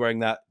Deadpool's wearing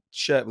that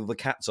shirt with the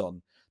cats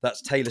on.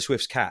 That's Taylor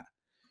Swift's cat.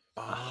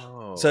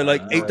 Oh, So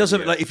like it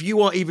doesn't idea. like if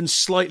you are even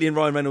slightly in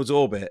Ryan Reynolds'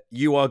 orbit,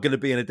 you are going to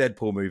be in a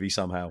Deadpool movie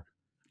somehow.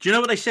 Do you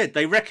know what they said?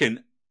 They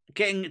reckon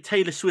getting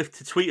Taylor Swift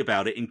to tweet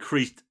about it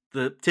increased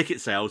the ticket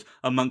sales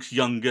amongst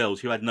young girls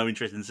who had no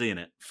interest in seeing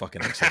it.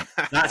 Fucking excellent.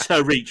 That's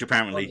her reach,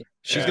 apparently.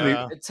 She's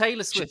gonna be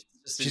Taylor Swift.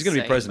 she's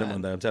gonna be president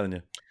one day. I'm telling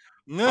you.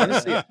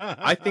 Honestly,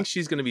 I think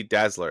she's going to be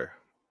Dazzler,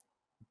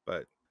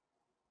 but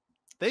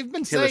They've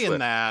been Taylor saying Swift.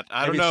 that.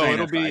 I They've don't been know. saying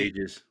It'll that for be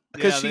ages.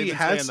 because they've she been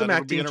has saying some that.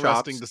 It'll be acting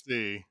interesting chops. to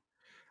see.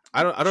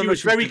 I don't She know. was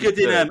if very she's good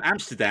in good.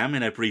 Amsterdam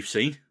in a brief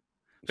scene.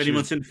 If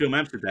anyone's seen the film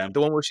Amsterdam, The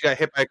one where she got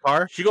hit by a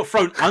car. she got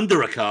thrown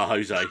under a car,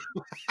 Jose.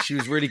 She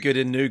was really good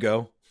in New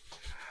Girl.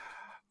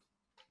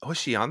 Was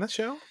she on that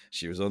show?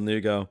 She was on New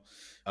Girl.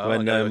 Oh,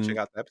 When, I gotta go check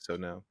out the episode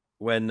now.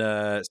 When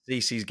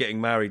Cece's getting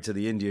married to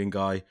the Indian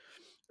guy,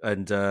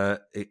 and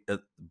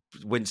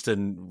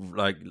Winston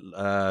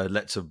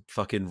lets a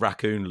fucking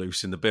raccoon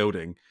loose in the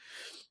building,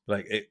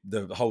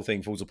 the whole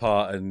thing falls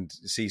apart, and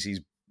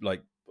Cece's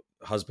like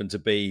husband to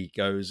be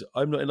goes,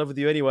 "I'm not in love with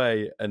you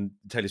anyway," and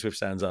Taylor Swift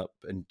stands up,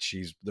 and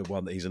she's the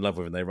one that he's in love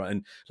with, and they run,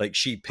 and like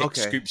she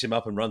scoops him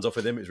up and runs off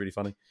with him. It's really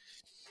funny.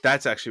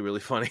 That's actually really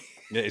funny.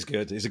 Yeah, it's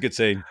good. It's a good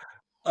scene.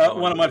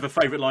 One of my other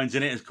favourite lines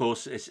in it, of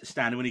course, is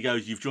Stanley when he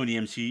goes, "You've joined the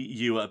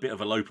MCU at a bit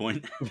of a low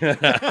point." Oh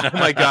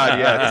my god,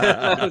 yeah,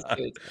 That was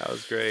good. that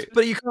was great.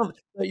 But you can't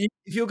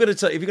if you're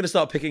gonna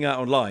start picking out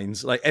on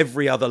lines, like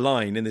every other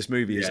line in this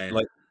movie is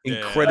like That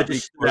incredibly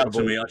just stood out to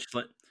quotable. me. I just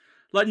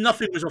like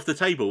nothing was off the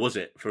table, was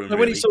it? For him, Like, really?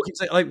 when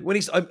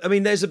he's talking, I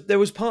mean, there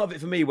was part of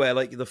it for me where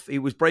like he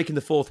was breaking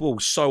the fourth wall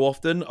so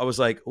often. I was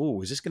like,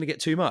 oh, is this going to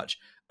get too much?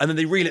 And then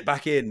they reel it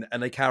back in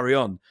and they carry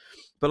on.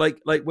 But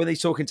like when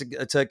he's talking to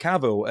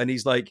Cavill and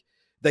he's like,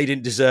 they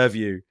didn't deserve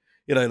you,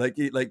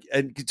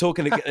 and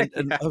talking.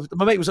 And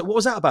my mate was like, what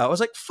was that about? I was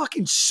like,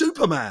 fucking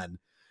Superman.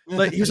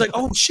 Like he was like,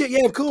 oh shit,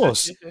 yeah, of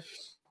course.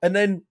 And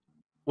then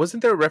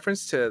Wasn't there a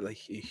reference to like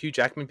Hugh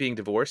Jackman being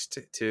divorced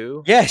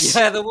too? yes,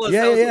 Yeah, there was.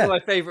 Yeah, that was yeah. one of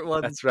my favourite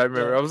ones. That's what I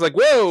remember. I was like,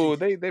 whoa,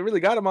 they really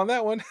got him on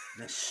that one.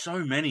 There's so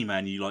many,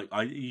 man. You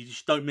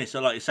just don't miss. I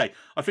like to say,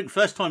 I think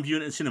first time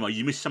viewing it in the cinema,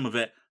 you miss some of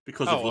it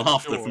because of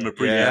laughter from a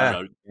previous Yeah.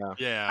 joke.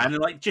 Yeah. And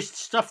like just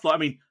stuff like, I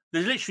mean,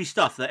 there's literally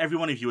stuff that every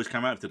one of you has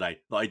come out of today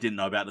that I didn't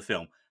know about the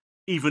film,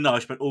 even though I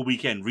spent all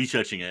weekend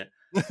researching it.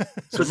 Because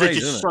there's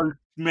amazing, just isn't so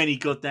many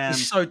goddamn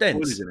it's so dense.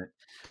 spoilers in it.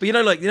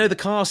 But the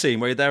car scene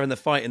where you're there in the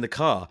fight in the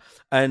car,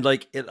 and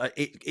like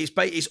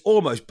it's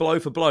almost blow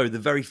for blow the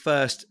very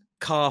first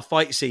car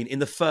fight scene in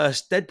the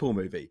first Deadpool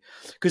movie,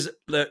 because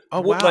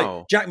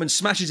wow. Jackman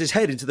smashes his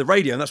head into the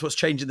radio, and that's what's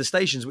changing the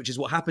stations, which is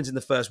what happens in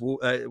the first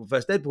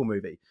Deadpool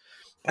movie.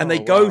 And they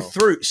go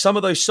through some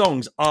of those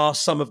songs are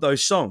some of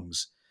those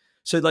songs.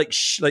 So like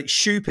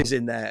Shoop is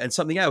in there and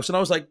something else, and I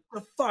was like,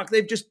 the fuck,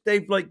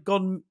 they've like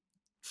gone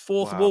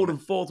fourth wall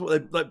and fourth wall.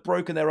 They've like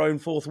broken their own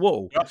fourth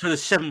wall. We're up to the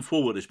 7th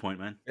wall at this point,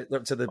 man.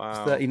 Up to the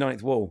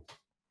 39th wall.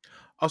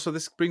 Also,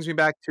 this brings me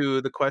back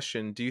to the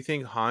question: do you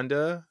think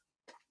Honda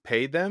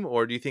paid them,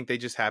 or do you think they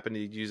just happened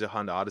to use a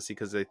Honda Odyssey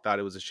because they thought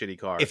it was a shitty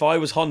car? If I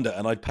was Honda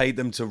and I'd paid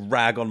them to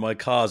rag on my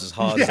cars as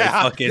hard as they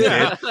fucking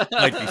did,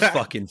 I'd be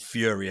fucking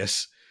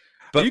furious.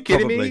 But Are you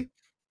kidding probably. me?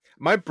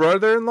 My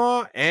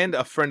brother-in-law and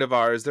a friend of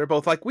ours, they're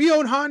both like, we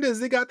own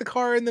Hondas. They got the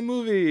car in the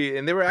movie.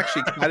 And they were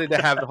actually excited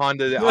to have the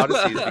Honda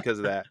Odysseys because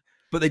of that.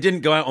 But they didn't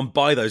go out and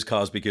buy those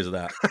cars because of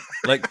that.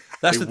 Like,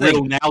 that's They the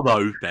thing. will now,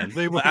 though, Ben.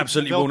 They Well,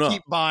 absolutely they'll will not.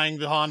 keep buying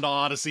the Honda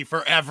Odyssey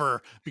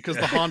forever because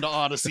the Honda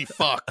Odyssey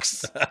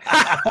fucks.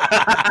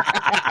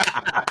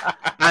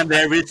 And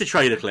there is the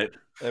trailer clip.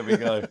 There we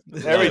go.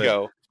 There we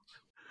go.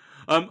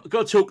 Got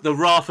to talk the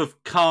Wrath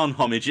of Khan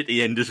homage at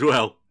the end as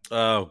well.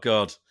 Oh,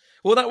 God.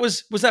 Well,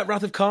 was that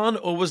Wrath of Khan,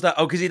 or was that...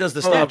 Oh, because he does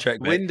the Star Trek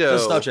bit. window. The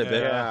Star Trek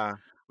bit. Yeah.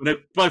 When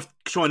they're both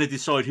trying to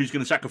decide who's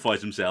going to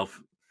sacrifice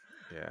himself.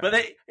 Yeah. But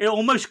it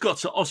almost got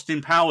to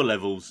Austin Powers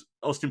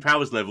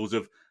levels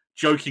of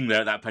joking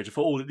there at that page. I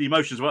thought, oh, the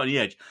emotions were on the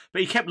edge.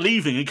 But he kept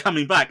leaving and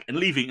coming back and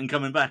leaving and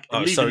coming back. And Oh,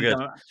 leaving so and good.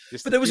 coming back.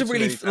 Just But there was a too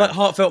really many times.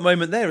 heartfelt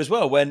moment there as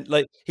well when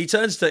he's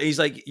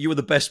like, you were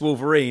the best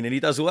Wolverine, and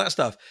he does all that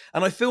stuff.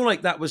 And I feel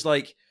like that was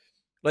like,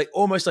 like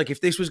almost like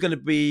if this was going to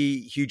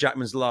be Hugh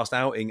Jackman's last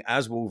outing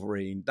as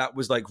Wolverine, that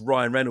was like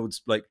Ryan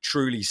Reynolds like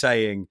truly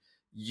saying,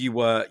 you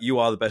are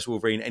the best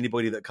Wolverine.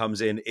 Anybody that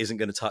comes in isn't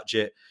going to touch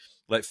it.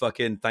 Like,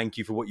 fucking thank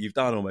you for what you've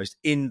done, almost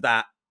in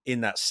that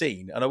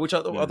scene, and which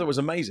I thought was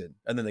amazing.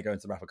 And then they go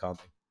into the Rapper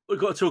thing. We've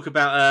got to talk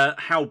about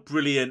how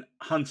brilliant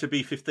Hunter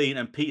B-15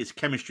 and Peter's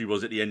chemistry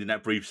was at the end in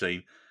that brief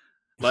scene.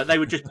 Like, they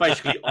were just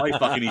basically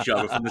eye-fucking each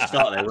other from the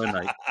start there, weren't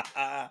they?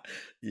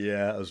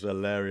 Yeah, that was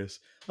hilarious.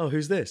 Oh,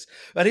 who's this?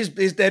 And his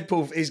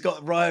Deadpool, he's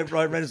got Ryan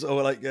Reynolds,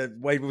 or like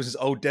Wade Wilson's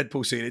old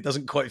Deadpool suit. It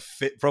doesn't quite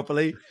fit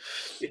properly.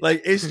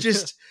 Like, it's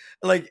just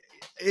like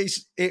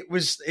it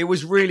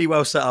was really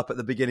well set up at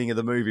the beginning of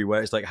the movie,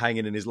 where it's like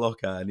hanging in his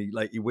locker, and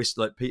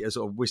Peter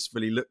sort of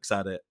wistfully looks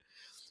at it,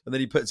 and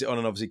then he puts it on,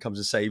 and obviously comes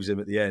and saves him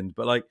at the end.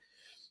 But like,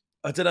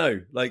 I don't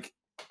know, like.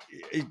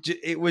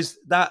 It was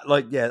that,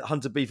 like, yeah,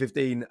 Hunter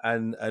B-15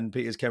 and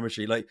Peter's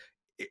chemistry. Like,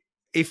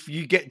 if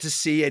you get to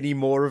see any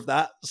more of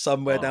that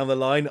somewhere down the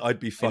line, I'd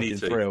be fucking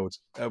thrilled.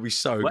 It'd be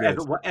so good.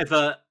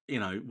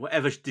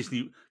 Whatever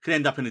Disney could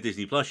end up in a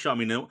Disney Plus show. I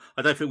mean,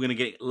 I don't think we're going to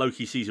get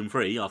Loki season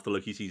 3 after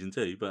Loki season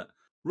 2. But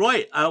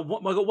right, I've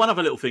got one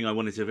other little thing I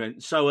wanted to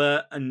event.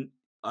 So,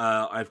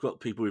 I've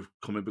got people with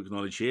comic book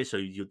knowledge here, so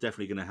you're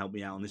definitely going to help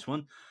me out on this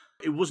one.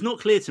 It was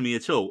not clear to me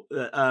at all.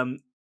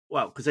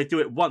 Well, because they do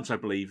it once, I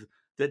believe.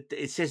 That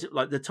it says,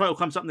 like, the title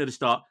comes up near the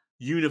start,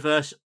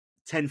 Universe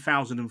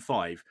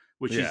 10,005,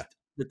 which is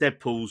the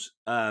Deadpool's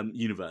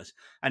universe.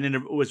 And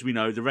then, as we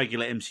know, the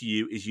regular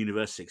MCU is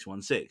Universe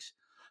 616.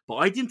 But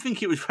I didn't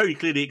think it was very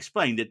clearly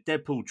explained that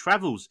Deadpool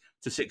travels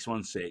to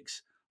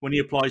 616 when he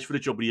applies for the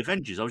job of the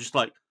Avengers. I was just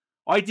like,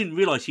 I didn't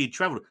realise he had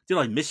travelled. Did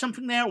I miss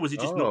something there, or was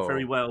it just not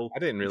very well I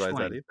didn't realise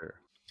explained? that either.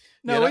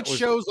 No, it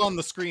shows on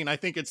the screen. I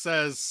think it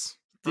says...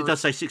 It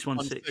does say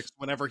 616.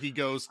 Whenever he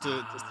goes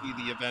to see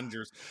the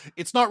Avengers.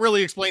 It's not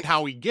really explained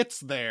how he gets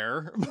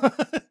there.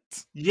 But...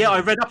 Yeah, I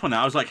read up on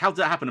that. I was like, how did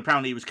that happen?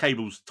 Apparently it was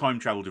Cable's time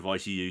travel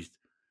device he used.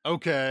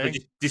 Okay. I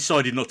just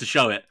decided not to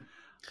show it.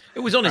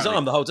 It was on his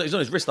arm the whole time. It was on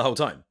his wrist the whole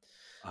time.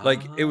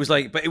 Like, it was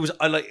like, but it was,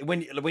 I like,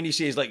 when you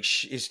see his, like,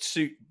 his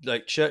suit,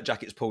 like, shirt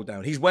jacket's pulled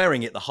down, he's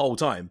wearing it the whole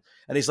time.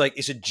 And it's like,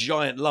 it's a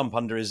giant lump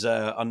under his,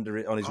 on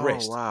his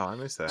wrist. Oh, wow. I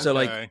missed that. So,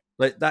 like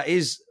that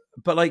is,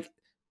 but like,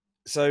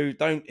 so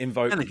don't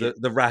invoke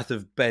the wrath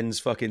of Ben's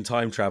fucking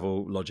time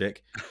travel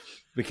logic,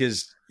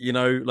 because, you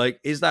know, like,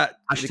 is that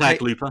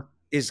hashtag Looper?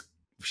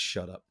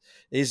 Shut up.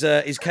 Is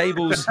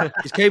Cable's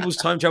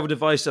time travel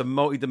device a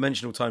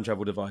multi-dimensional time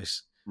travel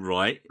device?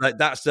 Right. Like,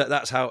 that's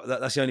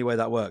the only way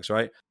that works,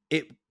 right?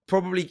 It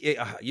probably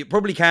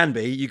can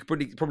be. You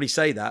could probably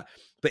say that,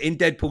 but in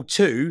Deadpool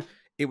 2,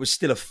 it was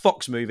still a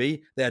Fox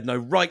movie. They had no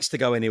rights to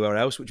go anywhere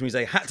else, which means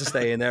they had to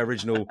stay in their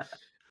original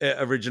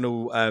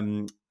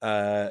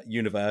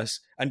universe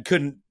and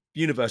couldn't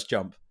universe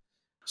jump.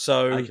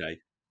 So okay,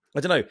 I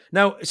don't know.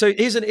 Now, so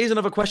here's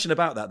another question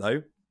about that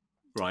though.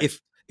 Right.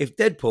 If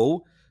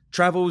Deadpool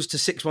travels to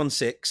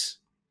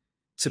 616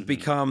 to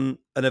become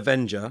an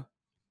Avenger,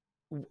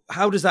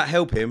 how does that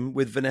help him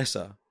with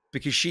Vanessa?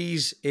 Because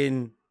she's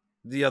in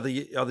the other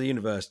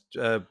universe.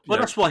 Well,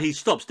 that's why he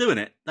stops doing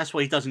it. That's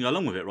why he doesn't go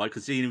along with it, right?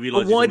 Because he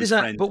realizes.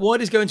 But why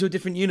does going to a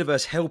different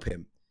universe help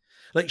him?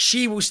 Like,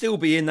 she will still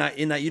be in that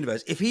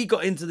universe. If he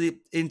got into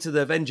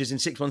the Avengers in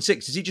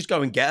 616, does he just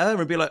go and get her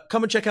and be like,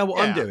 "Come and check out what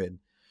I'm doing"?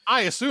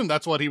 I assume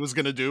that's what he was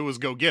going to do, was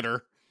go get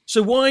her.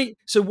 So why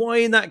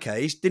in that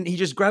case didn't he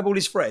just grab all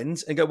his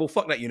friends and go, "Well,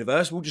 fuck that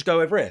universe. We'll just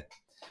go over here."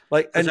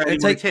 Like, and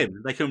take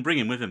him. They can bring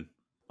him with him.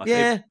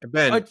 Ben,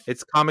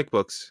 it's comic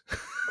books.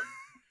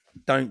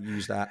 Don't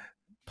use that.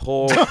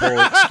 Poor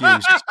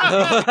excuse.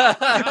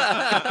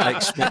 I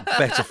expect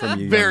better from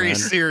you. Very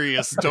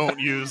serious. Don't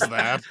use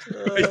that.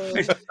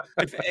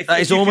 That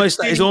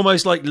is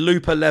almost like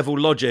Looper level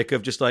logic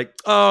of just like,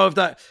 oh, if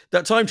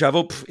that time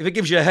travel, if it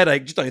gives you a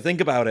headache, just don't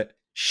think about it.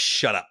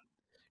 Shut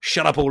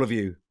up, all of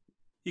you.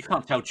 You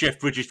can't tell Jeff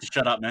Bridges to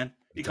shut up, man.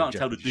 You can't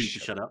tell the dude to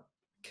shut up.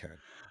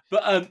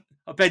 But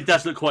Ben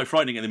does look quite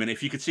frightening at the minute.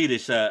 If you could see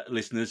this,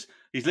 listeners,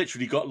 he's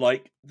literally got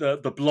like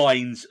the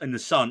blinds and the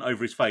sun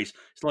over his face.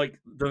 It's like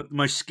the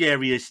most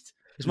scariest.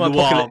 It's my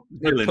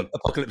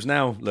Apocalypse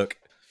Now look.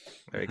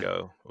 There you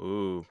go.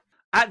 Ooh.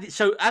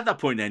 So at that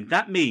point, then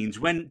that means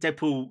when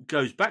Deadpool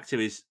goes back to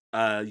his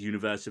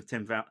universe of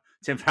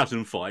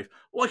 10,005,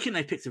 why couldn't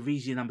they pick a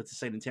easier number to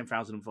say than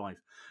 10,005?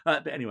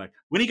 But anyway,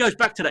 when he goes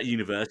back to that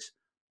universe,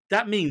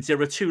 that means there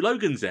are two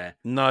Logans there.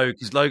 No,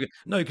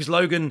 because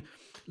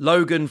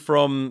Logan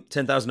from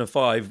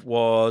 10,005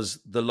 was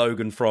the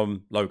Logan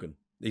from Logan.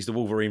 He's the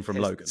Wolverine from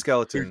Logan.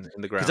 Skeleton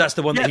in the ground. Because that's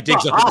the one that he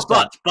digs up at the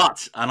start.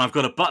 But, and I've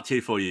got a but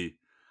here for you.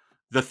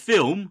 The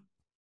film,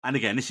 and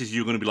again,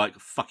 you're going to be like,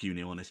 fuck you,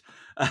 Neil, on this.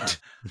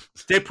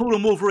 Deadpool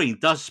and Wolverine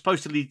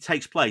supposedly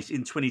takes place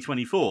in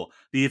 2024.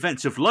 The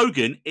events of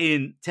Logan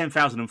in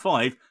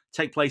 10,005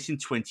 take place in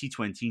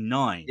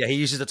 2029. Yeah, he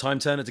uses the time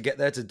turner to get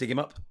there to dig him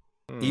up.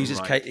 He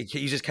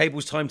uses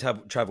Cable's time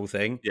travel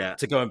thing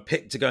to go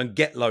and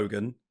get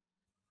Logan.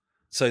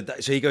 So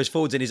he goes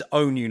forwards in his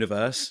own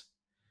universe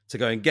to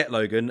go and get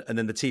Logan, and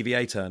then the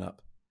TVA turn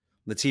up.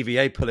 The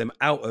TVA pull him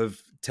out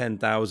of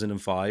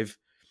 10,005,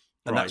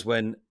 and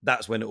Right.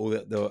 that's when all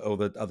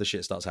the other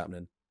shit starts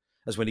happening.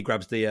 That's when he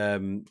grabs the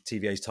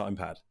TVA's time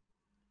pad.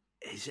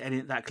 Is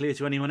any that clear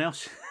to anyone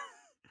else?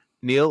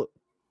 Neil,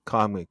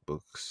 comic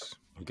books.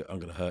 I'm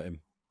going to hurt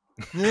him.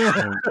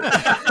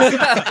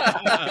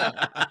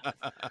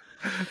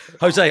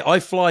 Jose, I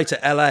fly to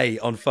LA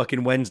on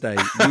fucking Wednesday.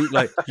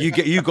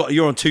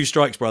 You're on 2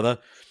 strikes, brother.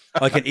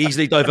 I can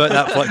easily divert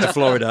that flight to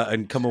Florida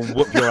and come and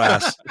whoop your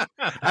ass.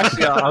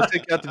 Actually, I'll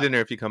take you out to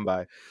dinner if you come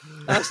by.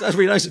 That's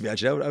really nice of you,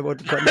 actually. I want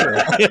to quite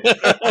enjoy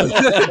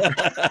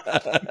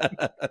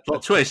it.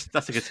 Plot twist.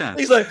 That's a good chance.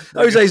 He's like,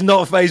 Jose's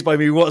not fazed by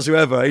me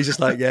whatsoever. He's just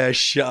like, yeah,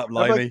 shut up, I'm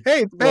limey. like,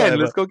 hey, it's Ben. Whatever.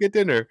 Let's go get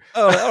dinner.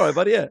 Oh, all right,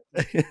 buddy, yeah.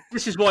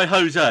 This is why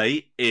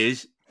Jose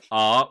is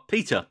our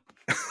Peter.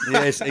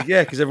 Yeah,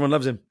 because everyone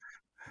loves him.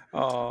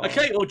 Oh,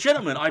 Okay, well,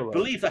 gentlemen, I Hello.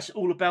 believe that's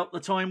all about the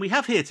time we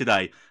have here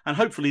today. And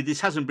hopefully this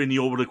hasn't been the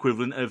oral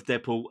equivalent of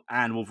Deadpool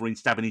and Wolverine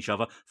stabbing each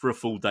other for a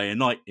full day and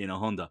night in a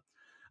Honda.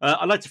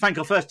 I'd like to thank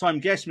our first-time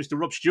guest, Mr.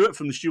 Rob Stewart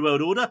from the Stew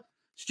World Order.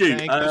 Stu,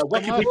 Thank you so where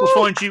can much. people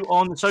find you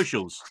on the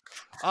socials?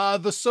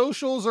 The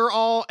socials are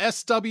all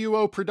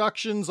SWO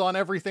Productions on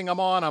everything I'm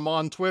on. I'm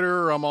on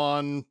Twitter. I'm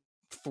on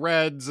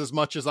Threads as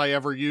much as I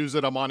ever use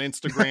it. I'm on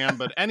Instagram,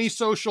 but any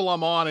social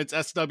I'm on, it's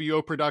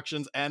SWO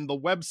Productions. And the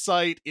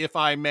website, if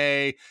I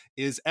may,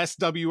 is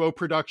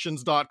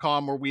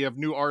SWOProductions.com, where we have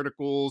new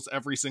articles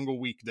every single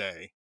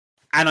weekday.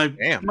 And I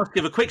Damn. must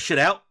give a quick shit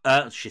out.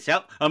 I must Shit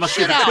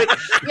give a out. quick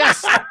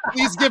Yes,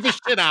 please give a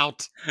shit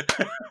out.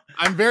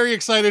 I'm very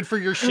excited for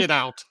your shit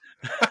out.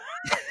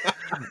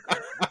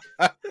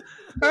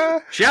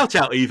 shout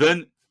out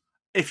even.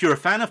 If you're a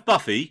fan of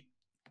Buffy,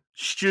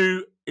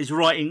 Stu is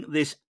writing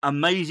this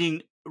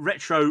amazing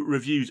retro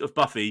reviews of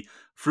Buffy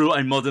through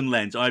a modern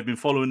lens. I've been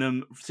following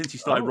them since he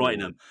started writing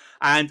them.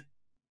 And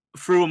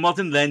through a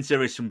modern lens,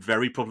 there is some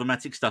very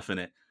problematic stuff in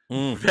it.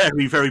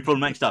 Very, very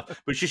problematic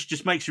stuff. But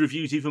just makes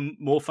reviews even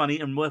more funny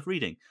and worth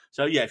reading.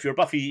 So, yeah, if you're a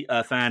Buffy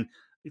fan,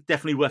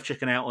 definitely worth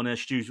checking out on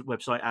Stu's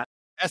website at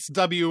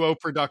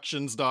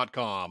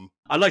SWOProductions.com.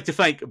 I'd like to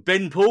thank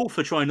Ben Paul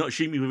for trying not to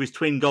shoot me with his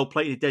twin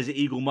gold-plated Desert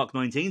Eagle Mark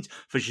 19s,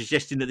 for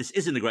suggesting that this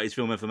isn't the greatest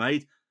film ever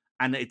made,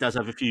 and that it does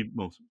have a few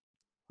more.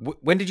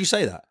 When did you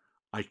say that?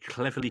 I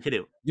cleverly hit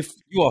it.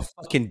 You are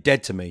fucking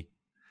dead to me.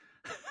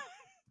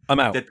 I'm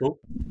out. Deadpool.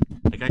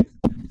 Okay.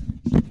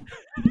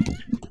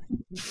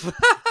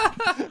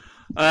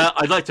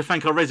 I'd like to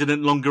thank our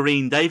resident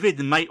Llongerine, David.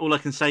 And mate, all I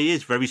can say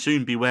is very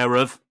soon beware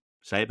of...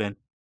 Say it, Ben.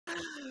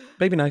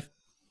 Baby knife.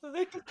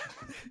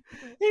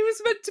 He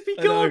was meant to be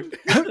I know. gone.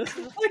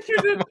 I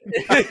couldn't.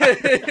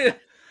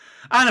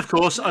 And of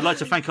course, I'd like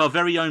to thank our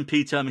very own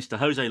Peter, Mr.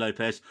 Jose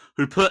Lopez,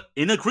 who put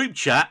in a group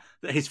chat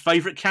that his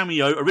favourite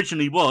cameo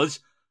originally was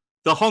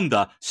the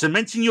Honda,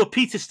 cementing your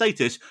Peter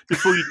status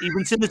before you'd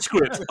even seen the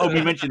script. Oh,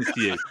 we mentioned this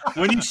to you.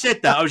 When you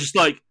said that, I was just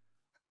like,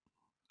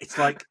 it's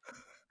like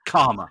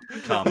karma.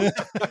 Such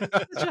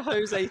a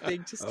Jose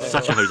thing to say.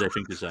 Such a Jose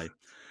thing to say.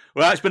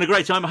 Well, it's been a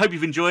great time. I hope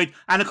you've enjoyed.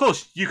 And of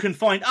course, you can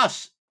find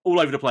us all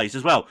over the place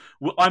as well.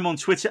 I'm on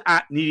Twitter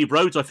at Needy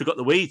Roads. I forgot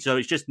the we, so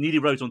it's just Needy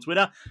Roads on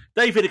Twitter.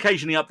 David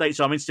occasionally updates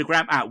on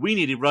Instagram at We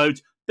Needed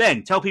Roads.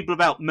 Ben, tell people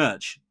about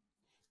merch.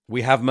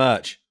 We have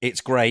merch.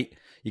 It's great.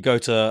 You go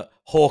to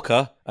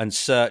Hawker and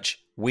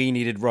search We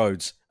Needed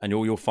Roads, and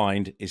all you'll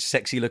find is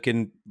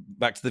sexy-looking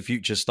Back to the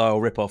Future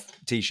style rip-off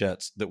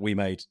T-shirts that we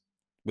made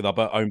with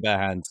our own bare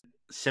hands.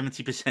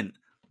 70%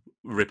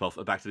 rip-off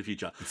of Back to the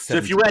Future. So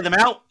if you wear them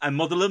out and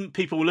model them,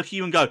 people will look at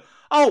you and go,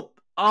 oh,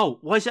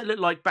 why does that look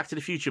like Back to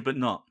the Future but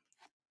not?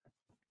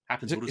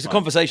 Happens all the It's a time.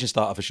 conversation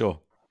starter for sure.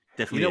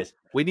 Definitely is.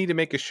 we need to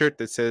make a shirt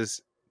that says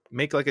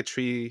 "Make like a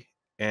tree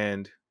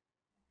and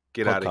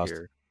get out of Podcast.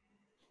 here."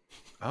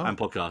 Oh, And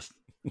podcast.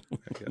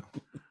 okay.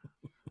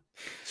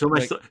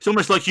 It's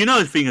almost like you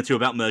know a thing or two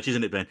about merch,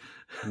 isn't it, Ben?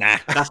 Nah.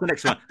 That's the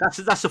next one.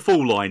 That's the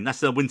fall line.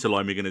 That's the winter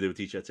line we're going to do with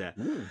t-shirts here.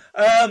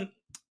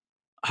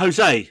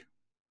 Jose,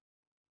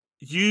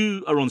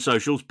 you are on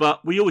socials,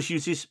 but we always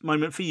use this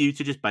moment for you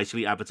to just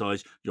basically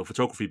advertise your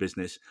photography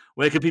business.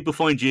 Where can people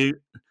find you?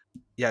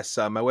 Yes,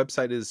 my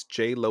website is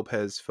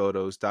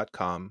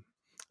jlopezphotos.com.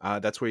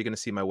 That's where you're going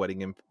to see my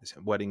wedding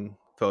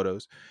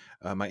photos.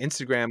 My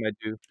Instagram, I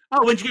do.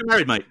 Oh, when did you get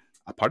married, mate?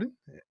 Pardon?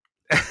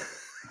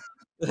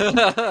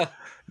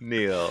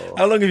 Neil.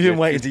 How long have you You're been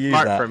waiting too to use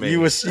smart that? for me. You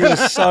were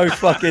so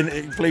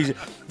fucking pleased.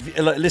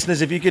 Like,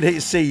 listeners, if you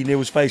could see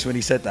Neil's face when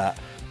he said that,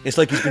 it's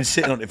like he's been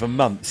sitting on it for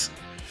months.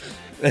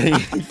 And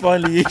he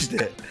finally used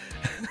it.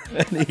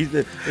 And he's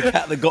the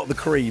cat that got the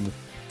cream.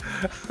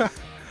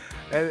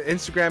 And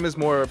Instagram is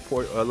more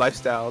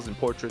lifestyles and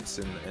portraits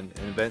and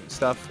event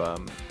stuff.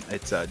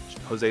 It's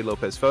Jose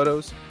Lopez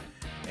Photos,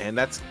 and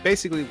that's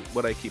basically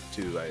what I keep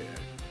to. I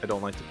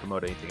don't like to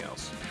promote anything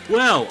else.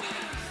 Well,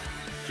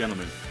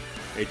 gentlemen,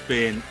 it's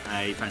been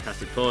a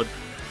fantastic pod.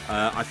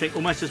 I think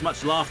almost as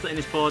much laughter in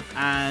this pod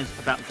as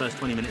about the first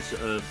 20 minutes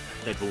of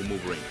Deadpool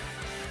Wolverine,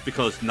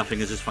 because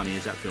nothing is as funny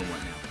as that film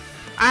right now.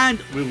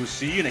 And we will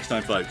see you next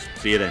time, folks.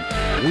 See you then.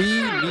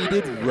 We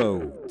Needed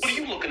Roads.